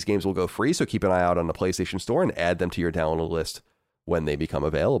December these games will go free, so keep an eye out on the PlayStation Store and add them to your download list when they become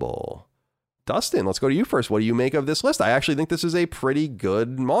available. Dustin, let's go to you first. What do you make of this list? I actually think this is a pretty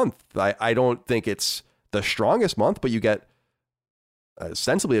good month. I don't think it's the strongest month, but you get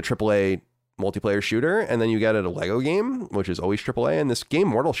ostensibly a AAA multiplayer shooter, and then you get a Lego game, which is always AAA, and this game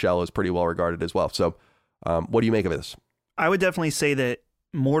Mortal Shell is pretty well regarded as well. So what do you make of this? I would definitely say that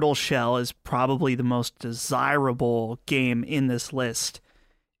Mortal Shell is probably the most desirable game in this list.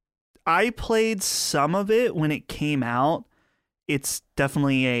 I played some of it when it came out. It's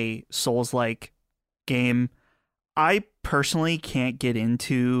definitely a Souls-like game. I personally can't get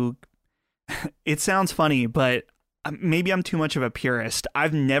into... It sounds funny, but maybe I'm too much of a purist.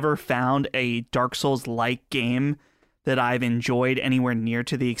 I've never found a Dark Souls-like game that I've enjoyed anywhere near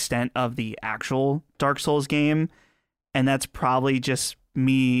to the extent of the actual Dark Souls game. And that's probably just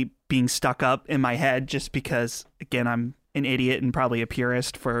me being stuck up in my head just because, again, I'm an idiot and probably a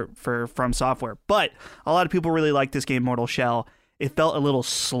purist for From Software. But a lot of people really like this game, Mortal Shell. It felt a little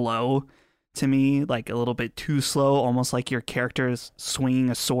slow to me, like a little bit too slow, almost like your character is swinging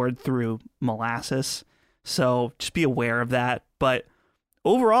a sword through molasses. So just be aware of that. But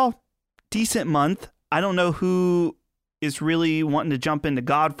overall, decent month. I don't know who is really wanting to jump into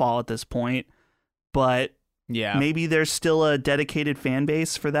Godfall at this point, but yeah, maybe there's still a dedicated fan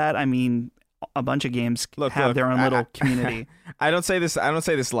base for that. I mean, a bunch of games have their own little community. I don't say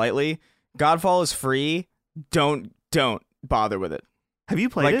this lightly. Godfall is free. Don't bother with it. Have you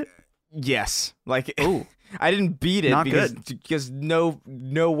played it? Yes. I didn't beat it because no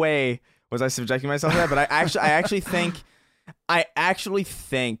way was I subjecting myself to that. But I actually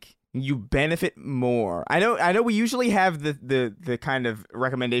think you benefit more. I know we usually have the kind of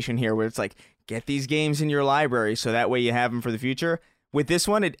recommendation here where it's like, get these games in your library so that way you have them for the future. With this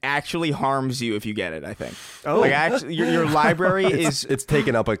one, it actually harms you if you get it, I think. Oh. Actually, your library it's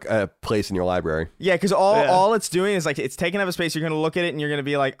taking up a place in your library. Yeah, because all it's doing is it's taking up a space. You're going to look at it and you're going to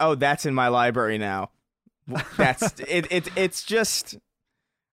be like, oh, that's in my library now. That's it's just...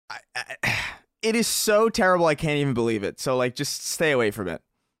 it is so terrible, I can't even believe it. So, just stay away from it.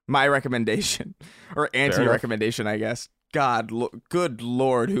 My recommendation. Or anti-recommendation, I guess. God, good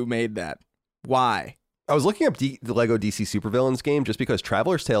Lord, who made that? Why? I was looking up the Lego DC Supervillains game just because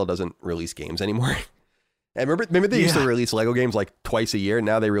Traveler's Tale doesn't release games anymore. And remember they used to release Lego games twice a year.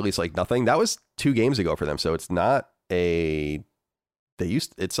 Now they release nothing. That was 2 games ago for them. So it's not it's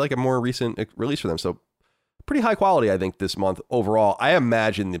a more recent release for them. So pretty high quality, I think, this month overall. I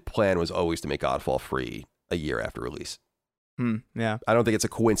imagine the plan was always to make Godfall free. a year after release. Yeah. I don't think it's a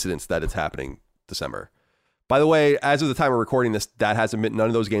coincidence that it's happening December. By the way, as of the time of recording this, that hasn't been, none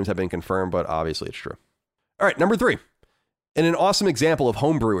of those games have been confirmed, but obviously it's true. All right, number 3. In an awesome example of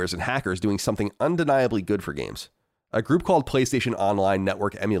homebrewers and hackers doing something undeniably good for games, a group called PlayStation Online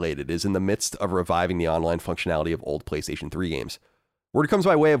Network Emulated is in the midst of reviving the online functionality of old PlayStation 3 games. Word comes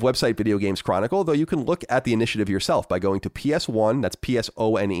by way of website Video Games Chronicle, though you can look at the initiative yourself by going to PS1, that's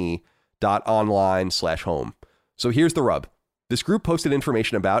PSONE.online/home. So here's the rub. This group posted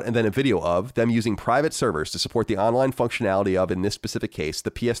information about and then a video of them using private servers to support the online functionality of, in this specific case,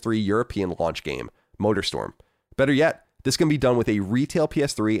 the PS3 European launch game, MotorStorm. Better yet, this can be done with a retail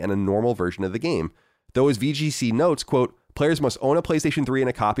PS3 and a normal version of the game. Though as VGC notes, quote, players must own a PlayStation 3 and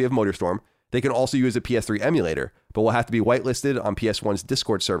a copy of MotorStorm. They can also use a PS3 emulator, but will have to be whitelisted on PS1's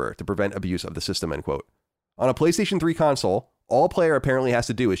Discord server to prevent abuse of the system, end quote. On a PlayStation 3 console, all a player apparently has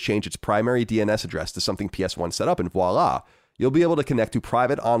to do is change its primary DNS address to something PS1 set up, and voila, you'll be able to connect to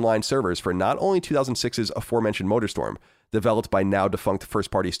private online servers for not only 2006's aforementioned MotorStorm, developed by now defunct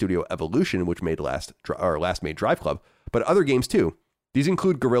first-party studio Evolution, which made last made Drive Club, but other games too. These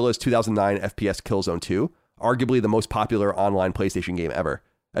include Guerrilla's 2009 FPS Killzone 2, arguably the most popular online PlayStation game ever,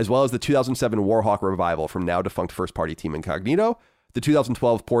 as well as the 2007 Warhawk Revival from now defunct first-party team Incognito, the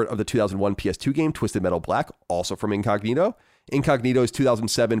 2012 port of the 2001 PS2 game Twisted Metal Black, also from Incognito, Incognito's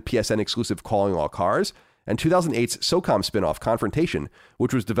 2007 PSN exclusive Calling All Cars, and 2008's SOCOM spin-off Confrontation,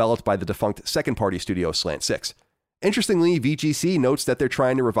 which was developed by the defunct second-party studio Slant 6. Interestingly, VGC notes that they're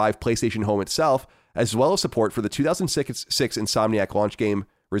trying to revive PlayStation Home itself, as well as support for the 2006 Insomniac launch game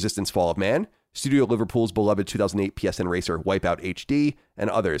Resistance Fall of Man, Studio Liverpool's beloved 2008 PSN racer Wipeout HD, and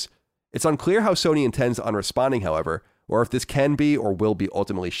others. It's unclear how Sony intends on responding, however, or if this can be or will be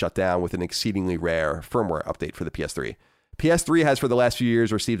ultimately shut down with an exceedingly rare firmware update for the PS3. PS3 has for the last few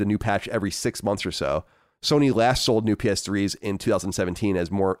years received a new patch every 6 months or so. Sony last sold new PS3s in 2017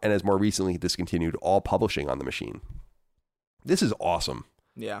 has more recently discontinued all publishing on the machine. This is awesome.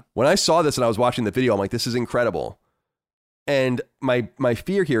 Yeah. When I saw this and I was watching the video, I'm like, this is incredible. And my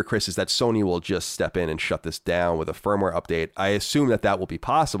fear here, Chris, is that Sony will just step in and shut this down with a firmware update. I assume that will be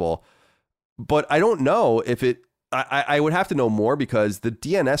possible, but I don't know if it, I would have to know more because the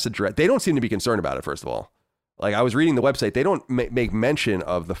DNS address, they don't seem to be concerned about it, first of all. Like I was reading the website, they don't make mention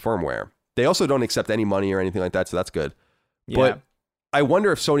of the firmware. They also don't accept any money or anything like that, so that's good. Yeah. But I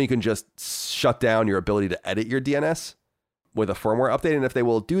wonder if Sony can just shut down your ability to edit your DNS with a firmware update, and if they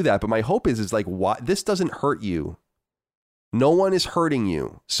will do that. But my hope is like, why this doesn't hurt you. No one is hurting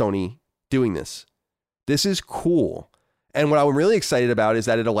you, Sony, doing this. This is cool. And what I'm really excited about is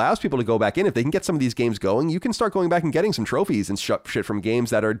that it allows people to go back in. If they can get some of these games going, you can start going back and getting some trophies and shit from games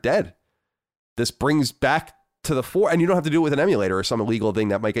that are dead. This brings back to the fore, and you don't have to do it with an emulator or some illegal thing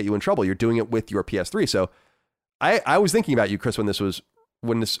that might get you in trouble. You're doing it with your PS3. So I was thinking about you, Chris, when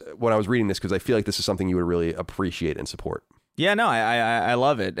I was reading this, because I feel like this is something you would really appreciate and support. Yeah, no, I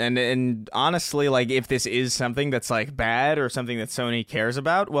love it. And honestly, like if this is something that's like bad or something that Sony cares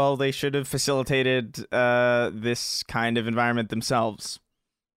about, well, they should have facilitated this kind of environment themselves.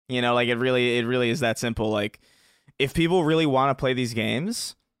 You know, like it really is that simple. Like if people really want to play these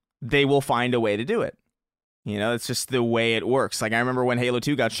games, they will find a way to do it. You know, it's just the way it works. Like I remember when Halo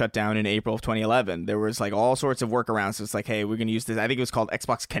 2 got shut down in April of 2011, there was like all sorts of workarounds. So it's like, hey, we're going to use this. I think it was called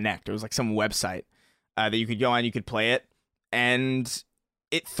Xbox Connect. It was like some website that you could go on, you could play it. And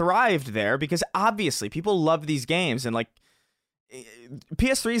it thrived there because obviously people love these games. And like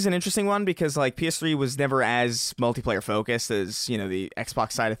PS3 is an interesting one because like PS3 was never as multiplayer focused as, you know, the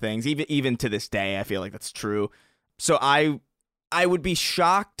Xbox side of things. Even to this day, I feel like that's true. So I would be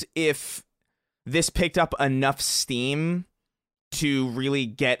shocked if this picked up enough steam to really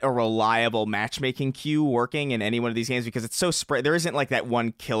get a reliable matchmaking queue working in any one of these games because it's so spread. There isn't like that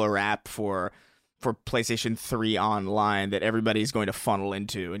one killer app for PlayStation 3 online that everybody's going to funnel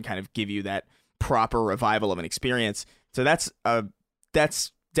into and kind of give you that proper revival of an experience. So that's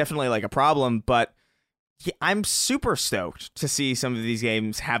definitely like a problem, but I'm super stoked to see some of these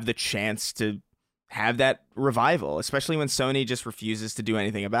games have the chance to have that revival, especially when Sony just refuses to do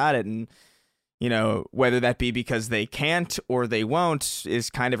anything about it. And, you know, whether that be because they can't or they won't is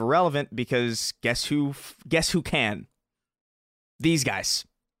kind of irrelevant because guess who can? These guys.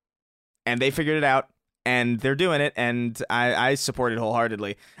 And they figured it out, and they're doing it, and I support it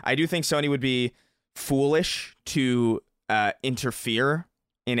wholeheartedly. I do think Sony would be foolish to interfere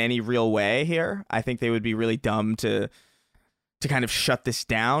in any real way here. I think they would be really dumb to kind of shut this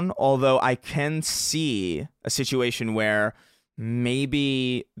down, although I can see a situation where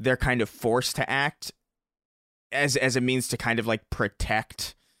maybe they're kind of forced to act as a means to kind of like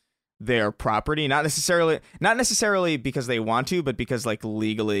protect their property, not necessarily because they want to, but because like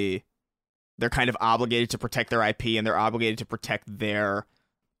legally they're kind of obligated to protect their IP and they're obligated to protect their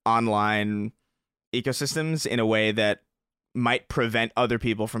online ecosystems in a way that might prevent other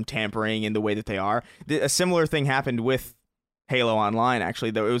people from tampering in the way that they are. A similar thing happened with Halo Online, actually,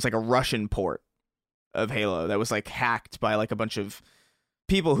 though. It was like a Russian port of Halo that was like hacked by like a bunch of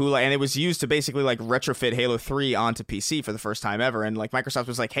people who, and it was used to basically like retrofit Halo 3 onto PC for the first time ever. And like Microsoft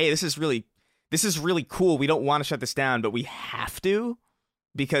was like, hey, this is really cool. We don't want to shut this down, but we have to,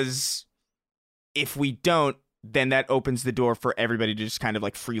 because if we don't, then that opens the door for everybody to just kind of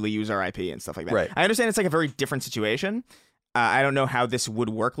like freely use our IP and stuff like that. Right. I understand it's like a very different situation. I don't know how this would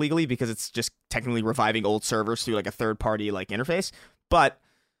work legally because it's just technically reviving old servers through like a third party like interface. But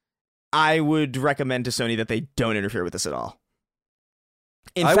I would recommend to Sony that they don't interfere with this at all.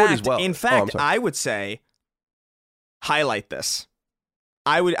 In fact, I would say highlight this.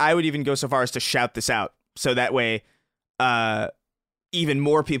 I would even go so far as to shout this out, so that way even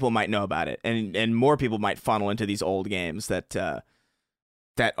more people might know about it, and more people might funnel into these old games that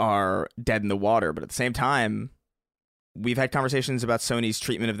are dead in the water. But at the same time, we've had conversations about Sony's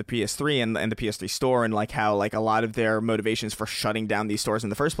treatment of the PS3 and the PS3 store, and like how like a lot of their motivations for shutting down these stores in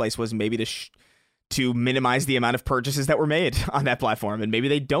the first place was maybe to minimize the amount of purchases that were made on that platform. And maybe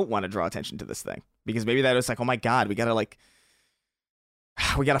they don't want to draw attention to this thing because maybe that was like, oh my God, we gotta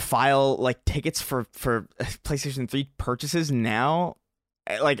file like tickets for PlayStation 3 purchases now.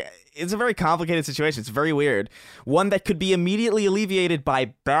 Like, it's a very complicated situation. It's very weird. One that could be immediately alleviated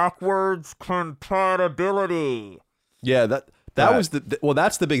by backwards compatibility. Yeah, that was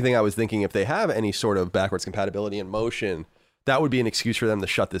that's the big thing I was thinking. If they have any sort of backwards compatibility in motion, that would be an excuse for them to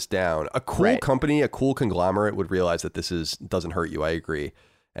shut this down. A cool company, a cool conglomerate would realize that this doesn't hurt you. I agree,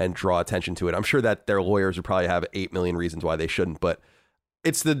 and draw attention to it. I'm sure that their lawyers would probably have 8 million reasons why they shouldn't, but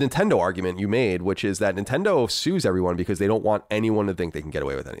it's the Nintendo argument you made, which is that Nintendo sues everyone because they don't want anyone to think they can get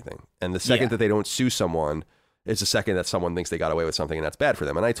away with anything. And the second that they don't sue someone, it's the second that someone thinks they got away with something, and that's bad for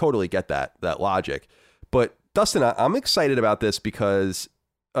them. And I totally get that logic. But Dustin, I'm excited about this because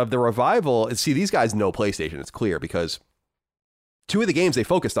of the revival. See, these guys know PlayStation. It's clear because 2 of the games they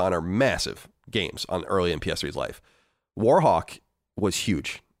focused on are massive games on early in PS3's life. Warhawk was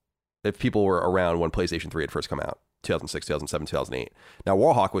huge. If people were around when PlayStation 3 had first come out, 2006, 2007, 2008. Now,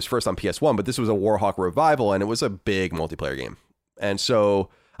 Warhawk was first on PS1, but this was a Warhawk revival, and it was a big multiplayer game. And so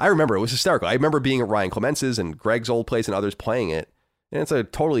I remember it was hysterical. I remember being at Ryan Clemence's and Greg's old place and others playing it, and it's a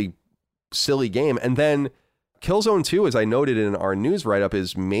totally silly game. And then Killzone 2, as I noted in our news write-up,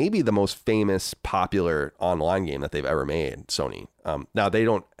 is maybe the most famous, popular online game that they've ever made, Sony. Now, they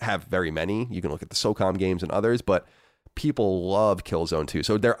don't have very many. You can look at the SOCOM games and others, but people love Killzone 2.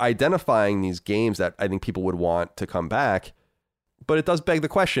 So they're identifying these games that I think people would want to come back. But it does beg the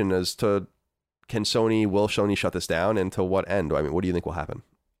question as to, will Sony shut this down, and to what end? I mean, what do you think will happen?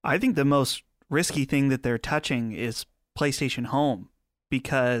 I think the most risky thing that they're touching is PlayStation Home,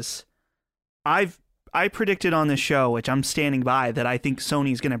 because I predicted on this show, which I'm standing by, that I think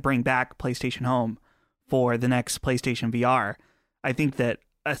Sony's going to bring back PlayStation Home for the next PlayStation VR. I think that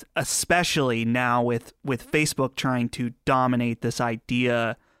especially now with Facebook trying to dominate this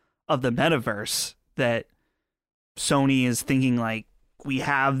idea of the metaverse, that Sony is thinking like, we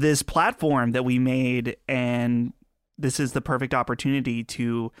have this platform that we made and this is the perfect opportunity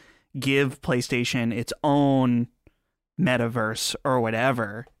to give PlayStation its own metaverse or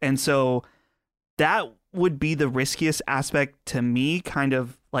whatever. And so that would be the riskiest aspect to me, kind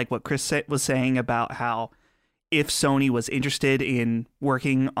of like what Chris was saying about how if Sony was interested in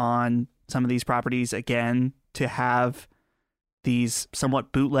working on some of these properties again, to have these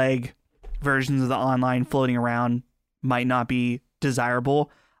somewhat bootleg versions of the online floating around might not be desirable.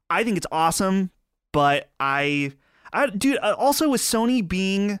 I think it's awesome, but dude, also with Sony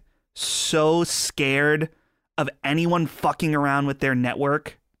being so scared of anyone fucking around with their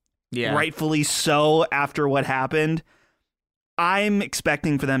network, rightfully so after what happened, I'm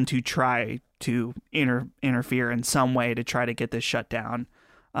expecting for them to try to interfere in some way to try to get this shut down,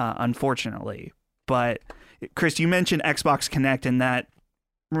 unfortunately. But Chris, you mentioned Xbox Connect, and that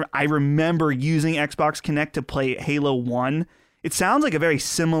I remember using Xbox Connect to play Halo 1. It sounds like a very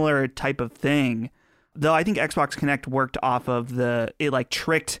similar type of thing, though I think Xbox Connect worked off of it like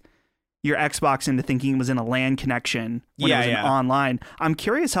tricked your Xbox into thinking it was in a LAN connection when it was online. I'm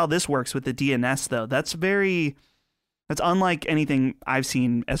curious how this works with the DNS, though. That's unlike anything I've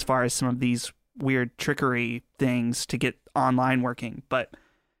seen as far as some of these weird trickery things to get online working, but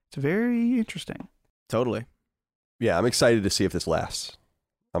it's very interesting. Totally. Yeah, I'm excited to see if this lasts.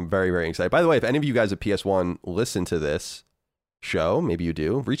 I'm very, very excited. By the way, if any of you guys at PS1 listen to this, show, maybe you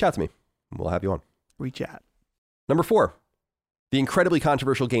do, reach out to me. We'll have you on. Reach out. Number 4, the incredibly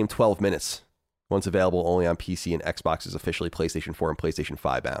controversial game 12 Minutes. Once available only on PC and Xbox, is officially PlayStation 4 and PlayStation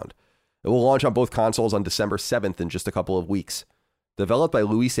 5 bound. It will launch on both consoles on December 7th in just a couple of weeks. Developed by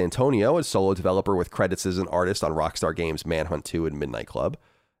Luis Antonio, a solo developer with credits as an artist on Rockstar Games' Manhunt 2 and Midnight Club,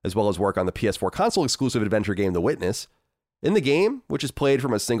 as well as work on the PS4 console-exclusive adventure game The Witness. In the game, which is played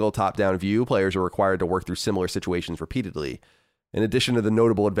from a single top-down view, players are required to work through similar situations repeatedly. In addition to the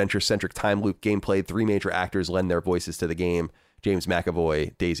notable adventure-centric time loop gameplay, 3 major actors lend their voices to the game: James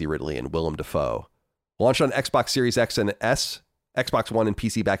McAvoy, Daisy Ridley, and Willem Dafoe. Launched on Xbox Series X and S, Xbox One, and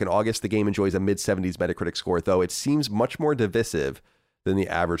PC back in August, the game enjoys a mid-70s Metacritic score, though it seems much more divisive than the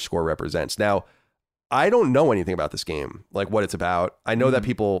average score represents. Now, I don't know anything about this game, like what it's about. I know that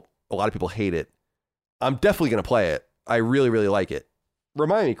a lot of people hate it. I'm definitely going to play it. I really, really like it.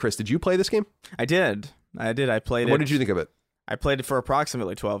 Remind me, Chris, did you play this game? I did. I played it. What did you think of it? I played it for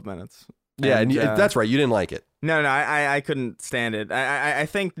approximately 12 minutes. Yeah, and that's right. You didn't like it. No, I couldn't stand it. I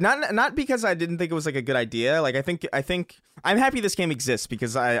think not because I didn't think it was like a good idea. Like I think I'm happy this game exists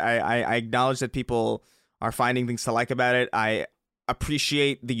because I acknowledge that people are finding things to like about it. I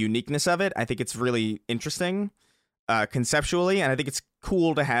appreciate the uniqueness of it. I think it's really interesting conceptually, and I think it's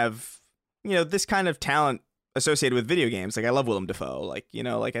cool to have, you know, this kind of talent associated with video games. Like I love Willem Dafoe. Like, you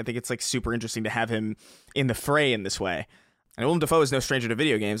know, like I think it's like super interesting to have him in the fray in this way. And Willem Dafoe is no stranger to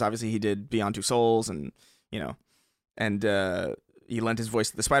video games. Obviously, he did Beyond Two Souls, and you know, and he lent his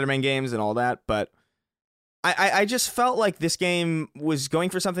voice to the Spider-Man games and all that. But I just felt like this game was going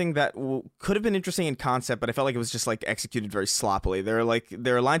for something that could have been interesting in concept, but I felt like it was just like executed very sloppily. There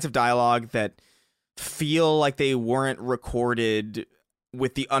are lines of dialogue that feel like they weren't recorded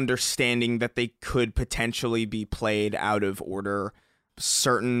with the understanding that they could potentially be played out of order.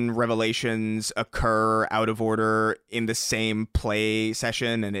 Certain revelations occur out of order in the same play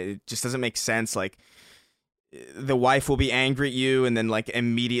session, and it just doesn't make sense. Like, the wife will be angry at you and then like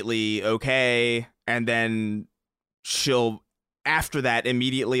immediately okay, and then she'll after that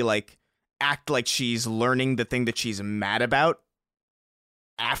immediately like act like she's learning the thing that she's mad about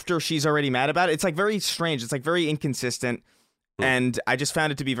after she's already mad about it. It's like very strange. It's like very inconsistent. And I just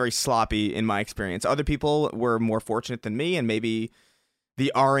found it to be very sloppy in my experience. Other people were more fortunate than me, and maybe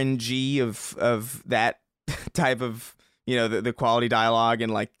the RNG of that type of, you know, the quality dialogue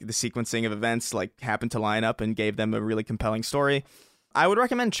and like the sequencing of events like happened to line up and gave them a really compelling story. I would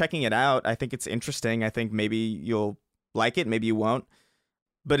recommend checking it out. I think it's interesting. I think maybe you'll like it, maybe you won't.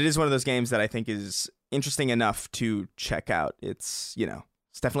 But it is one of those games that I think is interesting enough to check out. It's, you know,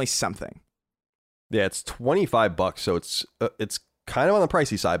 it's definitely something. Yeah, it's $25, so it's kind of on the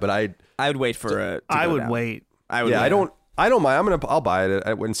pricey side, but I would wait for it. I would wait. I don't mind. I'll buy it.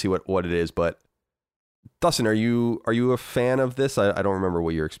 I wouldn't see what it is, but Dustin, are you a fan of this? I don't remember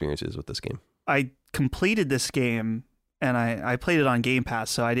what your experience is with this game. I completed this game and I played it on Game Pass,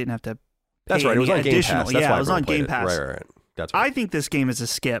 so I didn't have to pay. That's right. It was on Game Pass. That's why it was on Game Pass. Right. That's right. I think this game is a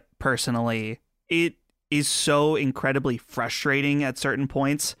skip, personally. It is so incredibly frustrating at certain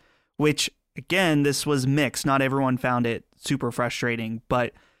points, which, again, this was mixed. Not everyone found it super frustrating,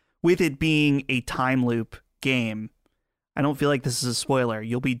 but with it being a time loop game, I don't feel like this is a spoiler.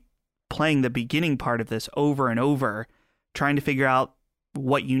 You'll be playing the beginning part of this over and over, trying to figure out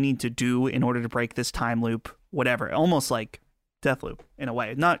what you need to do in order to break this time loop, whatever. Almost like Deathloop in a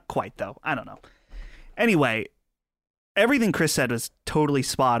way. Not quite, though. I don't know. Anyway, everything Chris said was totally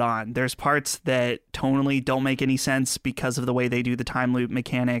spot on. There's parts that tonally don't make any sense because of the way they do the time loop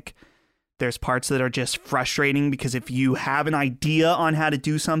mechanic. There's parts that are just frustrating because if you have an idea on how to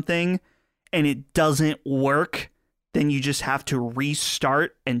do something and it doesn't work, then you just have to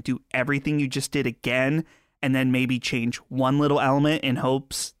restart and do everything you just did again, and then maybe change one little element in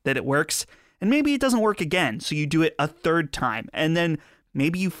hopes that it works. And maybe it doesn't work again, so you do it a third time, and then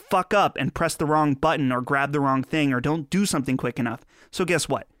maybe you fuck up and press the wrong button or grab the wrong thing or don't do something quick enough. So guess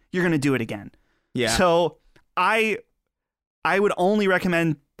what? You're going to do it again. Yeah. So I would only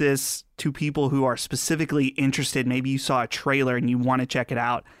recommend this to people who are specifically interested. Maybe you saw a trailer and you want to check it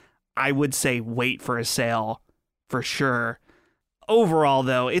out. I would say wait for a sale for sure. Overall,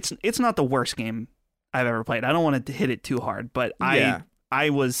 though, it's not the worst game I've ever played. I don't want to hit it too hard, but I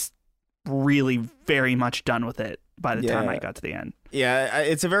was really very much done with it by the time I got to the end. Yeah,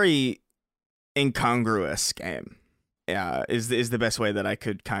 it's a very incongruous game. Yeah, is the best way that I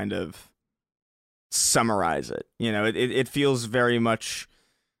could kind of summarize it. You know, it feels very much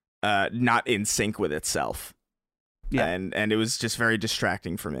not in sync with itself. Yeah, and it was just very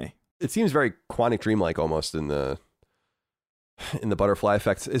distracting for me. It seems very Quantic Dream-like almost in the in the butterfly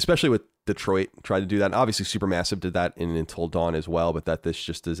effect, especially with Detroit tried to do that. And obviously Supermassive did that in Until Dawn as well, but that this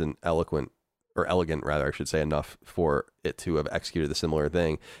just isn't elegant, rather, I should say, enough for it to have executed the similar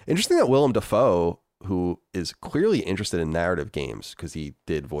thing. Interesting that Willem Dafoe, who is clearly interested in narrative games because he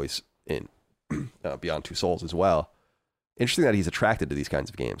did voice in Beyond Two Souls as well. Interesting that he's attracted to these kinds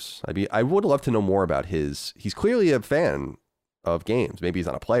of games. I would love to know more about he's clearly a fan of games. Maybe he's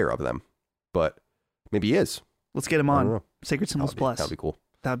not a player of them, but maybe he is. Let's get him on Sacred Symbols Plus. That'd be cool.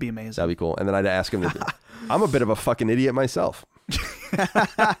 That'd be amazing. That'd be cool. And then I'd ask him I'm a bit of a fucking idiot myself.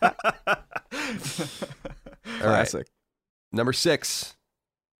 All right. Number 6,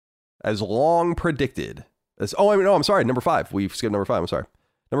 as long predicted. I'm sorry. Number 5. We've skipped number 5. I'm sorry.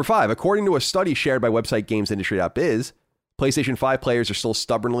 Number 5, according to a study shared by website GamesIndustry.biz, PlayStation 5 players are still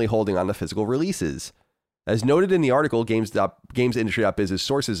stubbornly holding on to physical releases. As noted in the article, GamesIndustry.biz's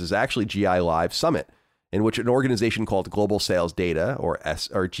sources is actually GI Live Summit, in which an organization called Global Sales Data, or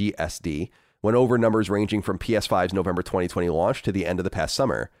GSD, went over numbers ranging from PS5's November 2020 launch to the end of the past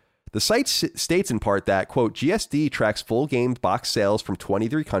summer. The site states in part that, quote, GSD tracks full game box sales from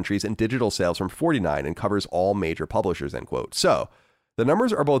 23 countries and digital sales from 49 and covers all major publishers, end quote. So, the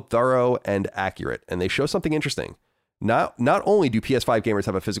numbers are both thorough and accurate, and they show something interesting. Not only do PS5 gamers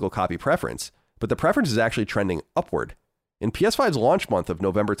have a physical copy preference, but the preference is actually trending upward. In PS5's launch month of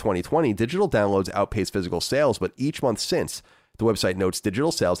November 2020, digital downloads outpaced physical sales, but each month since, the website notes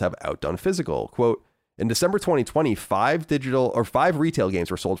digital sales have outdone physical. Quote, in December 2020, 5 retail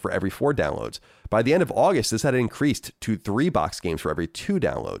games were sold for every 4 downloads. By the end of August, this had increased to 3 box games for every 2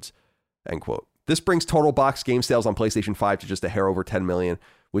 downloads, end quote. This brings total box game sales on PlayStation 5 to just a hair over 10 million,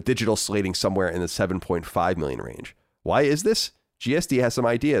 with digital slating somewhere in the 7.5 million range. Why is this? GSD has some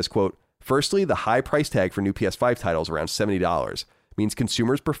ideas, quote, firstly, the high price tag for new PS5 titles, around $70, means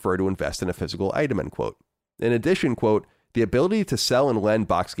consumers prefer to invest in a physical item, end quote. In addition, quote, the ability to sell and lend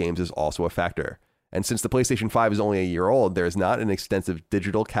box games is also a factor. And since the PlayStation 5 is only a year old, there is not an extensive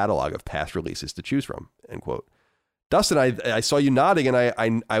digital catalog of past releases to choose from, end quote. Dustin, I saw you nodding,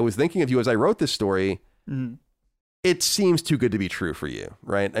 and I was thinking of you as I wrote this story. Mm-hmm. It seems too good to be true for you,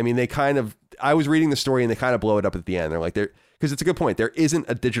 right? I mean, I was reading the story and they kind of blow it up at the end. They're like, because it's a good point. There isn't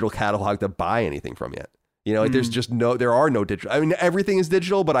a digital catalog to buy anything from yet. You know, like there are no digital. I mean, everything is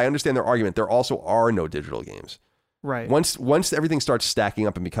digital, but I understand their argument. There also are no digital games. Right. Once everything starts stacking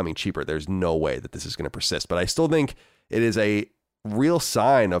up and becoming cheaper, there's no way that this is going to persist. But I still think it is a real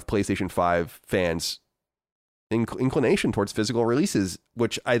sign of PlayStation 5 fans' inclination towards physical releases,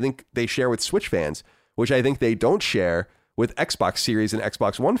 which I think they share with Switch fans, which I think they don't share with Xbox Series and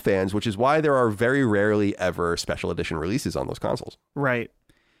Xbox One fans, which is why there are very rarely ever special edition releases on those consoles. Right.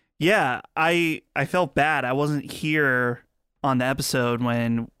 Yeah, I felt bad. I wasn't here on the episode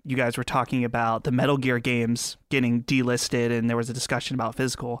when you guys were talking about the Metal Gear games getting delisted and there was a discussion about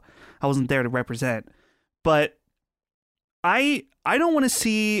physical. I wasn't there to represent. But I don't want to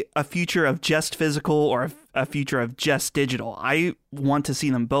see a future of just physical or a future of just digital. I want to see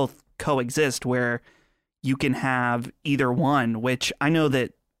them both coexist where you can have either one, which I know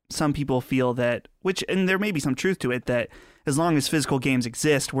that some people feel that, and there may be some truth to it, that as long as physical games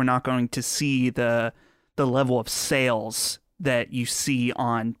exist, we're not going to see the level of sales that you see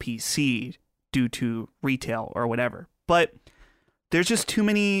on PC due to retail or whatever. But there's just too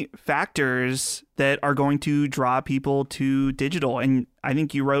many factors that are going to draw people to digital. And I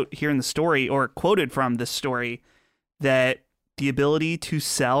think you wrote here in the story, or quoted from this story, that the ability to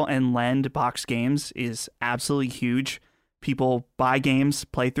sell and lend box games is absolutely huge. People buy games,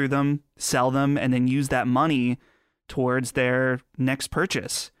 play through them, sell them, and then use that money towards their next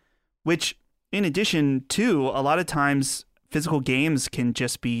purchase. Which, in addition to, a lot of times physical games can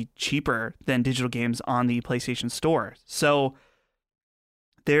just be cheaper than digital games on the PlayStation Store. So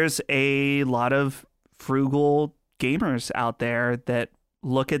there's a lot of frugal gamers out there that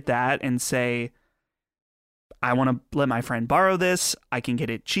look at that and say, I want to let my friend borrow this. I can get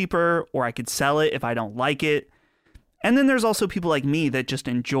it cheaper, or I could sell it if I don't like it. And then there's also people like me that just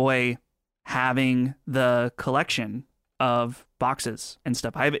enjoy having the collection of boxes and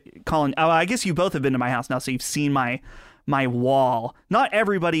stuff. Colin, I guess you both have been to my house now, so you've seen my wall. Not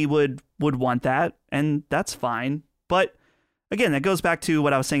everybody would want that, and that's fine. But again, that goes back to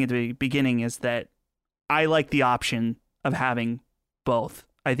what I was saying at the beginning, is that I like the option of having both.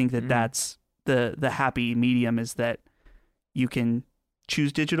 I think that that's the happy medium, is that you can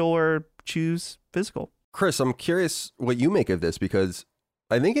choose digital or choose physical. Chris, I'm curious what you make of this, because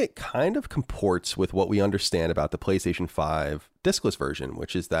I think it kind of comports with what we understand about the PlayStation 5 discless version,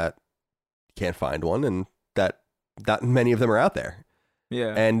 which is that you can't find one and that not many of them are out there.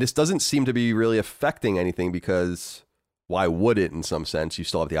 Yeah. And this doesn't seem to be really affecting anything, because why would it in some sense? You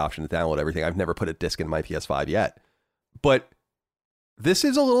still have the option to download everything. I've never put a disc in my PS5 yet. But this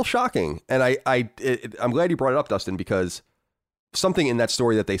is a little shocking. And I'm glad you brought it up, Dustin, because something in that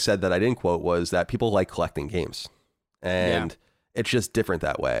story that they said that I didn't quote was that people like collecting games. And it's just different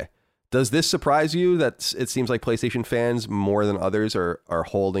that way. Does this surprise you that it seems like PlayStation fans more than others are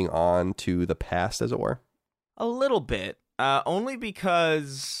holding on to the past, as it were? A little bit. Only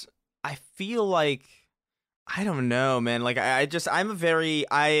because I feel like, I don't know, man. Like I'm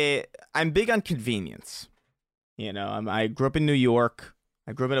big on convenience. You know, I grew up in New York.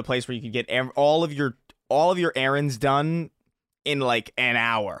 I grew up in a place where you could get all of your errands done in like an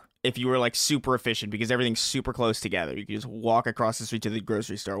hour if you were like super efficient, because everything's super close together. You could just walk across the street to the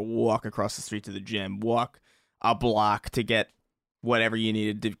grocery store, walk across the street to the gym, walk a block to get whatever you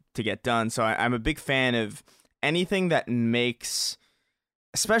needed to get done. So I'm a big fan of anything that makes,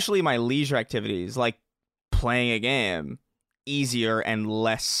 especially my leisure activities like playing a game, easier and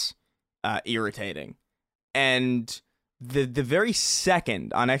less irritating. And the very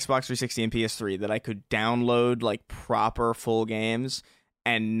second on Xbox 360 and PS3 that I could download like proper full games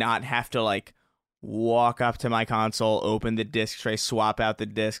and not have to like walk up to my console, open the disc tray, swap out the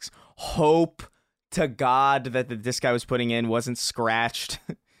discs, hope to God that the disc I was putting in wasn't scratched.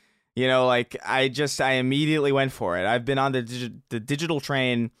 You know, like I immediately went for it. I've been on the digital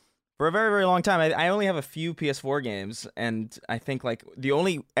train for a very, very long time. I only have a few PS4 games, and I think like the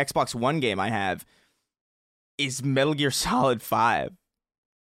only Xbox One game I have is Metal Gear Solid 5.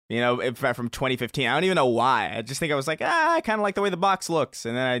 You know, from 2015. I don't even know why. I just think I was like, I kind of like the way the box looks.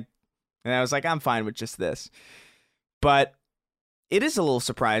 And then I was like, I'm fine with just this. But it is a little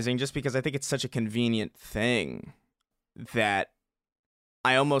surprising just because I think it's such a convenient thing that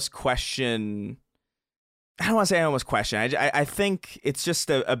I almost question. I don't want to say I almost question. I think it's just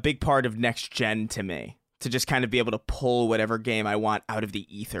a big part of next gen to me, to just kind of be able to pull whatever game I want out of the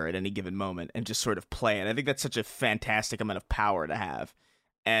ether at any given moment and just sort of play it. I think that's such a fantastic amount of power to have.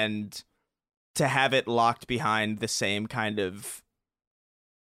 And to have it locked behind the same kind of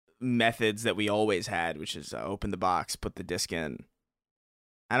methods that we always had, which is open the box, put the disc in.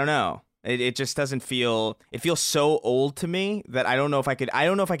 I don't know. It just doesn't feel. It feels so old to me that I don't know if I could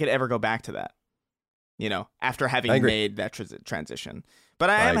ever go back to that. You know, after having made that transition.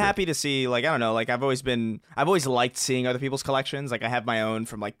 But I am happy to see, like, I don't know, like I've always liked seeing other people's collections. Like I have my own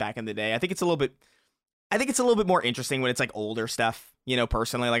from like back in the day. I think it's a little bit more interesting when it's like older stuff. You know,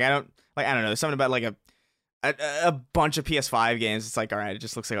 personally, like I don't know. There's something about like a bunch of PS5 games. It's like, all right, it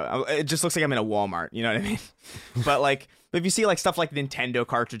just looks like I'm in a Walmart. You know what I mean? But if you see like stuff like Nintendo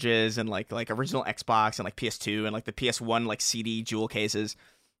cartridges and like original Xbox and like PS2 and like the PS1 like CD jewel cases,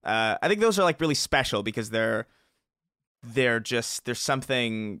 I think those are like really special because there's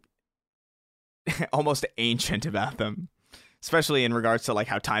something almost ancient about them. Especially in regards to like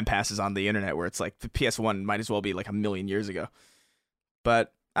how time passes on the internet, where it's like the PS1 might as well be like a million years ago.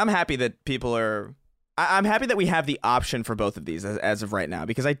 But I'm happy that I'm happy that we have the option for both of these as of right now,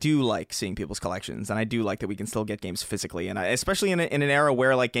 because I do like seeing people's collections, and I do like that we can still get games physically, and especially in an era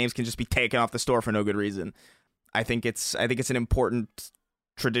where like games can just be taken off the store for no good reason. I think it's an important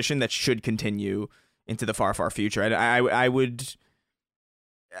tradition that should continue into the far, far future. I would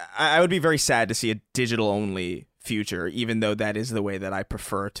be very sad to see a digital only future, even though that is the way that I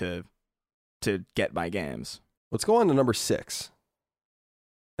prefer to get my games. Let's go on to number 6.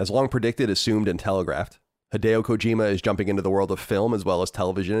 As long predicted, assumed, and telegraphed, Hideo Kojima is jumping into the world of film as well as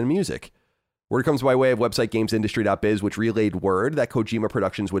television and music. Word comes by way of website GamesIndustry.biz, which relayed word that Kojima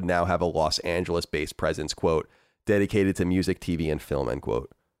Productions would now have a Los Angeles-based presence, quote, dedicated to music, TV, and film, end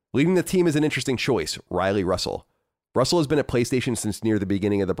quote. Leading the team is an interesting choice, Riley Russell. Russell has been at PlayStation since near the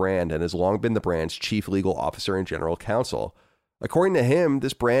beginning of the brand and has long been the brand's chief legal officer and general counsel. According to him,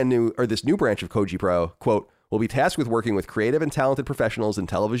 this new branch of Koji Pro, quote, will be tasked with working with creative and talented professionals in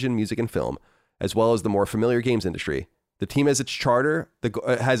television, music, and film, as well as the more familiar games industry. The team has its charter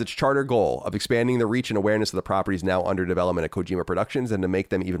goal of expanding the reach and awareness of the properties now under development at Kojima Productions and to make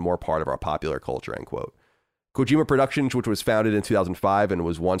them even more part of our popular culture, end quote. Kojima Productions, which was founded in 2005 and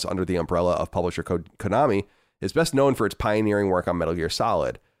was once under the umbrella of publisher Konami, is best known for its pioneering work on Metal Gear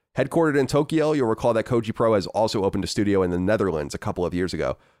Solid. Headquartered in Tokyo, you'll recall that Koji Pro has also opened a studio in the Netherlands a couple of years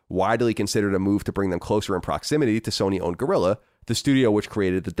ago, widely considered a move to bring them closer in proximity to Sony-owned Guerrilla, the studio which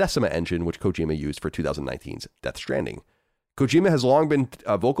created the Decima engine, which Kojima used for 2019's Death Stranding. Kojima has long been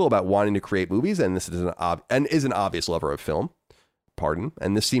vocal about wanting to create movies, and is an obvious lover of film.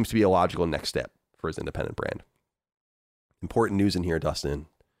 And this seems to be a logical next step for his independent brand. Important news in here, Dustin.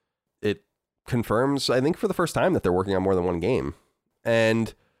 It confirms, I think, for the first time that they're working on more than one game.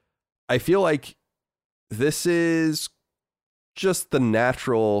 And I feel like this is just the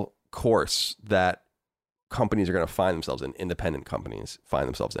natural course that companies are going to find themselves in, independent companies find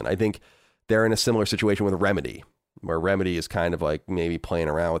themselves in. I think they're in a similar situation with Remedy, where Remedy is kind of like maybe playing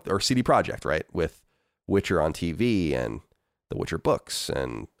around with, or CD Projekt, right? With Witcher on TV and the Witcher books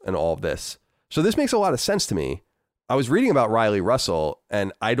and all of this. So this makes a lot of sense to me. I was reading about Riley Russell,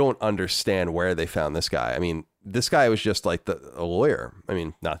 and I don't understand where they found this guy. I mean, this guy was just like a lawyer. I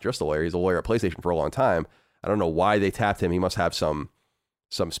mean, not just a lawyer. He's a lawyer at PlayStation for a long time. I don't know why they tapped him. He must have some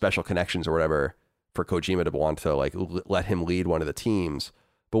special connections or whatever for Kojima to want to like let him lead one of the teams.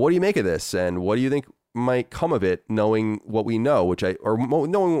 But what do you make of this? And what do you think might come of it, knowing what we know,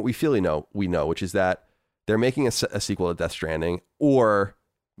 knowing what we feel we know, which is that they're making a sequel to Death Stranding or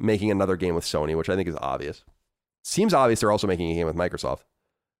making another game with Sony, which I think is obvious. Seems obvious they're also making a game with Microsoft.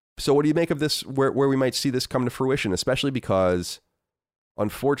 So what do you make of this, where we might see this come to fruition, especially because,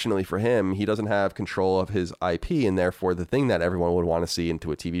 unfortunately for him, he doesn't have control of his IP, and therefore the thing that everyone would want to see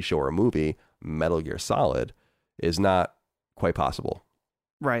into a TV show or a movie, Metal Gear Solid, is not quite possible.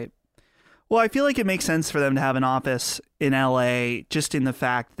 Right. Well, I feel like it makes sense for them to have an office in LA, just in the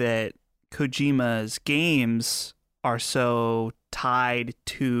fact that Kojima's games are so tied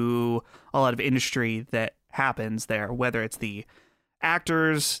to a lot of industry that happens there, whether it's the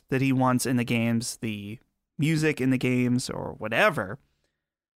actors that he wants in the games, the music in the games, or whatever.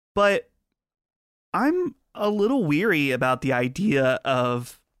 But I'm a little weary about the idea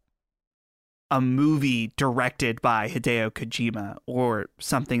of a movie directed by Hideo Kojima or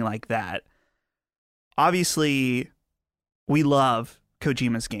something like that. Obviously, we love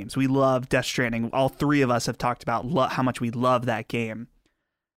Kojima's games. We love Death Stranding. All three of us have talked about how much we love that game.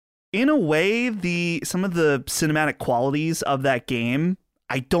 In a way, some of the cinematic qualities of that game,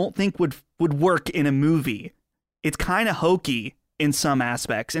 I don't think would work in a movie. It's kind of hokey in some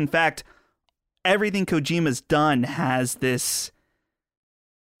aspects. In fact, everything Kojima's done has this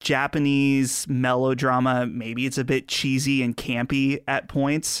Japanese melodrama. Maybe it's a bit cheesy and campy at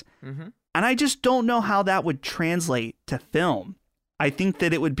points. Mm-hmm. And I just don't know how that would translate to film. I think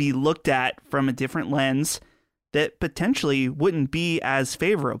that it would be looked at from a different lens that potentially wouldn't be as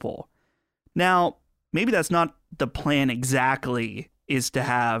favorable. Now, maybe that's not the plan exactly, is to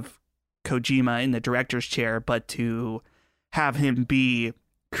have Kojima in the director's chair, but to have him be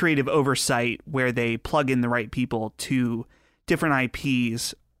creative oversight where they plug in the right people to different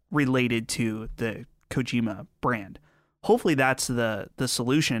IPs related to the Kojima brand. Hopefully that's the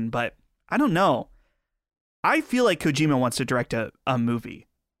solution, but I don't know. I feel like Kojima wants to direct a movie.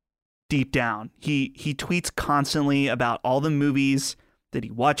 Deep down, he tweets constantly about all the movies that he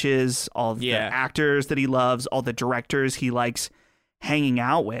watches, all the actors that he loves, all the directors he likes hanging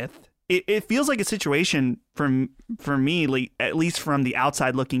out with. It feels like a situation for me, like, at least from the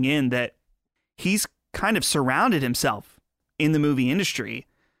outside looking in, that he's kind of surrounded himself in the movie industry,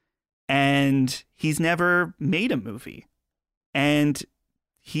 and he's never made a movie, and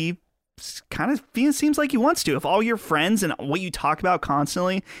he kind of seems like he wants to. If all your friends and what you talk about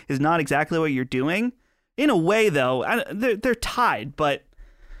constantly is not exactly what you're doing, in a way, though, they're tied, but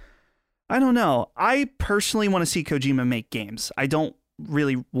I don't know. I personally want to see Kojima make games. I don't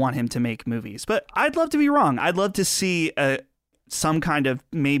really want him to make movies, but I'd love to be wrong. I'd love to see some kind of,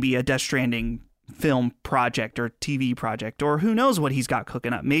 maybe a Death Stranding film project or TV project, or who knows what he's got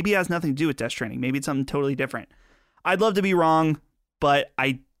cooking up. Maybe it has nothing to do with Death Stranding. Maybe it's something totally different. I'd love to be wrong, but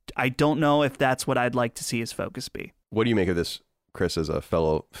I don't know if that's what I'd like to see his focus be. What do you make of this, Chris, as a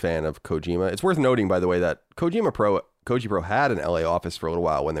fellow fan of Kojima? It's worth noting, by the way, that Koji Pro had an LA office for a little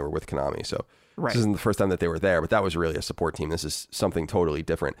while when they were with Konami. So This isn't the first time that they were there, but that was really a support team. This is something totally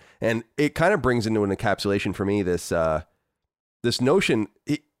different. And it kind of brings into an encapsulation for me this notion,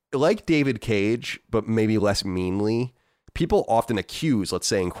 like David Cage, but maybe less meanly. People often accuse, let's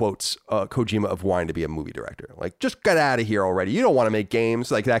say in quotes, Kojima of wanting to be a movie director. Like, just get out of here already. You don't want to make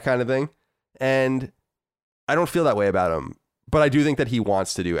games, like that kind of thing. And I don't feel that way about him. But I do think that he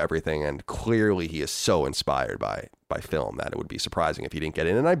wants to do everything. And clearly he is so inspired by film that it would be surprising if he didn't get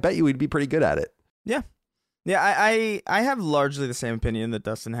in. And I bet you he'd be pretty good at it. Yeah. Yeah, I have largely the same opinion that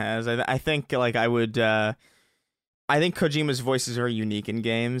Dustin has. I think, like, I think Kojima's voice is very unique in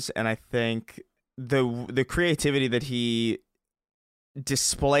games. And I think the creativity that he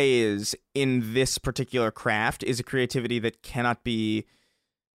displays in this particular craft is a creativity that cannot be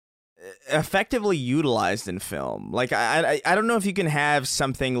effectively utilized in film. Like, I don't know if you can have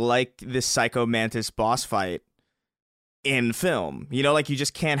something like this Psycho Mantis boss fight in film. You know, like, you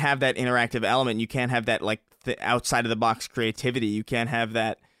just can't have that interactive element. You can't have that, like, the outside of the box creativity. You can't have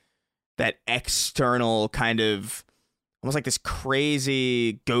that external kind of almost like this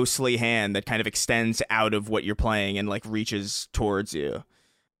crazy ghostly hand that kind of extends out of what you're playing and like reaches towards you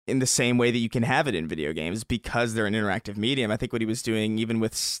in the same way that you can have it in video games because they're an interactive medium. I think what he was doing even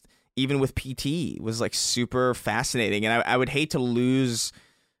with PT was like super fascinating. And I would hate to lose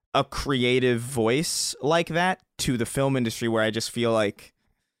a creative voice like that to the film industry, where I just feel like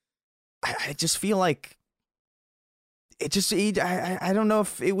I don't know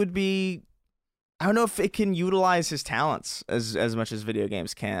if it would be, I don't know if it can utilize his talents as much as video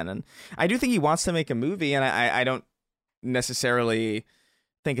games can. And I do think he wants to make a movie, and I don't necessarily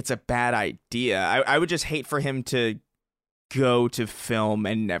think it's a bad idea. I would just hate for him to go to film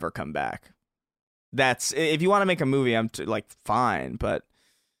and never come back. That's, if you want to make a movie, I'm like fine, but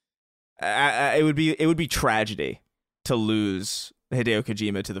it would be tragedy to lose Hideo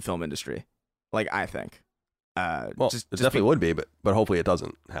Kojima to the film industry. Like, I think. Well, it definitely would be, but hopefully it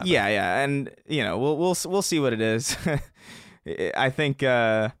doesn't happen. Yeah, and you know, we'll see what it is. I think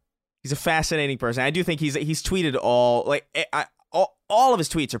he's a fascinating person. I do think he's tweeted all of his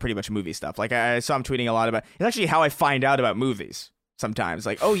tweets are pretty much movie stuff. Like, I saw him tweeting a lot about. It's actually how I find out about movies sometimes.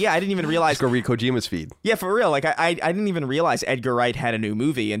 Like, oh yeah, I didn't even realize. Just go read Kojima's feed. Yeah, for real. Like, I didn't even realize Edgar Wright had a new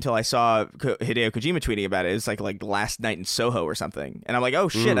movie until I saw Hideo Kojima tweeting about it. It was like Last Night in Soho or something, and I'm like, oh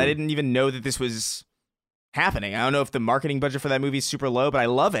shit, I didn't even know that this was happening. I don't know if the marketing budget for that movie is super low, but I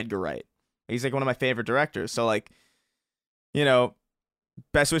love Edgar Wright. He's like one of my favorite directors. So like, you know,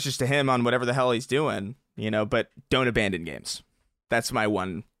 best wishes to him on whatever the hell he's doing, you know, but don't abandon games. That's my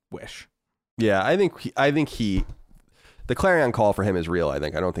one wish. Yeah, I think the clarion call for him is real. I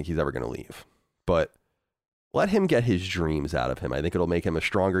don't think he's ever going to leave, but let him get his dreams out of him. I think it'll make him a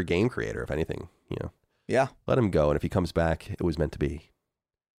stronger game creator, if anything, you know. Yeah. Let him go. And if he comes back, it was meant to be.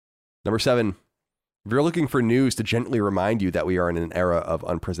 Number 7. If you're looking for news to gently remind you that we are in an era of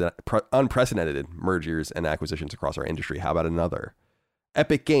unprecedented mergers and acquisitions across our industry, how about another?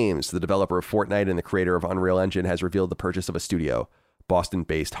 Epic Games, the developer of Fortnite and the creator of Unreal Engine, has revealed the purchase of a studio,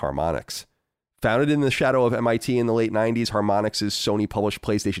 Boston-based Harmonix. Founded in the shadow of MIT in the late 90s, Harmonix's Sony-published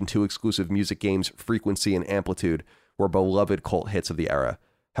PlayStation 2 exclusive music games Frequency and Amplitude were beloved cult hits of the era.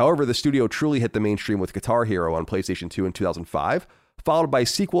 However, the studio truly hit the mainstream with Guitar Hero on PlayStation 2 in 2005, followed by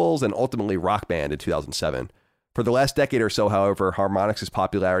sequels and ultimately Rock Band in 2007. For the last decade or so, however, Harmonix's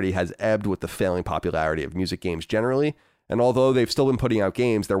popularity has ebbed with the failing popularity of music games generally, and although they've still been putting out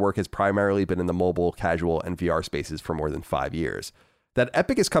games, their work has primarily been in the mobile, casual, and VR spaces for more than 5 years. That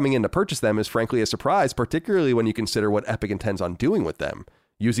Epic is coming in to purchase them is frankly a surprise, particularly when you consider what Epic intends on doing with them,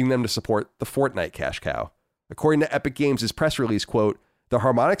 using them to support the Fortnite cash cow. According to Epic Games' press release, quote, "The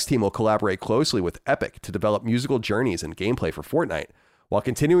Harmonix team will collaborate closely with Epic to develop musical journeys and gameplay for Fortnite, while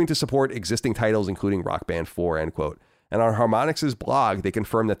continuing to support existing titles including Rock Band 4, end quote. And on Harmonix's blog, they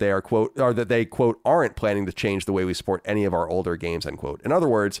confirm that they are, quote, or that they, quote, aren't planning to change the way we support any of our older games, end quote. In other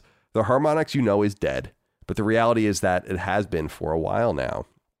words, the Harmonix you know is dead, but the reality is that it has been for a while now.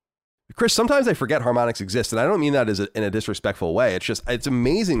 Chris, sometimes I forget Harmonix exists, and I don't mean that in a disrespectful way. It's just, it's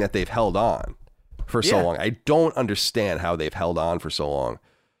amazing that they've held on for so long. I don't understand how they've held on for so long.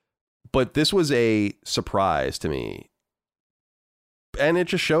 But this was a surprise to me. And it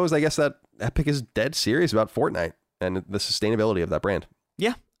just shows, I guess, that Epic is dead serious about Fortnite and the sustainability of that brand.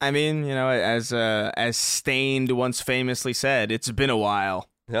 Yeah. I mean, you know, as Stained once famously said, it's been a while.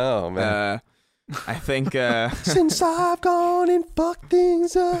 Oh, man. I think... Since I've gone and fucked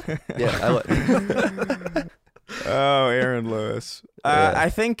things up. Yeah. Oh, Aaron Lewis. I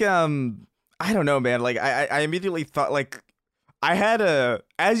think... I don't know, man. Like, I immediately thought, like, I had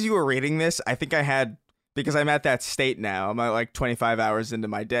as you were reading this, I think I had, because I'm at that state now, I'm like 25 hours into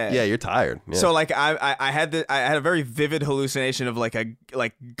my day. Yeah, you're tired. Yeah. So, like, I had a very vivid hallucination of, like,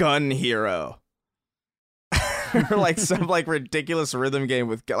 Gun Hero. Or, like, some, like, ridiculous rhythm game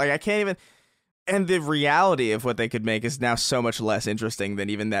with, like, I can't even, and the reality of what they could make is now so much less interesting than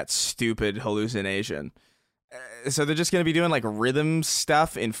even that stupid hallucination. So they're just going to be doing, like, rhythm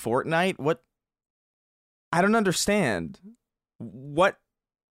stuff in Fortnite? What? I don't understand. What?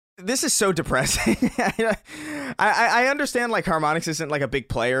 This is so depressing. I understand, like, Harmonix isn't, like, a big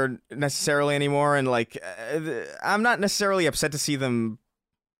player necessarily anymore, and, like, I'm not necessarily upset to see them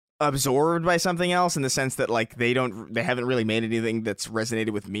absorbed by something else, in the sense that, like, they haven't really made anything that's resonated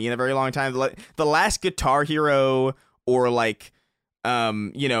with me in a very long time. The last Guitar Hero or, like,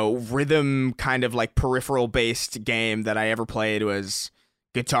 you know, rhythm kind of, like, peripheral based game that I ever played was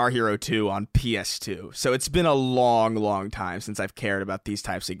Guitar Hero 2 on PS2. So it's been a long, long time since I've cared about these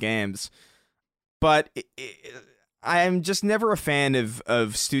types of games. But I'm just never a fan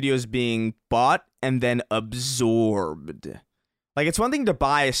of studios being bought and then absorbed. Like, it's one thing to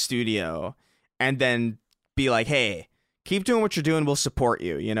buy a studio and then be like, hey, keep doing what you're doing. We'll support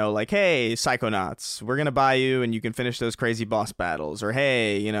you. You know, like, hey, Psychonauts, we're going to buy you and you can finish those crazy boss battles. Or,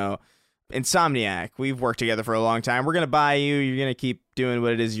 hey, you know, Insomniac, we've worked together for a long time. We're going to buy you. You're going to keep doing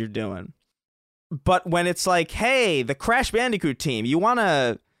what it is you're doing. But when it's like, hey, the Crash Bandicoot team, you want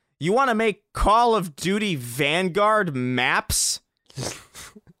to make Call of Duty Vanguard maps?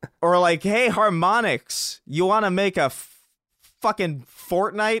 Or like, hey, Harmonix, you want to make a fucking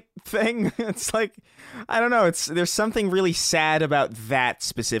Fortnite thing? It's like, I don't know. There's something really sad about that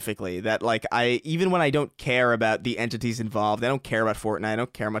specifically. That like even when I don't care about the entities involved, I don't care about Fortnite, I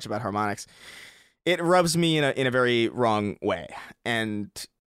don't care much about Harmonix. It rubs me in a very wrong way, and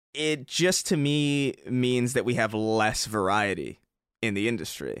it just to me means that we have less variety in the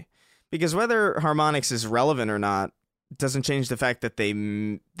industry. Because whether Harmonix is relevant or not doesn't change the fact that they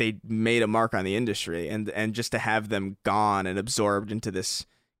made a mark on the industry, and just to have them gone and absorbed into this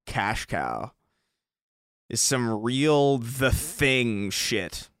cash cow is some real The Thing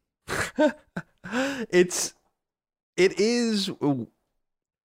shit. It is.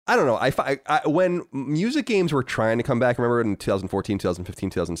 I don't know. I when music games were trying to come back, remember in 2014, 2015,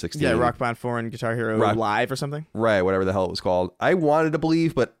 2016? Yeah, Rock Band 4 and Guitar Hero Live or something? Right, whatever the hell it was called. I wanted to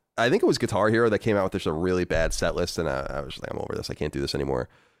believe, but I think it was Guitar Hero that came out with just a really bad set list, and I was like, I'm over this. I can't do this anymore.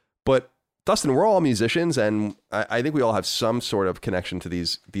 But Dustin, we're all musicians, and I think we all have some sort of connection to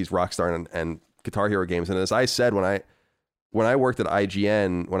these Rockstar and Guitar Hero games. And as I said, when I worked at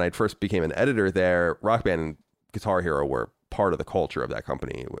IGN, when I first became an editor there, Rock Band and Guitar Hero were part of the culture of that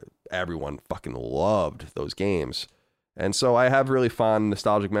company. Everyone fucking loved those games. And so I have really fond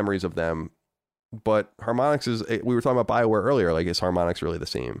nostalgic memories of them. But Harmonix we were talking about BioWare earlier, like, is Harmonix really the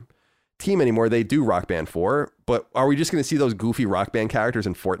same team anymore? They do Rock Band 4, but are we just going to see those goofy Rock Band characters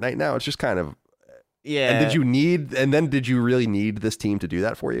in Fortnite now? It's just kind of... Yeah. And did you really need this team to do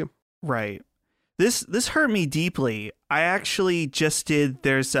that for you? Right. This hurt me deeply. I actually just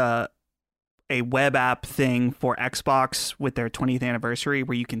there's a web app thing for Xbox with their 20th anniversary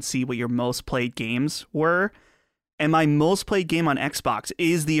where you can see what your most played games were. And my most played game on Xbox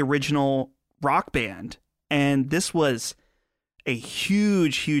is the original Rock Band. And this was a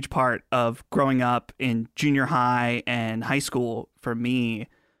huge, huge part of growing up in junior high and high school for me.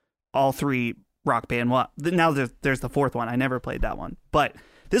 All three Rock Band. Well, now there's the fourth one. I never played that one. But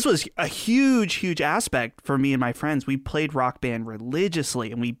this was a huge, huge aspect for me and my friends. We played Rock Band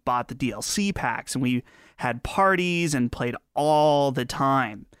religiously, and we bought the DLC packs, and we had parties and played all the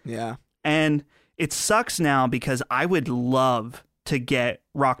time. Yeah. And it sucks now because I would love to get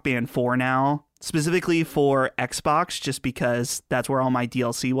Rock Band 4 now, specifically for Xbox, just because that's where all my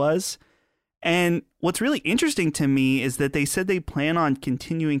DLC was. And what's really interesting to me is that they said they plan on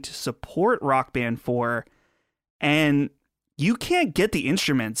continuing to support Rock Band 4, and you can't get the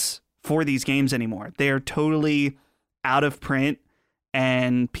instruments for these games anymore. They are totally out of print,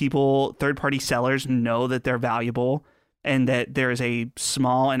 and third-party sellers know that they're valuable and that there is a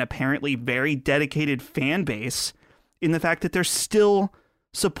small and apparently very dedicated fan base in the fact that they're still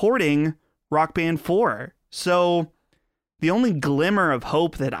supporting Rock Band 4. So the only glimmer of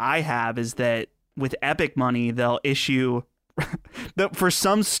hope that I have is that with Epic money, they'll issue that for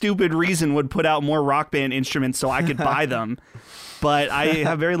some stupid reason would put out more Rock Band instruments so I could buy them. But I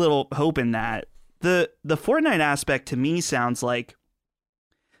have very little hope in that. The Fortnite aspect to me sounds like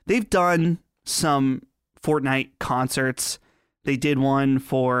they've done some Fortnite concerts. They did one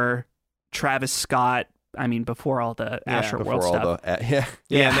for Travis Scott. I mean, before all the Astro World stuff.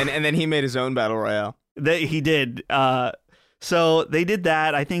 And then he made his own battle royale. He did. So they did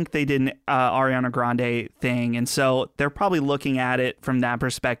that. I think they did an Ariana Grande thing. And so they're probably looking at it from that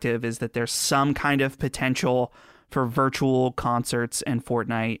perspective, is that there's some kind of potential for virtual concerts in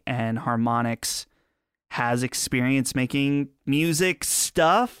Fortnite, and Harmonix has experience making music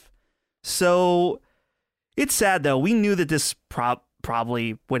stuff. So it's sad, though. We knew that this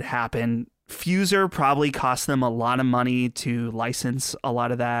probably would happen. Fuser probably cost them a lot of money to license a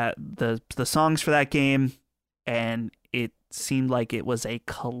lot of the songs for that game, and it seemed like it was a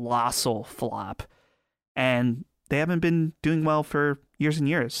colossal flop, and they haven't been doing well for years and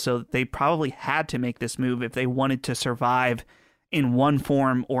years. So they probably had to make this move if they wanted to survive in one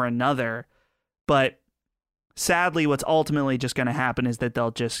form or another. But sadly, what's ultimately just going to happen is that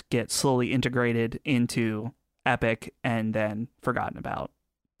they'll just get slowly integrated into Epic and then forgotten about.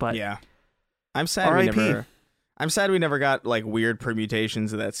 But yeah, I'm sad we never got like weird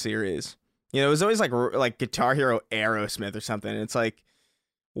permutations of that series. You know, it was always like Guitar Hero Aerosmith or something. It's like,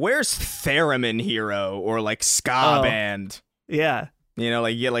 where's Theremin Hero or like Ska Band? Yeah. You know,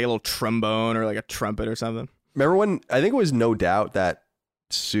 like you get like a little trombone or like a trumpet or something. Remember when, I think it was No Doubt that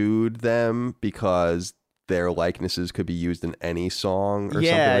sued them because their likenesses could be used in any song or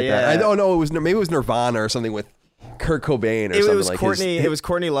Yeah, something like yeah. that. I don't know. Maybe it was Nirvana or something with Kurt Cobain or something was like Courtney. his, It was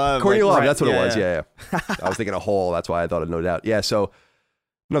Courtney Love. Courtney Love. right, That's what it was. Yeah. I was thinking a Hole. That's why I thought of No Doubt. Yeah. So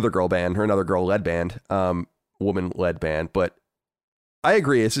another girl band or another girl led band, woman led band. But I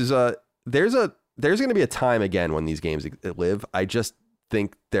agree. This is there's going to be a time again when these games live. I just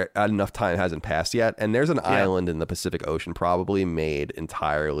think there enough time hasn't passed yet, and there's an island in the Pacific Ocean probably made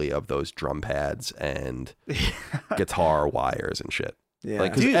entirely of those drum pads and guitar wires and shit. Yeah.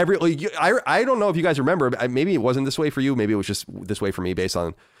 Like, cause I don't know if you guys remember, maybe it wasn't this way for you, maybe it was just this way for me based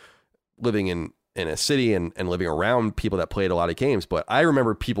on living in a city and living around people that played a lot of games. But I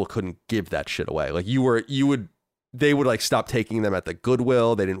remember people couldn't give that shit away. Like they would like stop taking them at the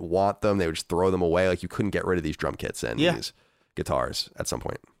Goodwill. They didn't want them. They would just throw them away. Like, you couldn't get rid of these drum kits and these guitars at some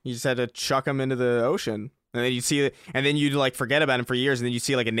point. You just had to chuck them into the ocean. And then you see it, and then you'd like forget about him for years, and then you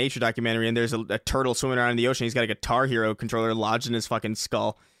see like a nature documentary, and there's a turtle swimming around in the ocean. He's got a Guitar Hero controller lodged in his fucking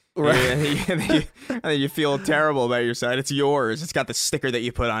skull. Right. And then you feel terrible about your side. It's yours. It's got the sticker that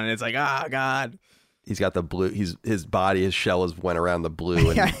you put on it. It's like, oh God. He's got the blue. His body, his shell has went around the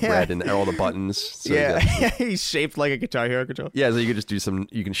blue and red and all the buttons. So he's shaped like a Guitar Hero controller. Yeah, so you could just do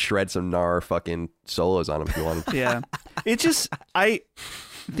you can shred some gnar fucking solos on him if you want. Yeah, it's just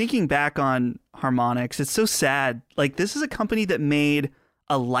thinking back on Harmonix, it's so sad. Like, this is a company that made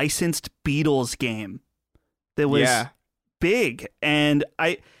a licensed Beatles game that was big, and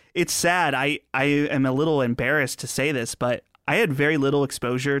it's sad. I am a little embarrassed to say this, but I had very little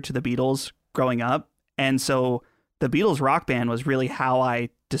exposure to the Beatles growing up. And so the Beatles rock band was really how I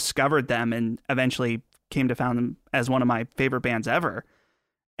discovered them and eventually came to found them as one of my favorite bands ever.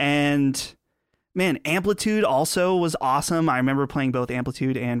 And man, Amplitude also was awesome. I remember playing both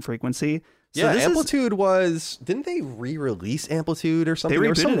Amplitude and Frequency. So yeah, Amplitude didn't they re-release Amplitude or something? There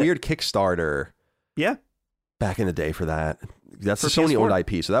was some weird Kickstarter. Yeah. Back in the day for that. That's for a Sony PS4. owned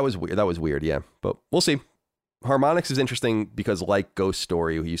IP, so that was weird. That was weird, yeah. But we'll see. Harmonix is interesting because, like Ghost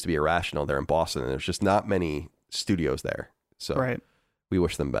Story, who used to be Irrational, they're in Boston, and there's just not many studios there. So we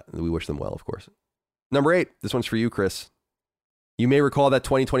wish them well, of course. Number 8, this one's for you, Chris. You may recall that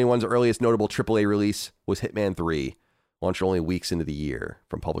 2021's earliest notable AAA release was Hitman 3, launched only weeks into the year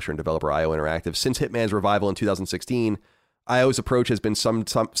from publisher and developer IO Interactive. Since Hitman's revival in 2016, IO's approach has been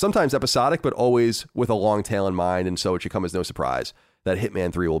sometimes episodic, but always with a long tail in mind, and so it should come as no surprise that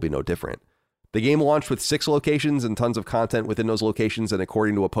Hitman 3 will be no different. The game launched with 6 locations and tons of content within those locations, and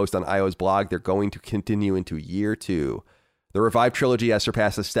according to a post on IO's blog, they're going to continue into year 2. The revived trilogy has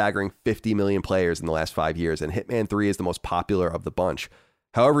surpassed a staggering 50 million players in the last 5 years, and Hitman 3 is the most popular of the bunch.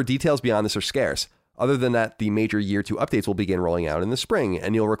 However, details beyond this are scarce. Other than that, the major year 2 updates will begin rolling out in the spring,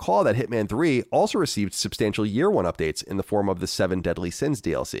 and you'll recall that Hitman 3 also received substantial year 1 updates in the form of the 7 Deadly Sins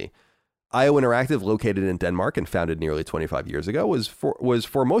DLC. IO Interactive, located in Denmark and founded nearly 25 years ago, was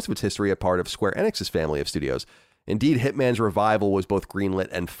for most of its history a part of Square Enix's family of studios. Indeed, Hitman's revival was both greenlit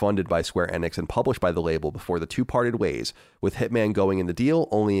and funded by Square Enix and published by the label before the two parted ways, with Hitman going in the deal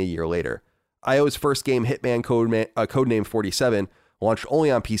only a year later. IO's first game, Hitman Codename 47, launched only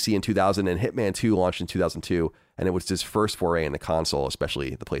on PC in 2000, and Hitman 2 launched in 2002, and it was his first foray into console,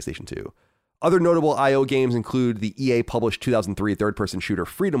 especially the PlayStation 2. Other notable IO games include the EA-published 2003 third-person shooter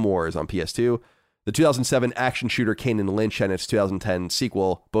Freedom Wars on PS2, the 2007 action shooter Kane and Lynch and its 2010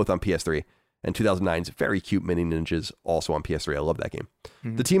 sequel, both on PS3, and 2009's very cute Mini Ninjas, also on PS3. I love that game.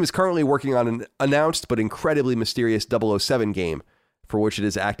 Mm-hmm. The team is currently working on an announced but incredibly mysterious 007 game, for which it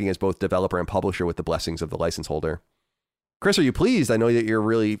is acting as both developer and publisher with the blessings of the license holder. Chris, are you pleased? I know that you're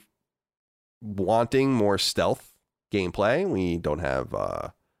really wanting more stealth gameplay. We don't have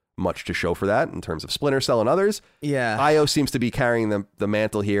much to show for that in terms of Splinter Cell and others. Yeah. IO seems to be carrying the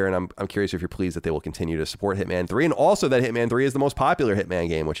mantle here, and I'm curious if you're pleased that they will continue to support Hitman 3, and also that Hitman 3 is the most popular Hitman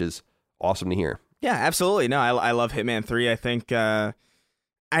game, which is awesome to hear. Yeah, absolutely. No, I love Hitman 3. I think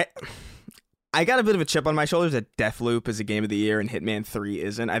I got a bit of a chip on my shoulders that Deathloop is a game of the year and Hitman 3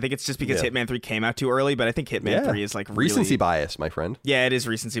 isn't. I think it's just because Hitman 3 came out too early, but I think Hitman 3 is like really... recency bias, my friend. Yeah, it is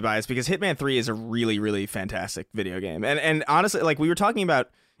recency bias because Hitman 3 is a really, really fantastic video game. And honestly, like we were talking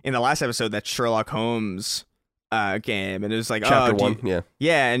about in the last episode, that Sherlock Holmes game, and it was like Chapter 1,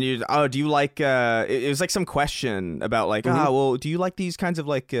 and do you like it was like some question about like well, do you like these kinds of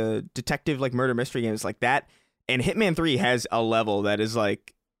like detective like murder mystery games like that? And Hitman 3 has a level that is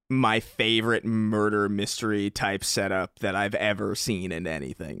like my favorite murder mystery type setup that I've ever seen in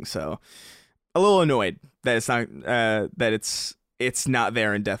anything. So a little annoyed that it's not it's not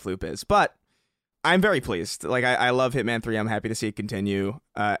there and Deathloop is, but I'm very pleased. Like I love Hitman 3. I'm happy to see it continue.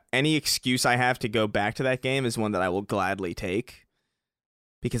 Any excuse I have to go back to that game is one that I will gladly take,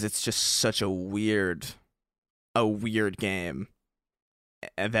 because it's just such a weird a weird game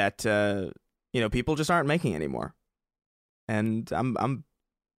that people just aren't making anymore. And I'm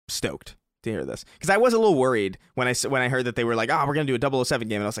stoked to hear this, because I was a little worried when I heard that they were like, we're gonna do a 007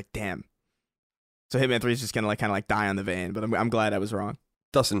 game, and I was like, damn. So Hitman 3 is just gonna kind of die on the vein, but I'm glad I was wrong.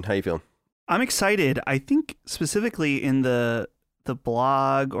 Dustin, how you feeling? I'm excited. I think specifically in the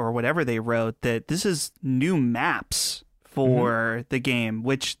blog or whatever they wrote that this is new maps for the game,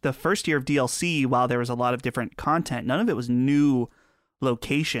 which the first year of DLC, while there was a lot of different content, none of it was new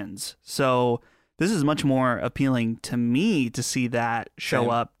locations. So this is much more appealing to me to see that show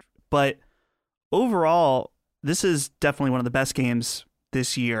up. But overall, this is definitely one of the best games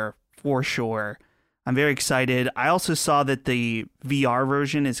this year for sure. I'm very excited. I also saw that the VR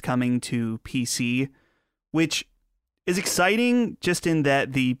version is coming to PC, which is exciting just in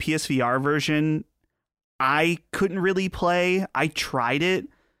that the PSVR version I couldn't really play. I tried it,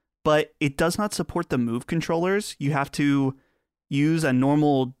 but it does not support the Move controllers. You have to use a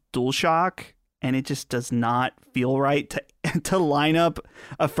normal DualShock, and it just does not feel right to line up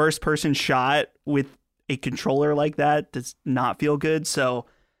a first-person shot with a controller like that. Does not feel good. So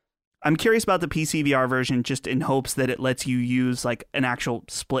I'm curious about the PC VR version, just in hopes that it lets you use like an actual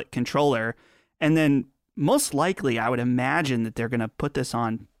split controller. And then most likely, I would imagine that they're going to put this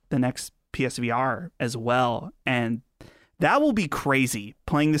on the next PSVR as well. And that will be crazy.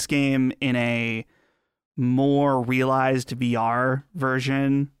 Playing this game in a more realized VR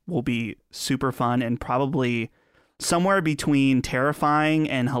version will be super fun, and probably somewhere between terrifying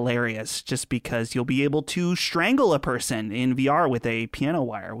and hilarious, just because you'll be able to strangle a person in VR with a piano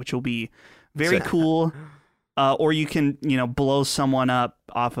wire, which will be very cool. Or you can, blow someone up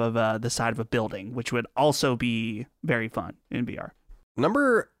off of the side of a building, which would also be very fun in VR.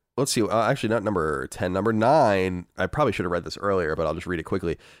 Let's see. Actually, not number 10. Number 9, I probably should have read this earlier, but I'll just read it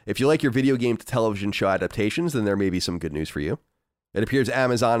quickly. If you like your video game to television show adaptations, then there may be some good news for you. It appears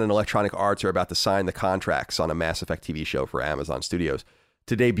Amazon and Electronic Arts are about to sign the contracts on a Mass Effect TV show for Amazon Studios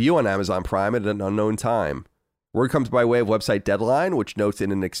to debut on Amazon Prime at an unknown time. Word comes by way of website Deadline, which notes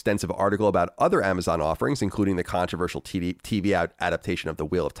in an extensive article about other Amazon offerings, including the controversial TV adaptation of the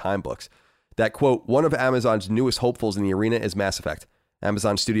Wheel of Time books, that, quote, one of Amazon's newest hopefuls in the arena is Mass Effect.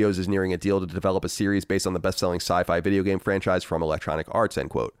 Amazon Studios is nearing a deal to develop a series based on the best-selling sci-fi video game franchise from Electronic Arts, end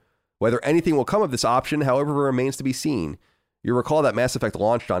quote. Whether anything will come of this option, however, remains to be seen. You recall that Mass Effect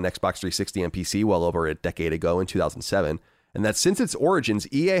launched on Xbox 360 and PC well over a decade ago in 2007, and that since its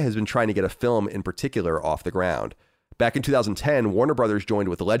origins, EA has been trying to get a film in particular off the ground. Back in 2010, Warner Brothers joined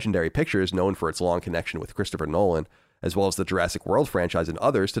with Legendary Pictures, known for its long connection with Christopher Nolan, as well as the Jurassic World franchise and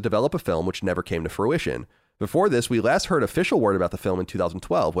others, to develop a film which never came to fruition. Before this, we last heard official word about the film in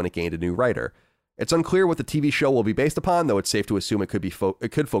 2012 when it gained a new writer. It's unclear what the TV show will be based upon, though it's safe to assume it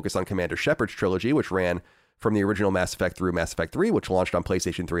could focus on Commander Shepard's trilogy, which ran from the original Mass Effect through Mass Effect 3, which launched on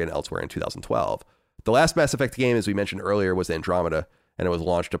PlayStation 3 and elsewhere in 2012. The last Mass Effect game, as we mentioned earlier, was Andromeda, and it was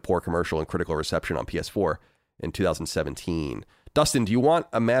launched to poor commercial and critical reception on PS4 in 2017. Dustin, do you want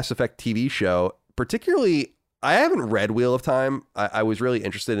a Mass Effect TV show? Particularly, I haven't read Wheel of Time. I was really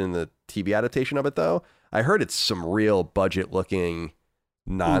interested in the TV adaptation of it, though. I heard it's some real budget-looking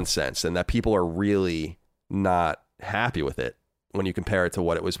nonsense, and that people are really not happy with it when you compare it to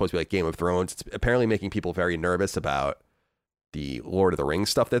what it was supposed to be like Game of Thrones. It's apparently making people very nervous about the Lord of the Rings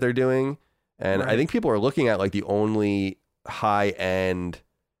stuff that they're doing. And I think people are looking at like the only high-end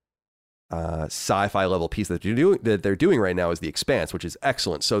sci-fi level piece that they're doing right now is The Expanse, which is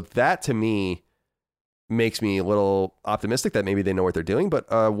excellent. So that to me makes me a little optimistic that maybe they know what they're doing.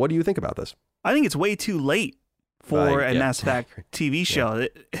 But what do you think about this? I think it's way too late for a Mass Effect TV show.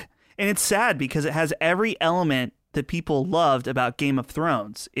 Yeah. And it's sad because it has every element that people loved about Game of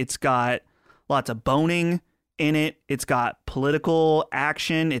Thrones. It's got lots of boning in it. It's got political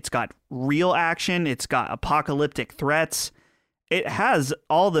action. It's got real action. It's got apocalyptic threats. It has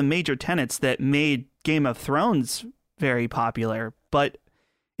all the major tenets that made Game of Thrones very popular, but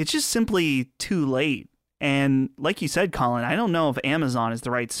it's just simply too late. And like you said, Colin, I don't know if Amazon is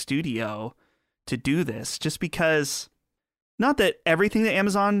the right studio to do this, just because, not that everything that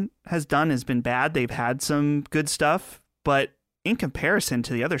Amazon has done has been bad. They've had some good stuff, but in comparison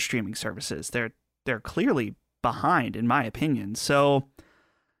to the other streaming services, they're clearly behind, in my opinion. So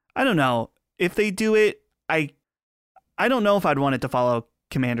I don't know if they do it. I don't know if I'd want it to follow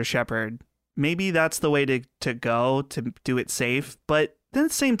Commander Shepard. Maybe that's the way to go to do it safe. But then at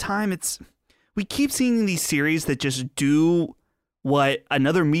the same time, we keep seeing these series that just do what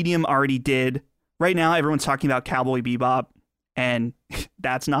another medium already did. Right now, everyone's talking about Cowboy Bebop, and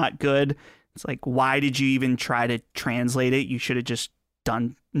that's not good. It's like, why did you even try to translate it? You should have just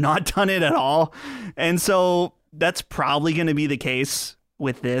not done it at all. And so that's probably going to be the case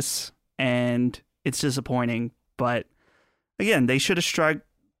with this, and it's disappointing. But again, they should have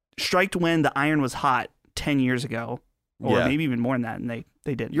striked when the iron was hot 10 years ago, or maybe even more than that, and they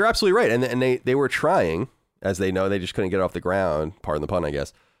didn't. You're absolutely right. And they were trying, as they know, they just couldn't get it off the ground. Pardon the pun, I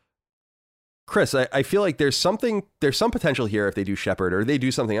guess. Chris, I feel like there's some potential here if they do Shepard or they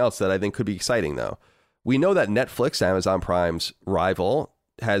do something else that I think could be exciting, though. We know that Netflix, Amazon Prime's rival,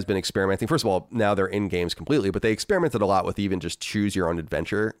 has been experimenting. First of all, now they're in games completely, but they experimented a lot with even just choose your own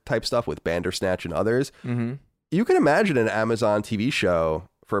adventure type stuff with Bandersnatch and others. Mm-hmm. You can imagine an Amazon TV show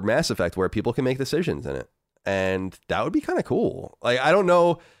for Mass Effect where people can make decisions in it. And that would be kind of cool. Like, I don't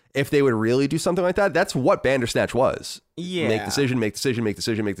know if they would really do something like that. That's what Bandersnatch was. Yeah. Make decision,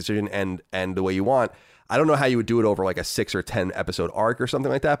 and the way you want. I don't know how you would do it over like a 6 or 10 episode arc or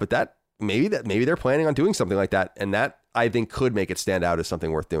something like that, but maybe they're planning on doing something like that. And that I think could make it stand out as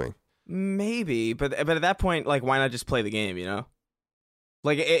something worth doing. Maybe, but at that point, like, why not just play the game, you know?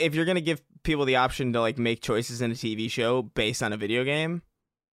 Like, if you're going to give people the option to like make choices in a TV show based on a video game,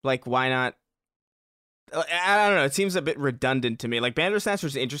 like, why not? I don't know. It seems a bit redundant to me. Like, Bandersnatch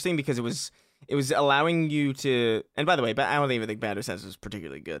was interesting because it was allowing you to. And by the way, I don't even think Bandersnatch was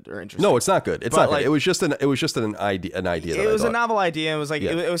particularly good or interesting. No, it's not good. It's not like, good. It was just an idea. It was a novel idea. It was like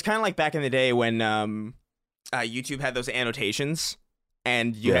it was kind of like back in the day when YouTube had those annotations,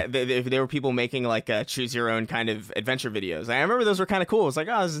 and there were people making like choose your own kind of adventure videos. I remember those were kind of cool. It was like,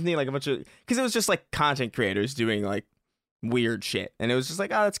 oh, this is neat. Like a bunch of, because it was just like content creators doing like weird shit, and it was just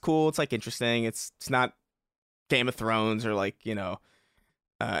like, oh, that's cool. It's like interesting. It's not Game of Thrones or like, you know,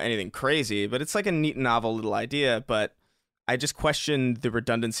 anything crazy, but it's like a neat, novel little idea. But I just questioned the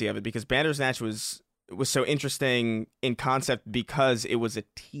redundancy of it because Bandersnatch was so interesting in concept because it was a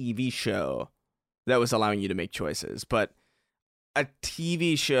TV show that was allowing you to make choices. But a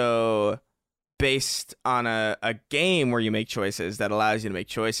TV show based on a game where you make choices that allows you to make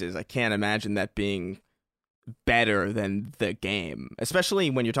choices, I can't imagine that being better than the game, especially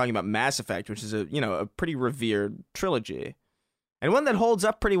when you're talking about Mass Effect, which is a pretty revered trilogy, and one that holds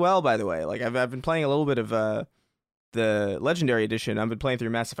up pretty well, by the way. Like, I've been playing a little bit of the Legendary Edition. I've been playing through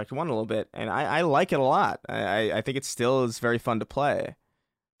Mass Effect 1 a little bit, and I like it a lot. I think it still is very fun to play.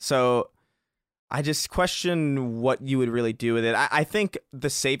 So I just question what you would really do with it. I think the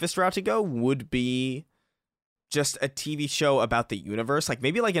safest route to go would be just a TV show about the universe, like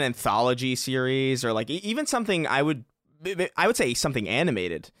maybe like an anthology series, or like even something I would say something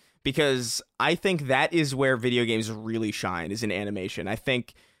animated, because I think that is where video games really shine, is in animation. I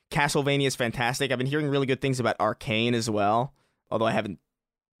think Castlevania is fantastic. I've been hearing really good things about Arcane as well, although I haven't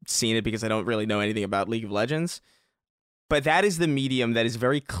seen it because I don't really know anything about League of Legends. But that is the medium that is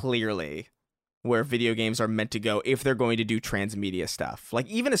very clearly where video games are meant to go if they're going to do transmedia stuff. Like,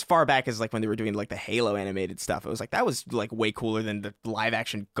 even as far back as like when they were doing like the Halo animated stuff, it was like, that was like way cooler than the live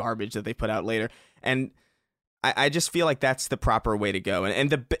action garbage that they put out later. And I just feel like that's the proper way to go.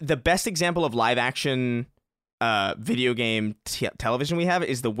 And the best example of live action video game television we have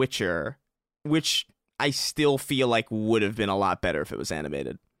is The Witcher, which I still feel like would have been a lot better if it was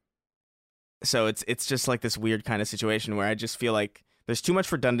animated. So it's just like this weird kind of situation where I just feel like there's too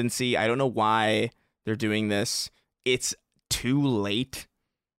much redundancy. I don't know why they're doing this. It's too late.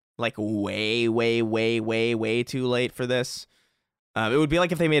 Like way, way, way, way, way too late for this. It would be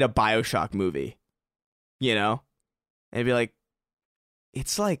like if they made a BioShock movie, you know? And it'd be like,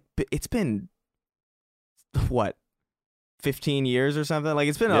 it's been, what, 15 years or something? Like,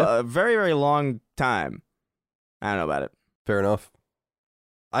 it's been a very, very long time. I don't know about it. Fair enough.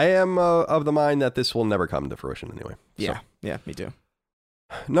 I am of the mind that this will never come to fruition anyway. Yeah, yeah, me too.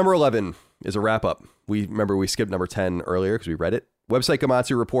 Number 11 is a wrap-up. We skipped number 10 earlier because we read it. Website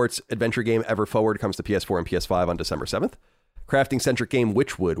Gematsu reports adventure game Ever Forward comes to PS4 and PS5 on December 7th. Crafting-centric game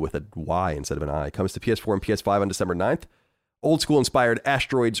Witchwood, with a Y instead of an I, comes to PS4 and PS5 on December 9th. Old-school-inspired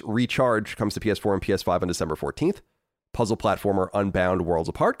Asteroids Recharge comes to PS4 and PS5 on December 14th. Puzzle platformer Unbound Worlds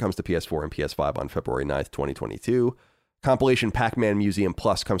Apart comes to PS4 and PS5 on February 9th, 2022. Compilation Pac-Man Museum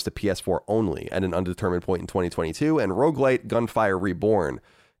Plus comes to PS4 only at an undetermined point in 2022, and Roguelite Gunfire Reborn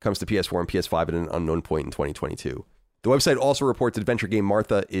comes to PS4 and PS5 at an unknown point in 2022. The website also reports adventure game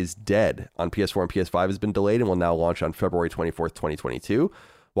Martha is Dead on PS4 and PS5 has been delayed and will now launch on February 24th, 2022,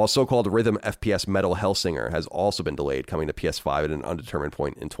 while so-called rhythm FPS Metal Hellsinger has also been delayed, coming to PS5 at an undetermined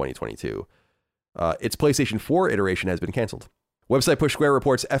point in 2022. Its PlayStation 4 iteration has been canceled. Website Push Square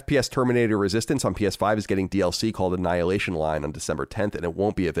reports FPS Terminator Resistance on PS5 is getting DLC called Annihilation Line on December 10th, and it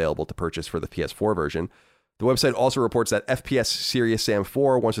won't be available to purchase for the PS4 version. The website also reports that FPS Serious Sam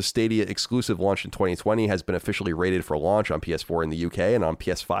 4, once a Stadia exclusive launched in 2020, has been officially rated for launch on PS4 in the UK and on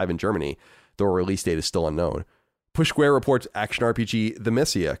PS5 in Germany, though a release date is still unknown. Push Square reports action RPG The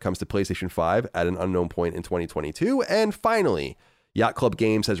Missia comes to PlayStation 5 at an unknown point in 2022. And finally, Yacht Club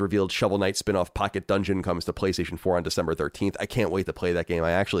Games has revealed Shovel Knight spin-off Pocket Dungeon comes to PlayStation 4 on December 13th. I can't wait to play that game.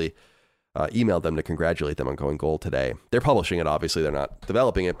 I actually emailed them to congratulate them on going gold today. They're publishing it, obviously. They're not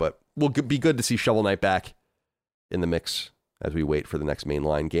developing it, but will be good to see Shovel Knight back in the mix as we wait for the next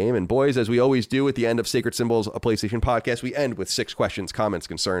mainline game. And boys, as we always do at the end of Sacred Symbols, a PlayStation podcast, we end with 6 questions, comments,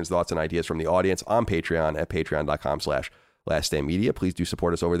 concerns, thoughts, and ideas from the audience on Patreon at patreon.com/laststandmedia. Please do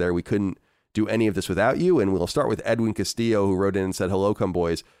support us over there. We couldn't do any of this without you. And we'll start with Edwin Castillo, who wrote in and said, hello, come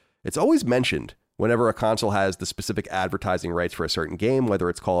boys. It's always mentioned whenever a console has the specific advertising rights for a certain game, whether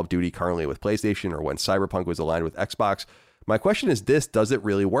it's Call of Duty currently with PlayStation or when Cyberpunk was aligned with Xbox. My question is this, does it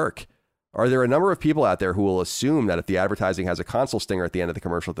really work? Are there a number of people out there who will assume that if the advertising has a console stinger at the end of the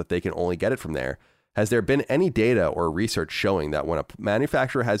commercial that they can only get it from there? Has there been any data or research showing that when a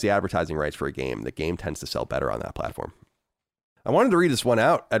manufacturer has the advertising rights for a game, the game tends to sell better on that platform? I wanted to read this one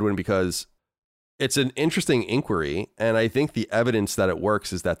out, Edwin, because it's an interesting inquiry, and I think the evidence that it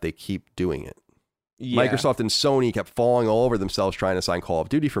works is that they keep doing it. Yeah. Microsoft and Sony kept falling all over themselves trying to sign Call of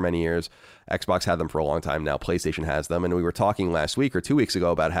Duty for many years. Xbox had them for a long time. Now PlayStation has them. And we were talking last week or 2 weeks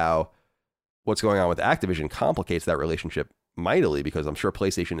ago about how what's going on with Activision complicates that relationship mightily, because I'm sure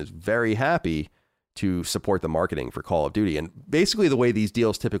PlayStation is very happy to support the marketing for Call of Duty. And basically the way these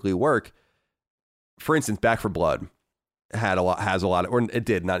deals typically work, for instance, Back 4 Blood had a lot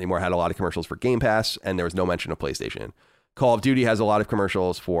of commercials for Game Pass, and there was no mention of PlayStation. Call of Duty has a lot of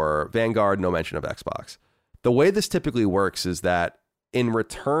commercials for Vanguard, no mention of Xbox. The way this typically works is that in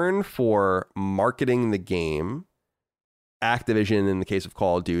return for marketing the game, Activision, in the case of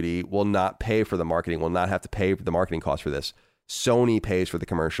Call of Duty, will not pay for the marketing, will not have to pay for the marketing costs for this. Sony pays for the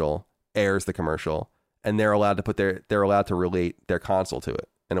commercial, airs the commercial, and they're allowed to relate their console to it.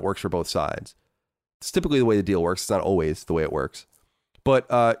 And it works for both sides. It's typically the way the deal works. It's not always the way it works. But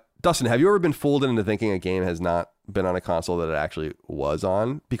Dustin, have you ever been fooled into thinking a game has not been on a console that it actually was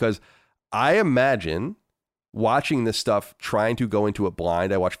on? Because I imagine watching this stuff, trying to go into it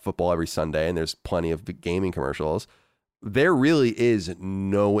blind. I watch football every Sunday, and there's plenty of gaming commercials. There really is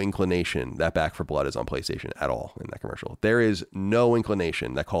no inclination that Back 4 Blood is on PlayStation at all in that commercial. There is no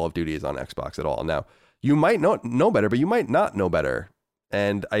inclination that Call of Duty is on Xbox at all. Now, you might not know better, but you might not know better.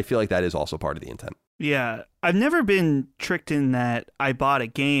 And I feel like that is also part of the intent. Yeah, I've never been tricked in that I bought a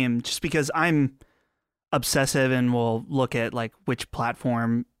game just because I'm obsessive and will look at like which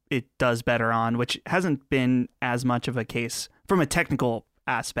platform it does better on, which hasn't been as much of a case from a technical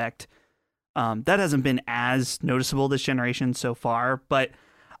aspect. That hasn't been as noticeable this generation so far, but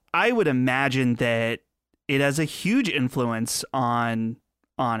I would imagine that it has a huge influence on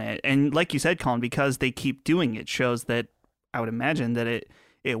it. And like you said, Colin, because they keep doing it, shows that I would imagine that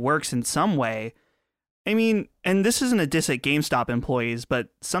it works in some way. I mean, and this isn't a diss at GameStop employees, but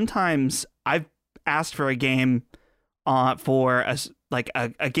sometimes I've asked for a game for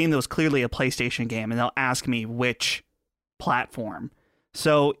a game that was clearly a PlayStation game, and they'll ask me which platform.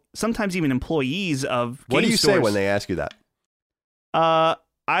 So sometimes even employees of what game do you stores, say when they ask you that?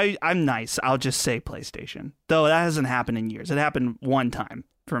 I'm nice. I'll just say PlayStation. Though that hasn't happened in years. It happened one time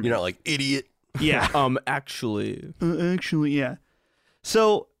for me. You're not like idiot. Yeah. Actually, yeah.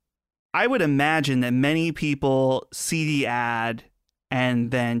 So I would imagine that many people see the ad and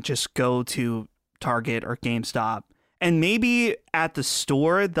then just go to Target or GameStop, and maybe at the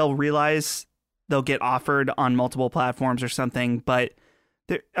store they'll realize they'll get offered on multiple platforms or something, but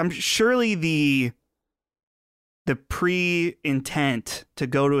I'm surely the pre-intent to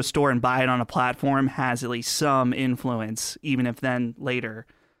go to a store and buy it on a platform has at least some influence, even if then later,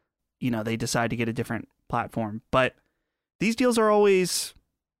 they decide to get a different platform. But these deals are always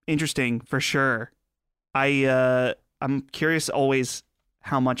interesting for sure. I'm curious always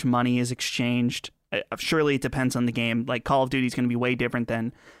how much money is exchanged. Surely it depends on the game. Like Call of Duty is going to be way different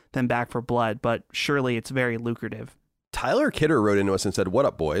than Back 4 Blood, but surely it's very lucrative. Tyler Kidder wrote into us and said, "What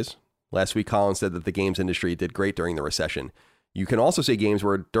up, boys? Last week, Colin said that the games industry did great during the recession. You can also say games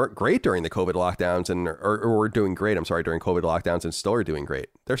were great during the COVID lockdowns or were doing great, during COVID lockdowns and still are doing great.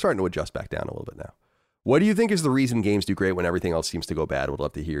 They're starting to adjust back down a little bit now. What do you think is the reason games do great when everything else seems to go bad? Would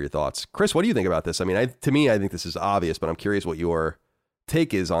love to hear your thoughts. Chris, what do you think about this? I mean, to me, I think this is obvious, but I'm curious what your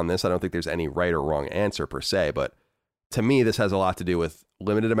take is on this. I don't think there's any right or wrong answer per se, but to me, this has a lot to do with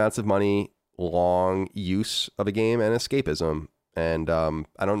limited amounts of money, long use of a game, and escapism. And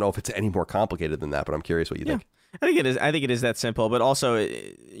I don't know if it's any more complicated than that, but I'm curious what you think. I think it is. I think it is that simple. But also,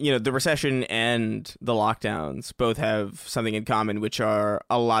 the recession and the lockdowns both have something in common, which are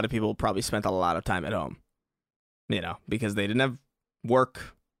a lot of people probably spent a lot of time at home, because they didn't have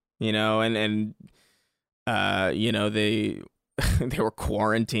work, and They they were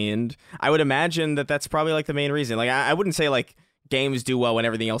quarantined. I would imagine that that's probably like the main reason. Like I wouldn't say like games do well when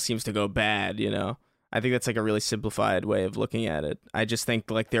everything else seems to go bad, I think that's like a really simplified way of looking at it. I just think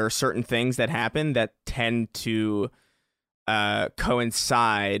like there are certain things that happen that tend to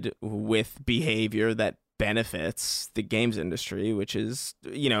coincide with behavior that benefits the games industry, which is,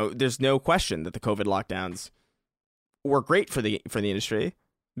 there's no question that the COVID lockdowns were great for the industry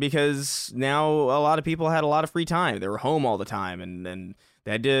because now a lot of people had a lot of free time. They were home all the time and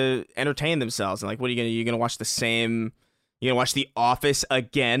they had to entertain themselves. And like, what are you gonna watch you're gonna watch The Office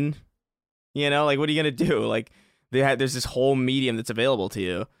again? Like, what are you gonna do? Like, there's this whole medium that's available to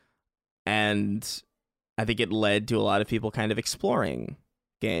you, and I think it led to a lot of people kind of exploring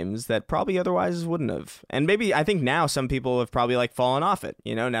games that probably otherwise wouldn't have. And maybe I think now some people have probably like fallen off it,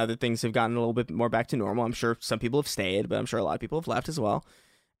 now that things have gotten a little bit more back to normal. I'm sure some people have stayed, but I'm sure a lot of people have left as well.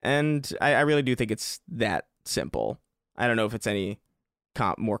 And I really do think it's that simple. I don't know if it's any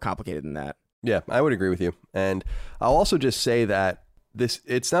more complicated than that. Yeah, I would agree with you. And I'll also just say that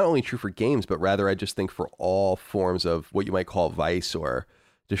it's not only true for games, but rather I just think for all forms of what you might call vice or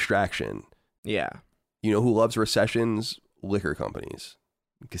distraction. Yeah. You know who loves recessions? Liquor companies,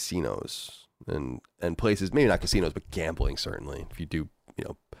 casinos, and places, maybe not casinos, but gambling, certainly. If you do,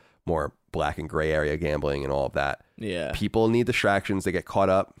 more black and gray area gambling and all of that. Yeah. People need distractions. They get caught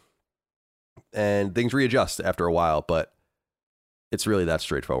up and things readjust after a while, but it's really that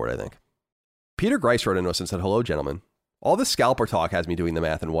straightforward, I think. Peter Grice wrote into us and said, "Hello, gentlemen. All this scalper talk has me doing the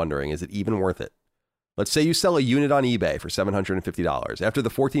math and wondering, is it even worth it? Let's say you sell a unit on eBay for $750. After the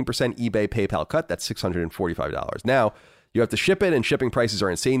 14% eBay PayPal cut, that's $645. Now, you have to ship it, and shipping prices are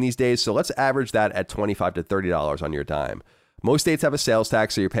insane these days, so let's average that at $25 to $30 on your dime. Most states have a sales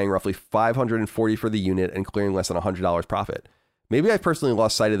tax, so you're paying roughly $540 for the unit and clearing less than $100 profit. Maybe I've personally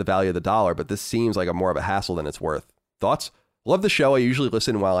lost sight of the value of the dollar, but this seems like more of a hassle than it's worth. Thoughts? Love the show. I usually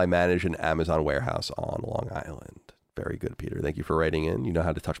listen while I manage an Amazon warehouse on Long Island." Very good, Peter. Thank you for writing in. You know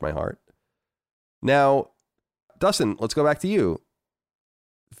how to touch my heart. Now, Dustin, let's go back to you.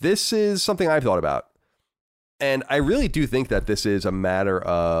 This is something I've thought about. And I really do think that this is a matter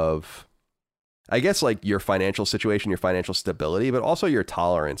of, I guess, like your financial situation, your financial stability, but also your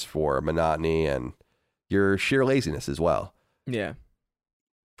tolerance for monotony and your sheer laziness as well. Yeah.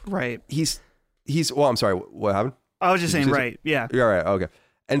 Right. Well, I'm sorry. What happened? I was just saying, right. Yeah. You're right. Okay.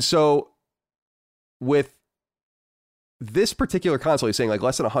 And so with this particular console, he's saying like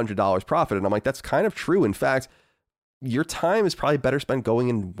less than $100 profit. And I'm like, that's kind of true. In fact, your time is probably better spent going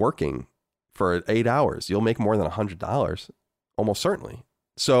and working for 8 hours. You'll make more than $100, almost certainly.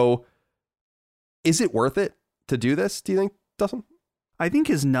 So is it worth it to do this, do you think, Dustin? I think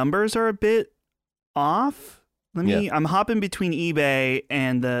his numbers are a bit off. I'm hopping between eBay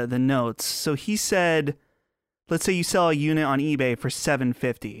and the notes. So he said, let's say you sell a unit on eBay for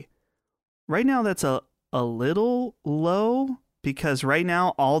 $750. Right now, that's a little low because right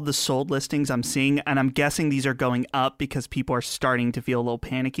now all the sold listings I'm seeing, and I'm guessing these are going up because people are starting to feel a little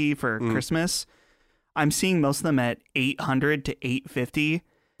panicky for Christmas. I'm seeing most of them at $800 to $850.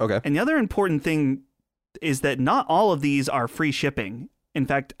 Okay. And the other important thing is that not all of these are free shipping. In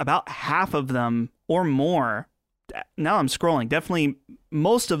fact, about half of them or more, now I'm scrolling, definitely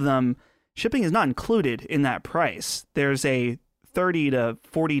most of them, shipping is not included in that price. There's a $30 to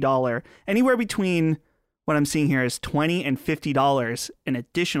 $40, anywhere between what I'm seeing here is $20 and $50 an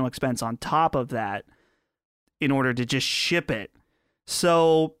additional expense on top of that in order to just ship it.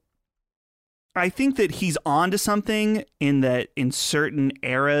 So I think that he's onto something in that in certain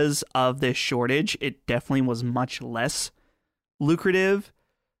eras of this shortage, it definitely was much less lucrative.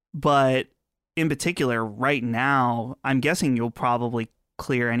 But in particular, right now, I'm guessing you'll probably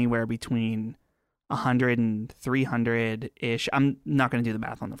clear anywhere between 100 and 300-ish. I'm not going to do the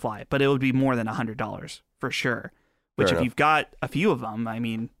math on the fly, but it would be more than $100 for sure. Which Fair if enough. you've got a few of them, I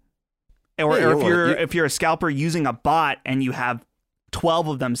mean, or Yeah, if you're a scalper using a bot and you have 12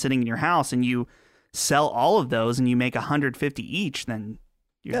 of them sitting in your house and you sell all of those and you make $150 each, then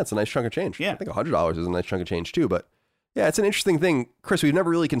it's a nice chunk of change. Yeah. I think $100 is a nice chunk of change too, but yeah, it's an interesting thing. Chris, we've never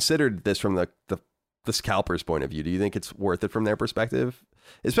really considered this from the scalper's point of view. Do you think it's worth it from their perspective?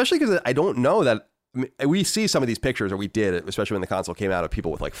 Especially because I don't know that we see some of these pictures, or we did, especially when the console came out, of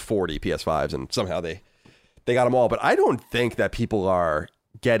people with like 40 PS5s and somehow they got them all. But I don't think that people are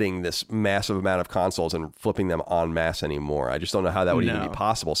getting this massive amount of consoles and flipping them en masse anymore. I just don't know how that would even be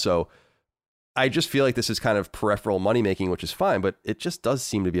possible. So I just feel like this is kind of peripheral money making, which is fine, but it just does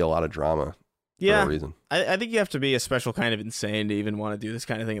seem to be a lot of drama. Yeah, for no reason. I think you have to be a special kind of insane to even want to do this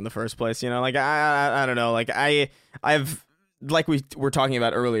kind of thing in the first place. Like I don't know. Like I've like we were talking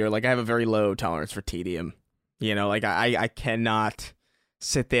about earlier, like I have a very low tolerance for tedium. You know, like I cannot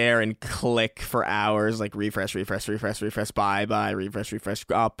sit there and click for hours, like refresh, buy, refresh,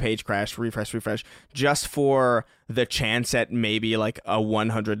 page crash, refresh, just for the chance at maybe like a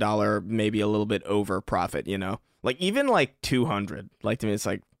 $100, maybe a little bit over profit, you know? Like even like 200, like to me it's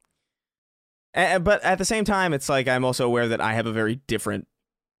like, but at the same time, it's like I'm also aware that I have a very different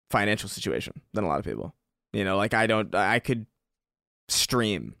financial situation than a lot of people. You know, like I could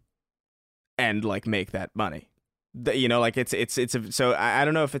stream and like make that money. You know, like so I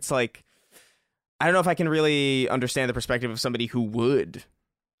don't know if it's like, I don't know if I can really understand the perspective of somebody who would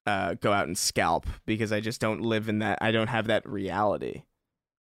go out and scalp, because I just don't live in that. I don't have that reality.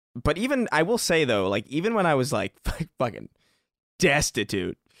 But even, I will say though, like even when I was like fucking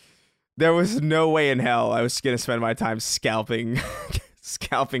destitute, there was no way in hell I was going to spend my time scalping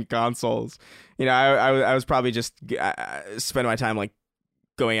consoles. You know, I was probably just spend my time like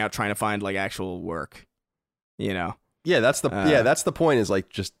going out trying to find like actual work. You know, that's the point, is like,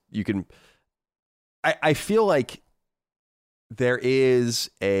 just, you can, I feel like there is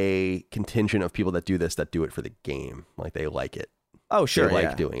a contingent of people that do this, that do it for the game. Like they like it. Oh, sure. They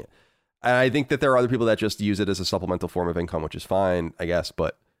like doing it. And I think that there are other people that just use it as a supplemental form of income, which is fine, I guess.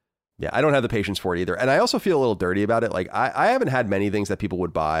 But yeah, I don't have the patience for it either. And I also feel a little dirty about it. Like I haven't had many things that people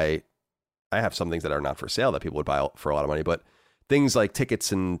would buy. I have some things that are not for sale that people would buy for a lot of money, but things like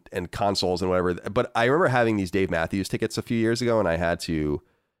tickets and consoles and whatever. But I remember having these Dave Matthews tickets a few years ago, and I had to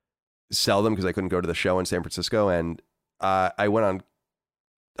sell them because I couldn't go to the show in San Francisco. And I went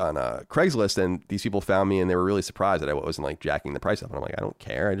on Craigslist, and these people found me, and they were really surprised that I wasn't like jacking the price up. And I'm like, I don't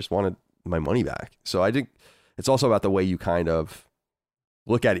care. I just wanted my money back. So I think it's also about the way you kind of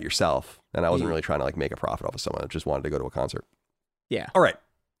look at it yourself. And I wasn't really trying to like make a profit off of someone. I just wanted to go to a concert. Yeah. All right.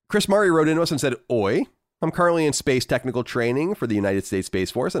 Chris Murray wrote into us and said, "Oi, I'm currently in space technical training for the United States Space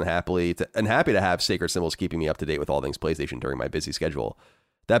Force, and happy to have Sacred Symbols keeping me up to date with all things PlayStation during my busy schedule.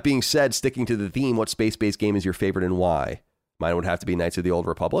 That being said, sticking to the theme, what space-based game is your favorite and why? Mine would have to be Knights of the Old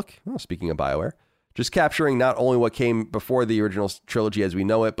Republic. Oh, speaking of BioWare, just capturing not only what came before the original trilogy as we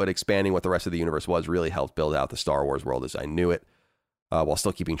know it, but expanding what the rest of the universe was really helped build out the Star Wars world as I knew it, while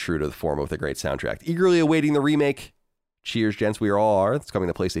still keeping true to the form with a great soundtrack. Eagerly awaiting the remake. Cheers, gents. We all are. It's coming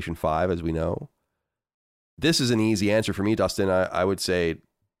to PlayStation 5, as we know." This is an easy answer for me, Dustin. I would say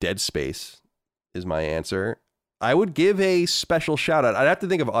Dead Space is my answer. I would give a special shout out. I'd have to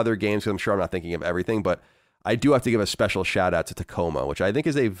think of other games, because I'm sure I'm not thinking of everything, but I do have to give a special shout out to Tacoma, which I think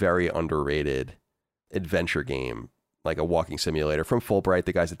is a very underrated adventure game, like a walking simulator from Fulbright,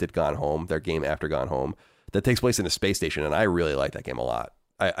 the guys that did Gone Home, their game after Gone Home, that takes place in a space station. And I really like that game a lot.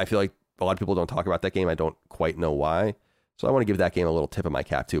 I feel like a lot of people don't talk about that game. I don't quite know why. So I want to give that game a little tip of my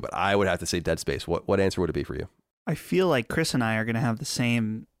cap too, but I would have to say Dead Space. What answer would it be for you? I feel like Chris and I are going to have the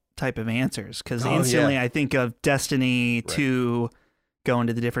same type of answers, because instantly I think of Destiny 2, going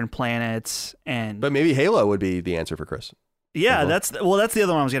to the different planets, but maybe Halo would be the answer for Chris. Yeah, that's the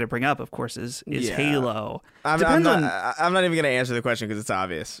other one I was going to bring up, of course, is Halo. I'm not even going to answer the question because it's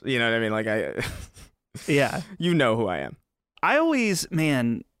obvious. You know what I mean? Like yeah, you know who I am. I always,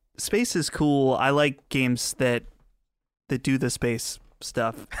 space is cool. I like games that do the space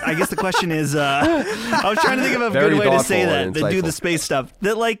stuff. I guess the question is, I was trying to think of a good way to say that do the space stuff.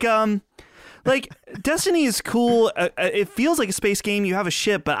 That like Destiny is cool. It feels like a space game. You have a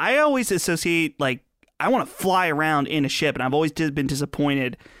ship, but I always associate like I want to fly around in a ship, and I've always been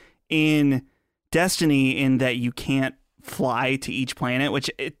disappointed in Destiny in that you can't fly to each planet, which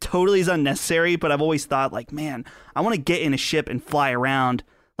it totally is unnecessary. But I've always thought like, man, I want to get in a ship and fly around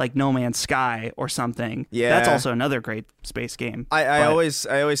like No Man's Sky or something. Yeah, that's also another great space game. I always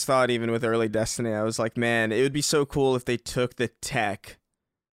thought, even with early Destiny, I was like, man, it would be so cool if they took the tech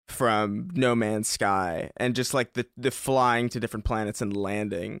from No Man's Sky and just like the flying to different planets and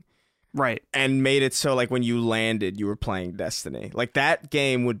landing, right, and made it so like when you landed, you were playing Destiny. Like that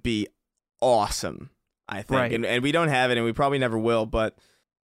game would be awesome, I think. Right. And we don't have it, and we probably never will, but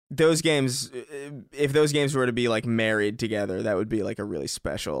those games, if those games were to be like married together, that would be like a really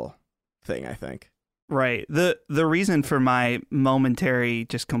special thing, I think. Right. The reason for my momentary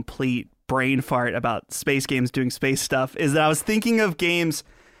just complete brain fart about space games doing space stuff is that I was thinking of games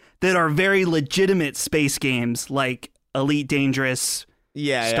that are very legitimate space games, like Elite Dangerous,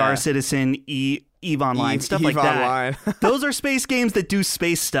 Star Citizen, EVE Online, stuff like that. Those are space games that do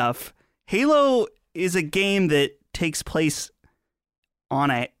space stuff. Halo is a game that takes place on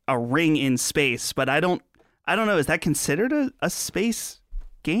a ring in space, but I don't know, is that considered a space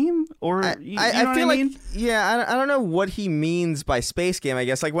game? Or you know I what feel I mean? like I don't know what he means by space game. I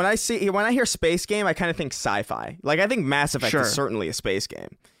guess like when I hear space game, I kind of think sci-fi. Like I think Mass Effect Sure. is certainly a space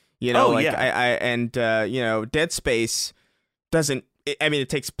game. You know, Dead Space doesn't. I mean, it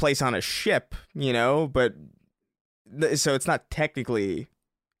takes place on a ship. You know, but so it's not technically.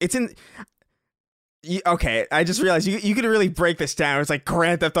 It's in. Okay, I just realized you could really break this down. It's like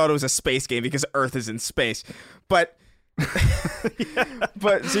Grand Theft Auto was a space game because Earth is in space, but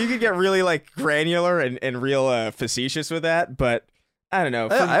but so you could get really like granular and real facetious with that. But I don't know.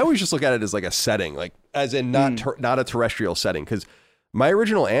 I always just look at it as like a setting, like as in not a terrestrial setting. Because my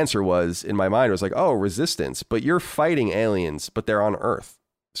original answer was in my mind was like, oh, Resistance, but you're fighting aliens, but they're on Earth,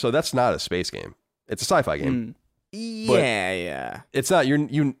 so that's not a space game. It's a sci-fi game. Yeah. It's not.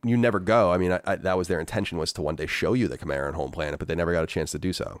 You never go. I mean, that was their intention, was to one day show you the Chimeran home planet, but they never got a chance to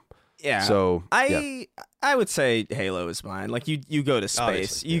do so. Yeah. So I would say Halo is mine. Like you go to space.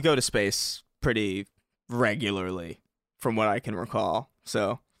 Obviously, you go to space pretty regularly, from what I can recall.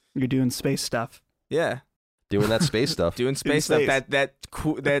 So You're doing space stuff. yeah, doing that space stuff. doing space stuff. That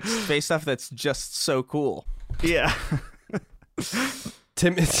space stuff that's just so cool. Yeah.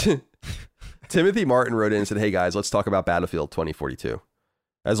 Timothy Martin wrote in and said, hey guys, let's talk about Battlefield 2042.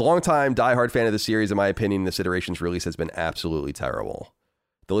 As a longtime diehard fan of the series, in my opinion, this iteration's release has been absolutely terrible.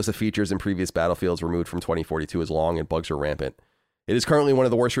 The list of features in previous Battlefields removed from 2042 is long and bugs are rampant. It is currently one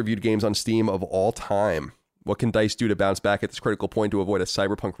of the worst reviewed games on Steam of all time. What can DICE do to bounce back at this critical point to avoid a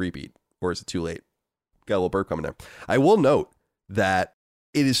Cyberpunk repeat? Or is it too late? Got a little burp coming there. I will note that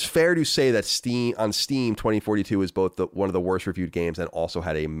it is fair to say that Steam 2042 is both one of the worst reviewed games and also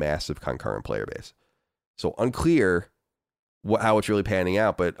had a massive concurrent player base. So unclear how it's really panning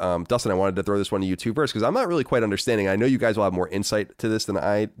out. But Dustin, I wanted to throw this one to you too first, because I'm not really quite understanding. I know you guys will have more insight to this than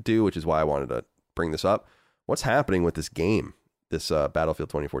I do, which is why I wanted to bring this up. What's happening with this game, this Battlefield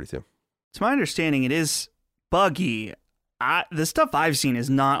 2042? To my understanding, it is buggy. The stuff I've seen is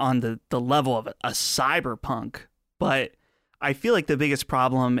not on the level of a Cyberpunk, but I feel like the biggest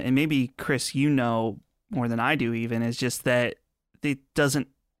problem, and maybe Chris, you know more than I do even, is just that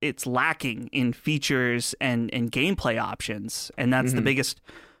it's lacking in features and gameplay options. And that's the biggest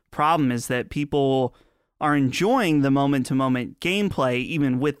problem, is that people are enjoying the moment-to-moment gameplay,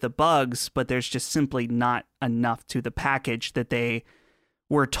 even with the bugs, but there's just simply not enough to the package that they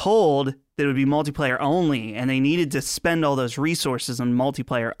were told that it would be multiplayer only, and they needed to spend all those resources on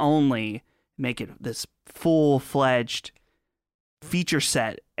multiplayer only, make it this full-fledged feature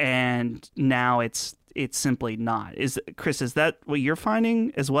set, and now it's simply not. Chris, is that what you're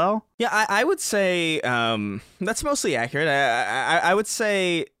finding as well? Yeah, I would say that's mostly accurate. I would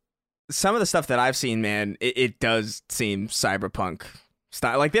say some of the stuff that I've seen, man, it does seem Cyberpunk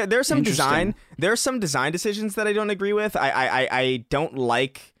style. Like there's some design decisions that I don't agree with. I don't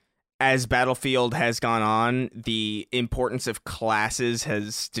like, as Battlefield has gone on, the importance of classes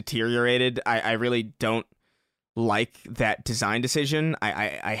has deteriorated. I really don't like that design decision.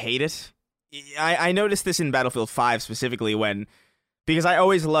 I hate it. I noticed this in Battlefield 5 specifically because I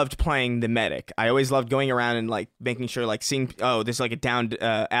always loved playing the medic. I always loved going around and like making sure, like seeing, oh, there's like a downed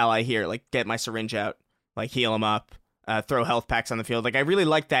ally here, like get my syringe out, like heal him up, throw health packs on the field. Like I really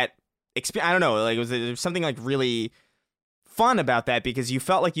liked that experience. I don't know, like there was something like really fun about that, because you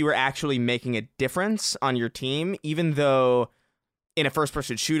felt like you were actually making a difference on your team, even though in a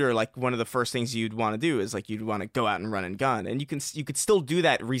first-person shooter, like one of the first things you'd want to do is like you'd want to go out and run and gun, and you could still do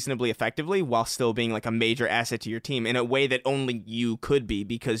that reasonably effectively while still being like a major asset to your team in a way that only you could be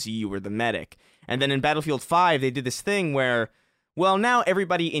because you were the medic. And then in Battlefield 5, they did this thing where, well, now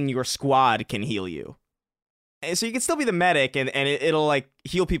everybody in your squad can heal you, and so you can still be the medic, and it'll like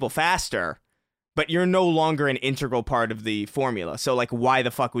heal people faster, but you're no longer an integral part of the formula. So like, why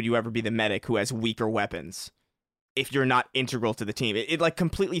the fuck would you ever be the medic who has weaker weapons if you're not integral to the team? It like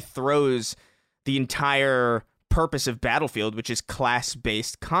completely throws the entire purpose of Battlefield, which is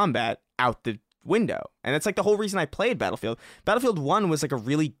class-based combat, out the window. And that's like the whole reason I played Battlefield. Battlefield 1 was like a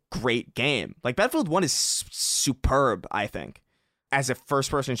really great game. Like Battlefield 1 is superb, I think, as a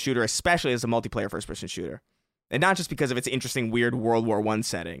first-person shooter, especially as a multiplayer first-person shooter. And not just because of its interesting, weird World War I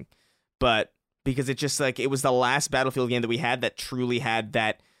setting, but because it just like, it was the last Battlefield game that we had that truly had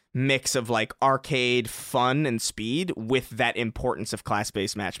that mix of like arcade fun and speed with that importance of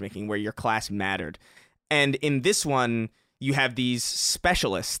class-based matchmaking where your class mattered. And in this one, you have these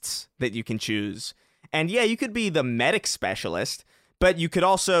specialists that you can choose. And yeah, you could be the medic specialist, but you could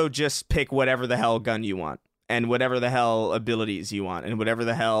also just pick whatever the hell gun you want and whatever the hell abilities you want and whatever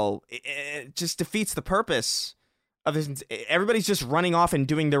the hell, it just defeats the purpose of this. Everybody's just running off and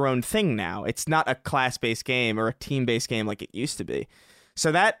doing their own thing now. It's not a class-based game or a team-based game like it used to be.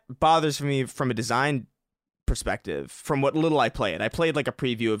 So that bothers me from a design perspective, from what little I played. I played like a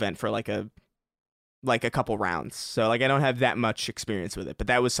preview event for like a couple rounds. So like I don't have that much experience with it, but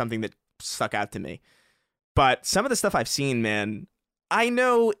that was something that stuck out to me. But some of the stuff I've seen, man, I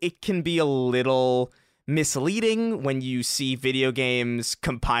know it can be a little misleading when you see video games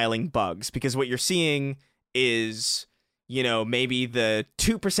compiling bugs, because what you're seeing is, you know, maybe the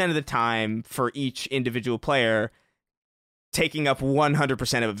 2% of the time for each individual player taking up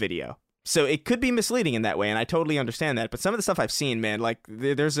 100% of a video. So it could be misleading in that way, and I totally understand that. But some of the stuff I've seen, man, like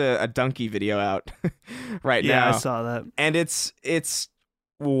there's a donkey video out right now. Yeah, I saw that. And it's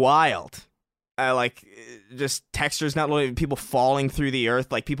wild. Like just textures not only people falling through the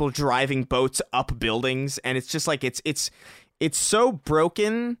earth, like people driving boats up buildings, and it's just like it's so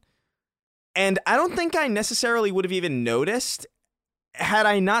broken. And I don't think I necessarily would have even noticed had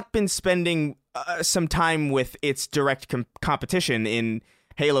I not been spending some time with its direct competition in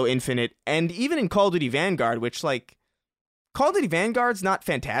Halo Infinite and even in Call of Duty Vanguard, which, like, Call of Duty Vanguard's not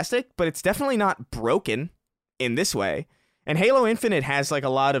fantastic, but it's definitely not broken in this way. And Halo Infinite has, like, a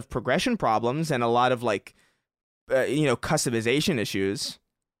lot of progression problems and a lot of, like, customization issues.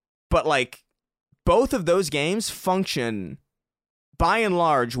 But, like, both of those games function, by and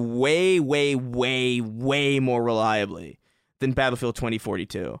large, way, way, way, way more reliably than Battlefield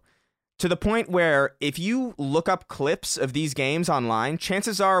 2042. To the point where if you look up clips of these games online,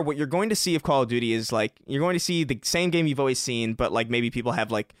 chances are what you're going to see of Call of Duty is like, you're going to see the same game you've always seen, but like maybe people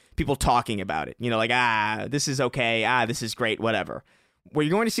have like people talking about it, you know, like, this is okay. This is great, whatever. What you're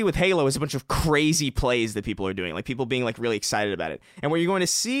going to see with Halo is a bunch of crazy plays that people are doing, like people being like really excited about it. And what you're going to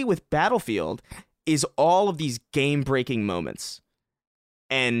see with Battlefield is all of these game breaking moments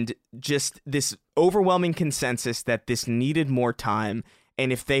and just this overwhelming consensus that this needed more time.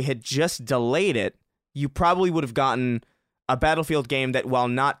 And if they had just delayed it, you probably would have gotten a Battlefield game that, while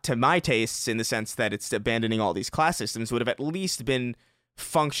not to my tastes in the sense that it's abandoning all these class systems, would have at least been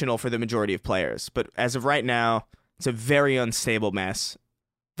functional for the majority of players. But as of right now, it's a very unstable mess.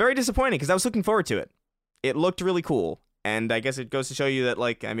 Very disappointing, because I was looking forward to it. It looked really cool. And I guess it goes to show you that,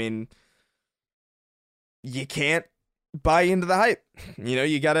 like, I mean, you can't buy into the hype. You know,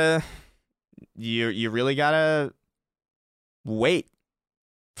 you really gotta wait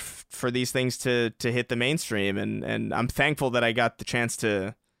for these things to hit the mainstream, and I'm thankful that I got the chance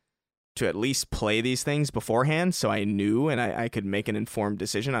to at least play these things beforehand, so I knew and I could make an informed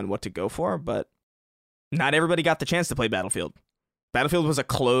decision on what to go for. But not everybody got the chance to play Battlefield. Battlefield was a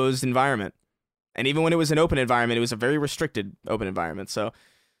closed environment, and even when it was an open environment, it was a very restricted open environment. So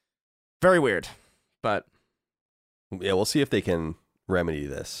very weird. But yeah, we'll see if they can remedy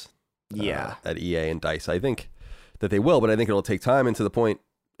this. At EA and DICE, I think that they will, but I think it'll take time. And to the point.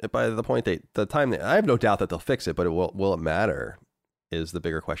 By the point I have no doubt that they'll fix it, but will it matter is the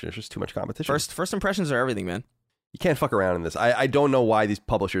bigger question. It's just too much competition. First impressions are everything, man. You can't fuck around in this. I don't know why these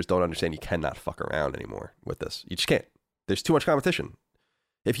publishers don't understand you cannot fuck around anymore with this. You just can't. There's too much competition.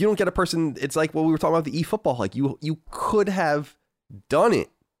 If you don't get a person, it's like what we were talking about, the eFootball. Like you could have done it.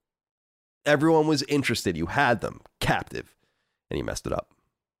 Everyone was interested. You had them captive, and you messed it up.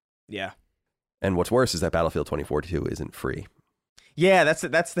 Yeah. And what's worse is that Battlefield 2042 isn't free. Yeah, that's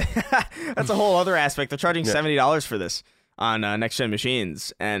a whole other aspect. They're charging $70 for this on next gen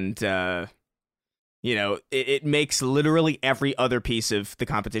machines, and it makes literally every other piece of the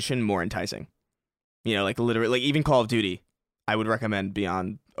competition more enticing. You know, like literally, like even Call of Duty, I would recommend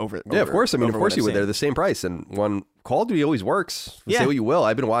beyond over. Yeah, of course. I mean, of course you would. They're the same price, and one Call of Duty always works. Say what you will.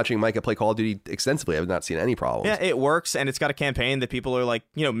 I've been watching Micah play Call of Duty extensively. I've not seen any problems. Yeah, it works, and it's got a campaign that people are like,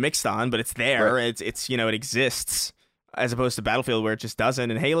 mixed on, but it's there. Right. It's it exists. As opposed to Battlefield, where it just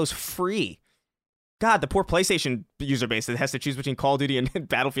doesn't, and Halo's free. God, the poor PlayStation user base that has to choose between Call of Duty and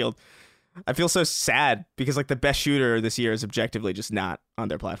Battlefield. I feel so sad because like the best shooter this year is objectively just not on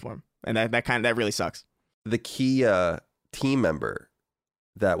their platform, and that really sucks. The key team member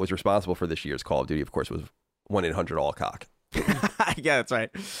that was responsible for this year's Call of Duty, of course, was 1-800-ALL-COCK. Yeah, that's right.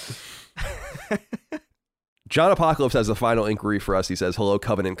 John Apocalypse has the final inquiry for us. He says, "Hello,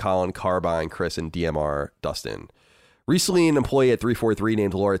 Covenant, Colin, Carbine, Chris, and DMR Dustin. Recently, an employee at 343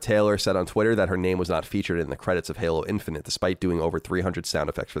 named Laura Taylor said on Twitter that her name was not featured in the credits of Halo Infinite, despite doing over 300 sound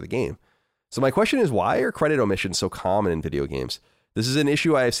effects for the game. So my question is, why are credit omissions so common in video games? This is an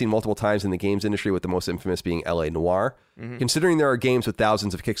issue I have seen multiple times in the games industry, with the most infamous being LA Noire. Mm-hmm. Considering there are games with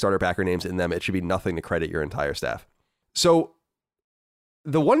thousands of Kickstarter backer names in them, it should be nothing to credit your entire staff." So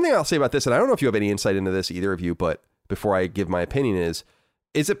the one thing I'll say about this, and I don't know if you have any insight into this, either of you, but before I give my opinion, is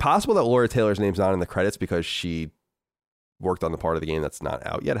it possible that Laura Taylor's name's not in the credits because she worked on the part of the game that's not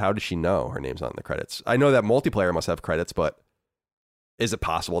out yet? How does she know her name's not in the credits? I know that multiplayer must have credits, but is it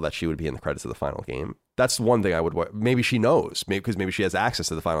possible that she would be in the credits of the final game? That's one thing I would, maybe she knows, because maybe she has access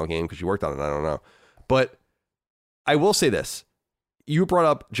to the final game because she worked on it. I don't know. But I will say this. You brought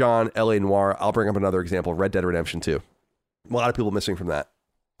up, John, L.A. Noire. I'll bring up another example, Red Dead Redemption 2. A lot of people missing from that,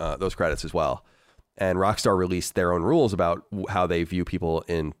 those credits as well. And Rockstar released their own rules about how they view people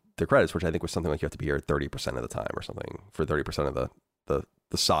in their credits, which I think was something like you have to be here 30% of the time or something for 30% of the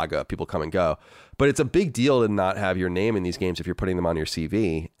saga. People come and go. But it's a big deal to not have your name in these games if you're putting them on your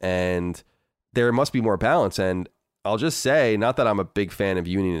CV. And there must be more balance. And I'll just say, not that I'm a big fan of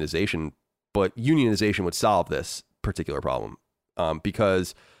unionization, but unionization would solve this particular problem.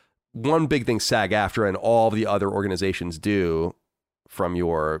 Because one big thing SAG-AFTRA and all the other organizations do, from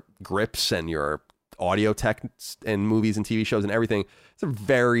your grips and your audio tech and movies and TV shows and everything, it's a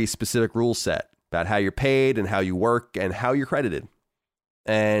very specific rule set about how you're paid and how you work and how you're credited.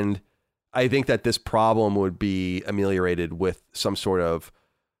 And I think that this problem would be ameliorated with some sort of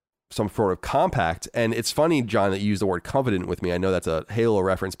compact. And it's funny, John, that you used the word covenant with me. I know that's a Halo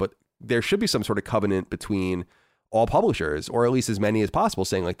reference, but there should be some sort of covenant between all publishers, or at least as many as possible,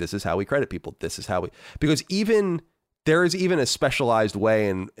 saying like, this is how we credit people. This is how we, because there is even a specialized way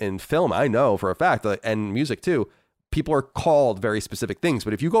in film, I know for a fact, and music too, people are called very specific things.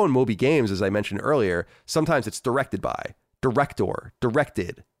 But if you go in Moby Games, as I mentioned earlier, sometimes it's directed by, director,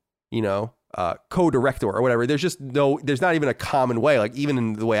 directed, co-director or whatever. There's not even a common way. Like even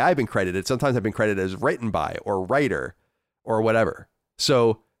in the way I've been credited, sometimes I've been credited as written by or writer or whatever.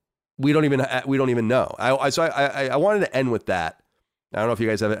 So we don't even know. I wanted to end with that. I don't know if you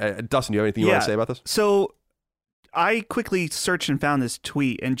guys have, Dustin, do you have anything you want to say about this? So I quickly searched and found this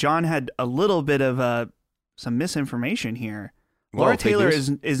tweet, and John had a little bit of some misinformation here. Laura Taylor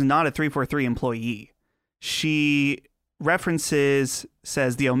is not a 343 employee. She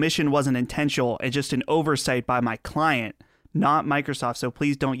says the omission wasn't intentional. It's just an oversight by my client, not Microsoft. So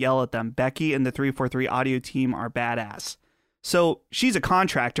please don't yell at them. Becky and the 343 audio team are badass. So she's a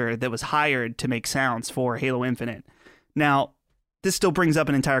contractor that was hired to make sounds for Halo Infinite. Now, this still brings up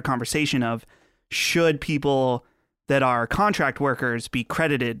an entire conversation of, should people that are contract workers be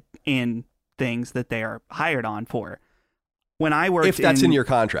credited in things that they are hired on for? When I worked, if that's in your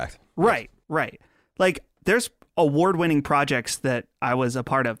contract. Right. Like there's award-winning projects that I was a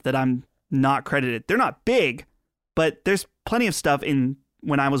part of that I'm not credited. They're not big, but there's plenty of stuff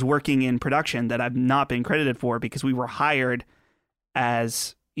when I was working in production that I've not been credited for because we were hired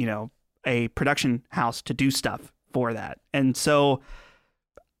as, a production house to do stuff for that. And so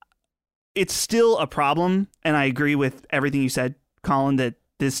it's still a problem. And I agree with everything you said, Colin, that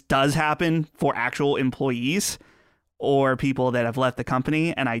this does happen for actual employees or people that have left the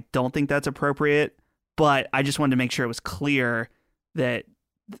company. And I don't think that's appropriate. But I just wanted to make sure it was clear that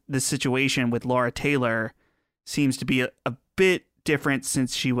the situation with Laura Taylor seems to be a bit different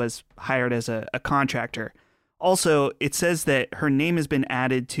since she was hired as a contractor. Also, it says that her name has been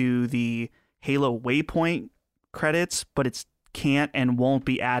added to the Halo Waypoint credits, but it can't and won't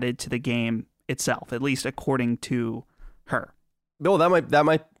be added to the game itself, at least according to her. No, that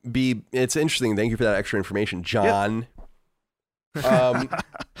might be. It's interesting. Thank you for that extra information, John. Yep.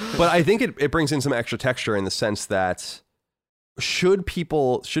 But I think it brings in some extra texture in the sense that should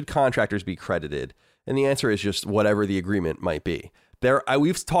contractors be credited? And the answer is just whatever the agreement might be.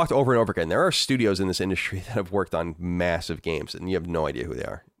 We've talked over and over again. There are studios in this industry that have worked on massive games, and you have no idea who they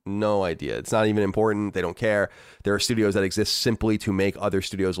are. No idea. It's not even important. They don't care. There are studios that exist simply to make other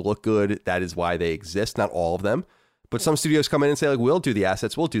studios look good. That is why they exist. Not all of them. But some studios come in and say, like, we'll do the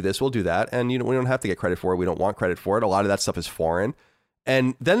assets, we'll do this, we'll do that. And we don't have to get credit for it. We don't want credit for it. A lot of that stuff is foreign.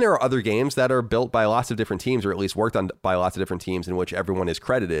 And then there are other games that are built by lots of different teams, or at least worked on by lots of different teams in which everyone is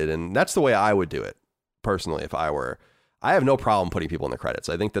credited. And that's the way I would do it, personally, if I were. I have no problem putting people in the credits.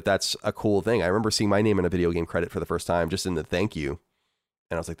 I think that that's a cool thing. I remember seeing my name in a video game credit for the first time, just in the thank you.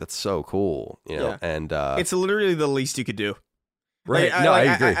 And I was like, that's so cool. Yeah. And it's literally the least you could do. Right. I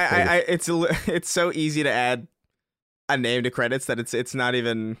agree. It's so easy to add a name to credits that it's not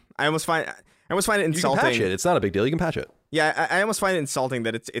even. I almost find it insulting. You can patch it. It's not a big deal. You can patch it. Yeah, I almost find it insulting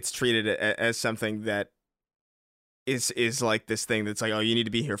that it's treated as something that is like this thing that's like, oh, you need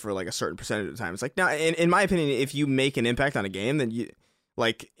to be here for like a certain percentage of the time. It's like, no, in my opinion, if you make an impact on a game, then you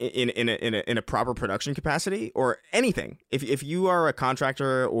like in a proper production capacity or anything. If you are a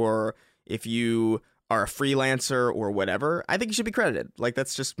contractor or if you are a freelancer or whatever, I think you should be credited. Like,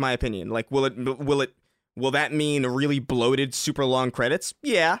 that's just my opinion. Like, will that mean really bloated, super long credits?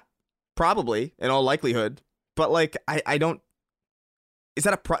 Yeah, probably in all likelihood. But like, I don't. Is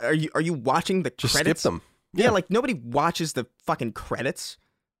that are you watching the just credits? Skip them. Yeah, like nobody watches the fucking credits.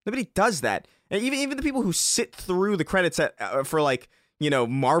 Nobody does that. And even the people who sit through the credits for like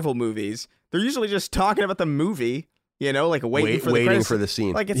Marvel movies, they're usually just talking about the movie, like waiting for the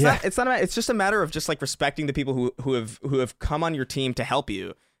scene. Like it's just a matter of just like respecting the people who have come on your team to help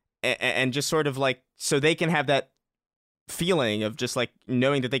you, and just sort of like so they can have that feeling of just like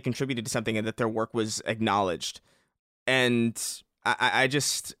knowing that they contributed to something and that their work was acknowledged. And I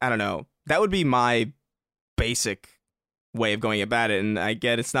don't know. That would be my basic way of going about it. And I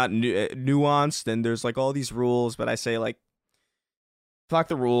get it's not nuanced and there's like all these rules, but I say like, fuck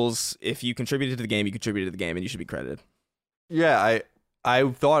the rules. If you contributed to the game, you contributed to the game and you should be credited. Yeah,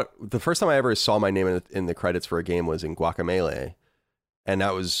 I thought the first time I ever saw my name in the credits for a game was in Guacamelee. And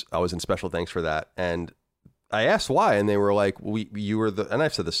I was in special thanks for that. And I asked why, and they were like, you were and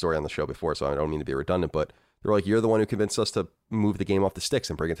I've said this story on the show before, so I don't mean to be redundant, but they were like, you're the one who convinced us to move the game off the sticks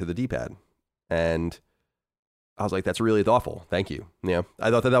and bring it to the D-pad. And I was like, that's really thoughtful. Thank you. Yeah,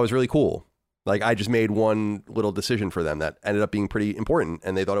 I thought that was really cool. Like, I just made one little decision for them that ended up being pretty important,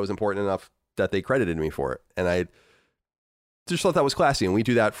 and they thought it was important enough that they credited me for it. And I just thought that was classy, and we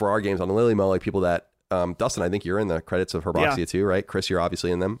do that for our games on the Lily Mo, like people that, Dustin, I think you're in the credits of Herboxia too, right? Chris, you're obviously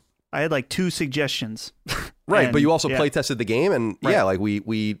in them. I had like 2 suggestions. Right, but you also play tested the game, and like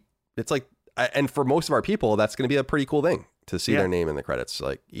we it's like, and for most of our people, that's going to be a pretty cool thing to see their name in the credits.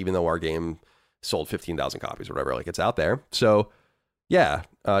 Like, even though our game sold 15,000 copies or whatever, like it's out there. So yeah,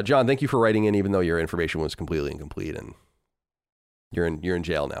 John, thank you for writing in, even though your information was completely incomplete, and you're in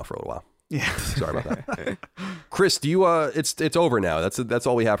jail now for a little while. Yeah, sorry about that. Chris, do you? It's over now. That's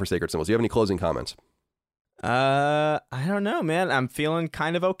all we have for Sacred Symbols. Do you have any closing comments? I don't know, man. I'm feeling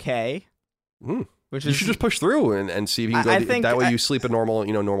kind of okay. Which you should just push through and see if you can go. That way you sleep a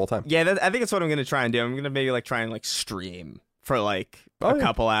normal time. Yeah, I think that's what I'm going to try and do. I'm going to maybe like try and like stream for like a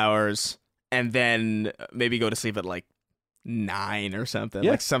couple hours, and then maybe go to sleep at like 9 or something.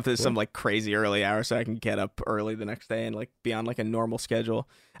 Like some like crazy early hour, so I can get up early the next day and like be on like a normal schedule.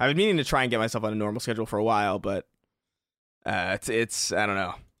 I've been meaning to try and get myself on a normal schedule for a while, but it's I don't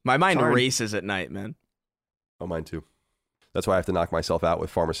know. My mind races at night, man. Oh, mine too. That's why I have to knock myself out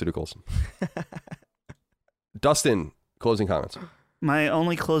with pharmaceuticals. Dustin, closing comments. My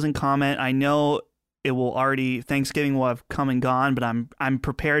only closing comment, I know Thanksgiving will have come and gone, but I'm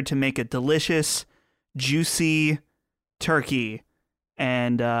prepared to make a delicious, juicy turkey.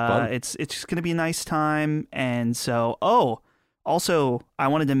 And it's just going to be a nice time. And so, also, I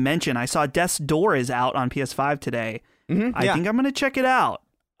wanted to mention, I saw Death's Door is out on PS5 today. I think I'm going to check it out.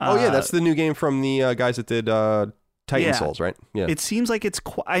 That's the new game from the guys that did Titan Souls, right? Yeah. It seems like it's...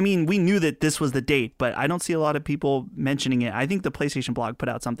 we knew that this was the date, but I don't see a lot of people mentioning it. I think the PlayStation blog put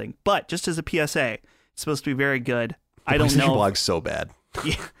out something. But just as a PSA, it's supposed to be very good. I don't know. PlayStation blog's so bad.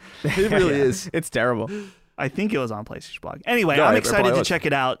 Yeah. It really is. It's terrible. I think it was on PlayStation blog. Anyway, I'm excited to check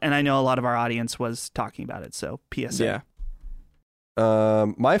it out, and I know a lot of our audience was talking about it, so PSA. Yeah.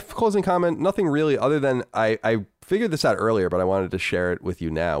 My closing comment, nothing really other than I figured this out earlier, but I wanted to share it with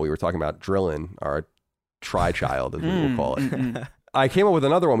you now. We were talking about Drillin, our tri-child, as we will call it. I came up with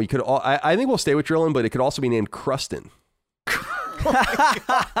another one. I think we'll stay with Drillin, but it could also be named Crustin.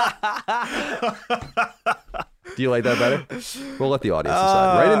 Do you like that better? We'll let the audience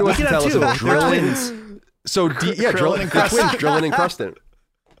decide. Right into us to tell us if Drillin. So Drillin and Crustin. Drillin and Crustin.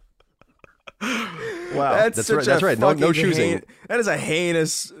 Wow, that's right. No choosing. That is a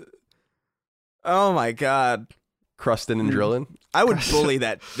heinous. Oh my god, Crustin and Drillin. I would bully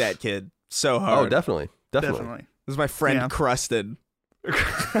that kid so hard. Oh, definitely. This is my friend Crustin.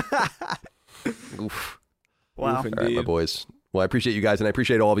 Oof. Wow. All right, my boys. Well, I appreciate you guys, and I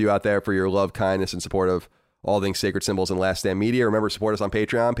appreciate all of you out there for your love, kindness, and support of all things Sacred Symbols and Last Stand Media. Remember, support us on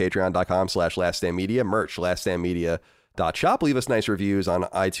Patreon, patreon.com/laststandmedia, merch, laststandmedia.shop. Leave us nice reviews on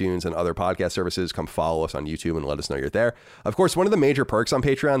iTunes and other podcast services. Come follow us on YouTube and let us know you're there. Of course, one of the major perks on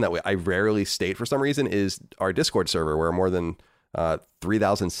Patreon that I rarely state for some reason is our Discord server, where more than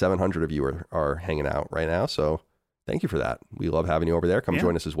 3,700 of you are hanging out right now. So thank you for that. We love having you over there. Come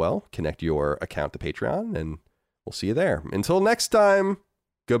join us as well. Connect your account to Patreon, and we'll see you there. Until next time,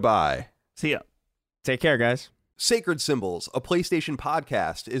 goodbye. See ya. Take care, guys. Sacred Symbols, a PlayStation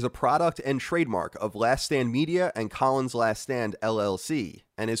podcast, is a product and trademark of Last Stand Media and Collins Last Stand LLC,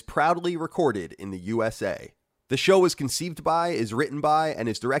 and is proudly recorded in the USA. The show was conceived by, is written by, and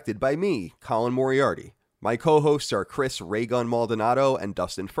is directed by me, Colin Moriarty. My co-hosts are Chris Raygun Maldonado and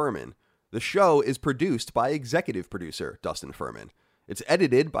Dustin Furman. The show is produced by executive producer Dustin Furman. It's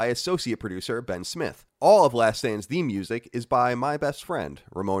edited by associate producer Ben Smith. All of Last Stand's theme music is by my best friend,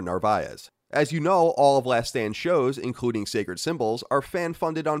 Ramon Narvaez. As you know, all of Last Stand's shows, including Sacred Symbols, are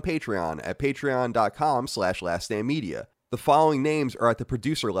fan-funded on Patreon at patreon.com/laststandmedia. The following names are at the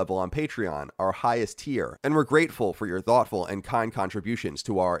producer level on Patreon, our highest tier, and we're grateful for your thoughtful and kind contributions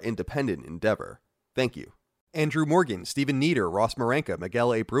to our independent endeavor. Thank you. Andrew Morgan, Stephen Nieder, Ross Marenka,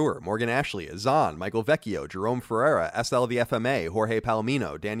 Miguel A. Brewer, Morgan Ashley, Azan, Michael Vecchio, Jerome Ferreira, SL the FMA, Jorge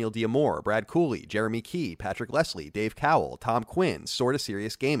Palomino, Daniel Diamore, Brad Cooley, Jeremy Key, Patrick Leslie, Dave Cowell, Tom Quinn, Sorta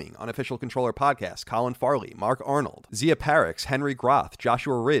Serious Gaming, Unofficial Controller Podcast, Colin Farley, Mark Arnold, Zia Parix, Henry Groth,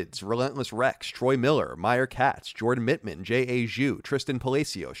 Joshua Rids, Relentless Rex, Troy Miller, Meyer Katz, Jordan Mittman, J.A. Zhu, Tristan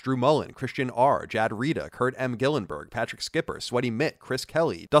Palacios, Drew Mullen, Christian R., Jad Rita, Kurt M. Gillenberg, Patrick Skipper, Sweaty Mitt, Chris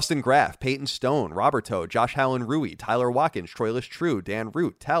Kelly, Dustin Graff, Peyton Stone, Roberto, Josh Hallen Rui, Tyler Watkins, Troilus True, Dan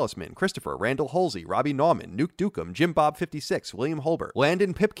Root, Talisman, Christopher, Randall Halsey, Robbie Nauman, Nuke Dukem, Jim Bob 56, William Holbert,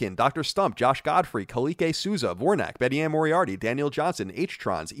 Landon Pipkin, Dr. Stump, Josh Godfrey, Kalike Souza, Vornak, Betty Ann Moriarty, Daniel Johnson,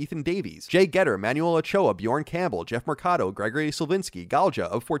 H-Trons, Ethan Davies, Jay Getter, Manuel Ochoa, Bjorn Campbell, Jeff Mercado, Gregory Slavinsky, Galja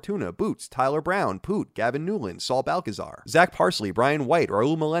of Fortuna, Boots, Tyler Brown, Poot, Gavin Newland, Saul Balcazar, Zach Parsley, Brian White,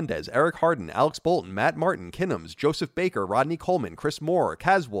 Raul Melendez, Eric Harden, Alex Bolton, Matt Martin, Kinnums, Joseph Baker, Rodney Coleman, Chris Moore,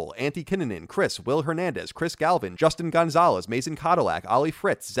 Caswell, Antti Kinnunen, Chris, Will Hernandez, Chris Galvin, Justin Gonzalez, Mason Cadillac, Ollie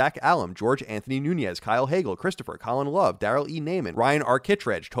Fritz, Zach Allum, George Anthony Nunez, Kyle Hagel, Christopher, Colin Love, Daryl E. Naiman, Ryan R.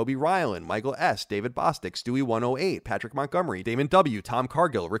 Kittredge, Toby Ryland, Michael S., David Bostic, Stewie 108, Patrick Montgomery, Damon W., Tom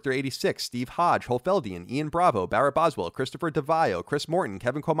Cargill, Richter 86, Steve Hodge, Holfeldian, Ian Bravo, Barrett Boswell, Christopher DeVio, Chris Morton,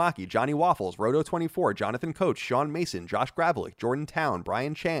 Kevin Komaki, Johnny Waffles, Roto 24, Jonathan Coach, Sean Mason, Josh Gravelick, Jordan Town,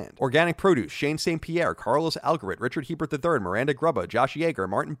 Brian Chand, Organic Produce, Shane St. Pierre, Carlos Algarit, Richard Hebert III, Miranda Grubba, Josh Yeager,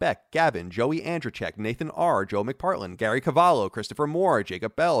 Martin Beck, Gavin, Joey Andrzejczyk, Nathan R., Joe McPartland, Gary Cavallo, Christopher Moore,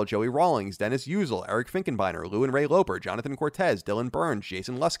 Jacob Bell, Joey Rawlings, Dennis Usel, Eric Finkenbeiner, Lou and Ray Loper, Jonathan Cortez, Dylan Burns,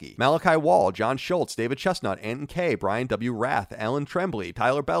 Jason Lusky, Malachi Wall, John Schultz, David Chestnut, Anton K., Brian W. Rath, Alan Tremblay,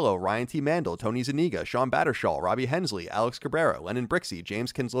 Tyler Bello, Ryan T. Mandel, Tony Zaniga, Sean Battershaw, Robbie Hensley, Alex Cabrera, Lennon Brixey,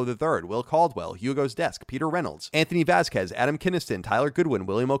 James Kinslow III, Will Caldwell, Hugo's Desk, Peter Reynolds, Anthony Vasquez, Adam Kinniston, Tyler Goodwin,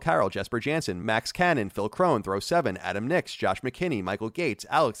 William O'Carroll, Jesper Jansen, Max Cannon, Phil Crone, Throw 7, Adam Nix, Josh McKinney, Michael Gates,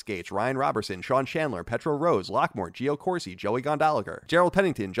 Alex Gates, Ryan Robertson, Sean Chandler, Petro Rose, Lockmore, Gio Corsi, Joey Gondoliger, Gerald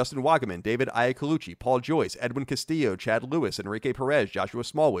Pennington, Justin Wagaman, David Iacolucci, Paul Joyce, Edwin Castillo, Chad Lewis, Enrique Perez, Joshua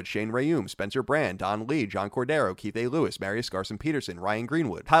Smallwood, Shane Rayum, Spencer Brand, Don Lee, John Cordero, Keith A. Lewis, Marius Garson Peterson, Ryan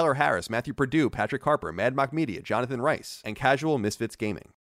Greenwood, Tyler Harris, Matthew Purdue, Patrick Harper, Mad Mock Media, Jonathan Rice, and Casual Misfits Gaming.